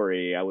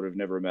distillery, I would have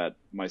never met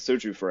my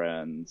shōchū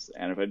friends,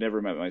 and if I'd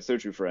never met my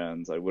shōchū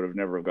friends, I would have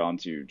never gone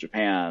to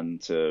Japan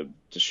to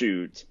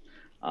shoot,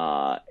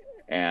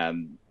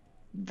 and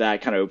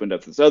that kind of opened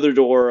up this other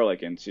door,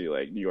 like into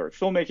like New York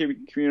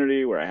filmmaking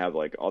community, where I have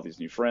like all these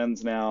new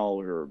friends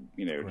now who are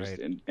just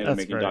into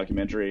making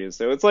documentaries.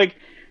 So it's like,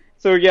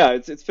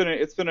 it's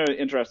been an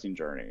interesting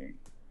journey.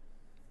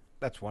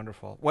 That's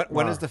wonderful.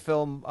 When is the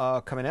film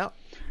coming out?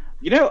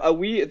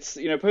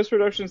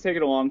 Post-production is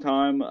taking a long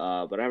time,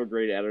 but I have a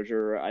great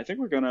editor. I think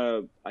we're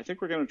gonna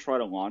try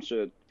to launch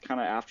it kind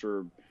of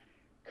after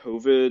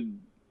COVID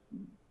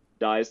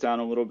dies down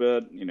a little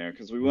bit,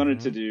 because we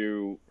wanted to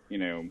do,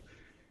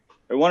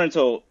 I wanted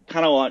to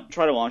kind of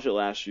try to launch it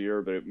last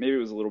year, but maybe it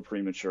was a little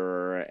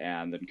premature,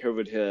 and then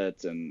COVID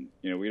hit, and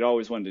we'd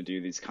always wanted to do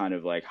these kind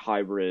of like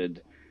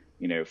hybrid,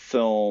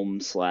 film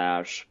 /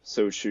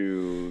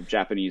 shōchū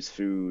Japanese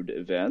food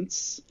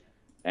events.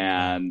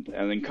 And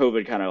then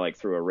COVID kind of like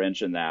threw a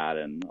wrench in that,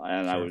 and sure.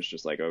 I was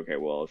just like, okay,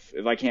 well,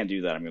 if I can't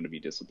do that, I'm going to be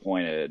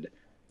disappointed.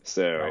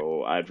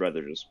 So I'd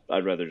rather just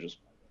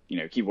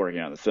keep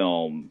working on the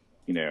film,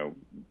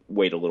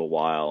 wait a little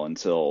while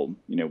until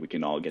we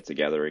can all get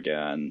together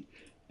again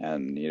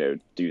and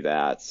do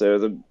that. So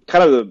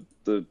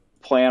the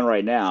plan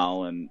right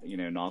now, and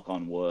knock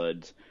on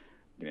wood,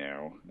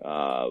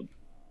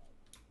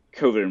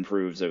 COVID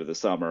improves over the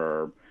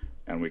summer,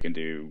 and we can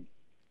do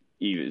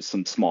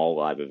some small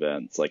live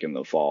events like in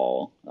the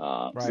fall.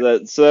 So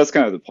that's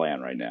kind of the plan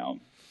right now.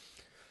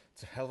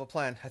 It's a hell of a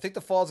plan. I think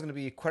the fall is going to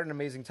be quite an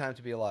amazing time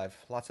to be alive.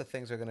 Lots of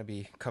things are going to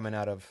be coming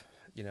out of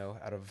the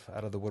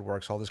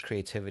woodworks. All this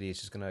creativity is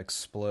just going to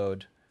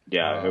explode.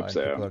 Yeah, I hope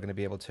so. People are going to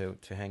be able to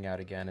hang out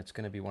again. It's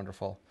going to be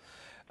wonderful.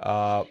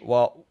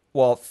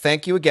 Well,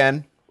 thank you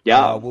again.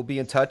 Yeah, we'll be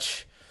in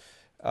touch.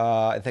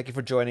 And thank you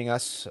for joining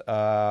us.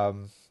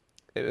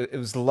 It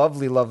was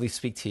lovely to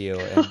speak to you.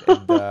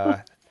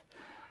 And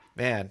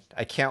man,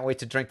 I can't wait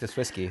to drink this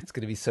whiskey. It's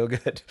going to be so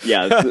good.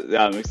 Yeah,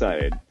 I'm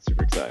excited.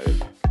 Super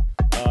excited.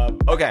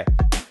 Okay.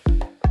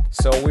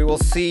 So we will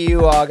see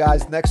you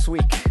guys next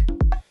week.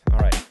 All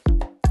right.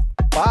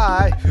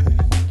 Bye.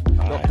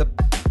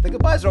 The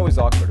goodbyes are always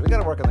awkward. We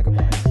got to work on the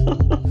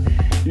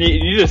goodbyes. You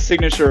need a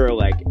signature,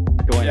 like,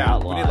 going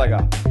out live. We need like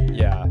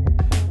yeah.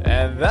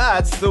 And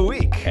that's the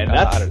week. And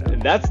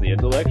that's the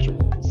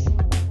intellectuals.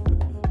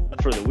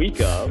 For the week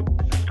of.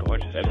 That's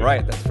gorgeous.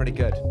 Right. That's pretty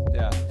good.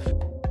 Yeah.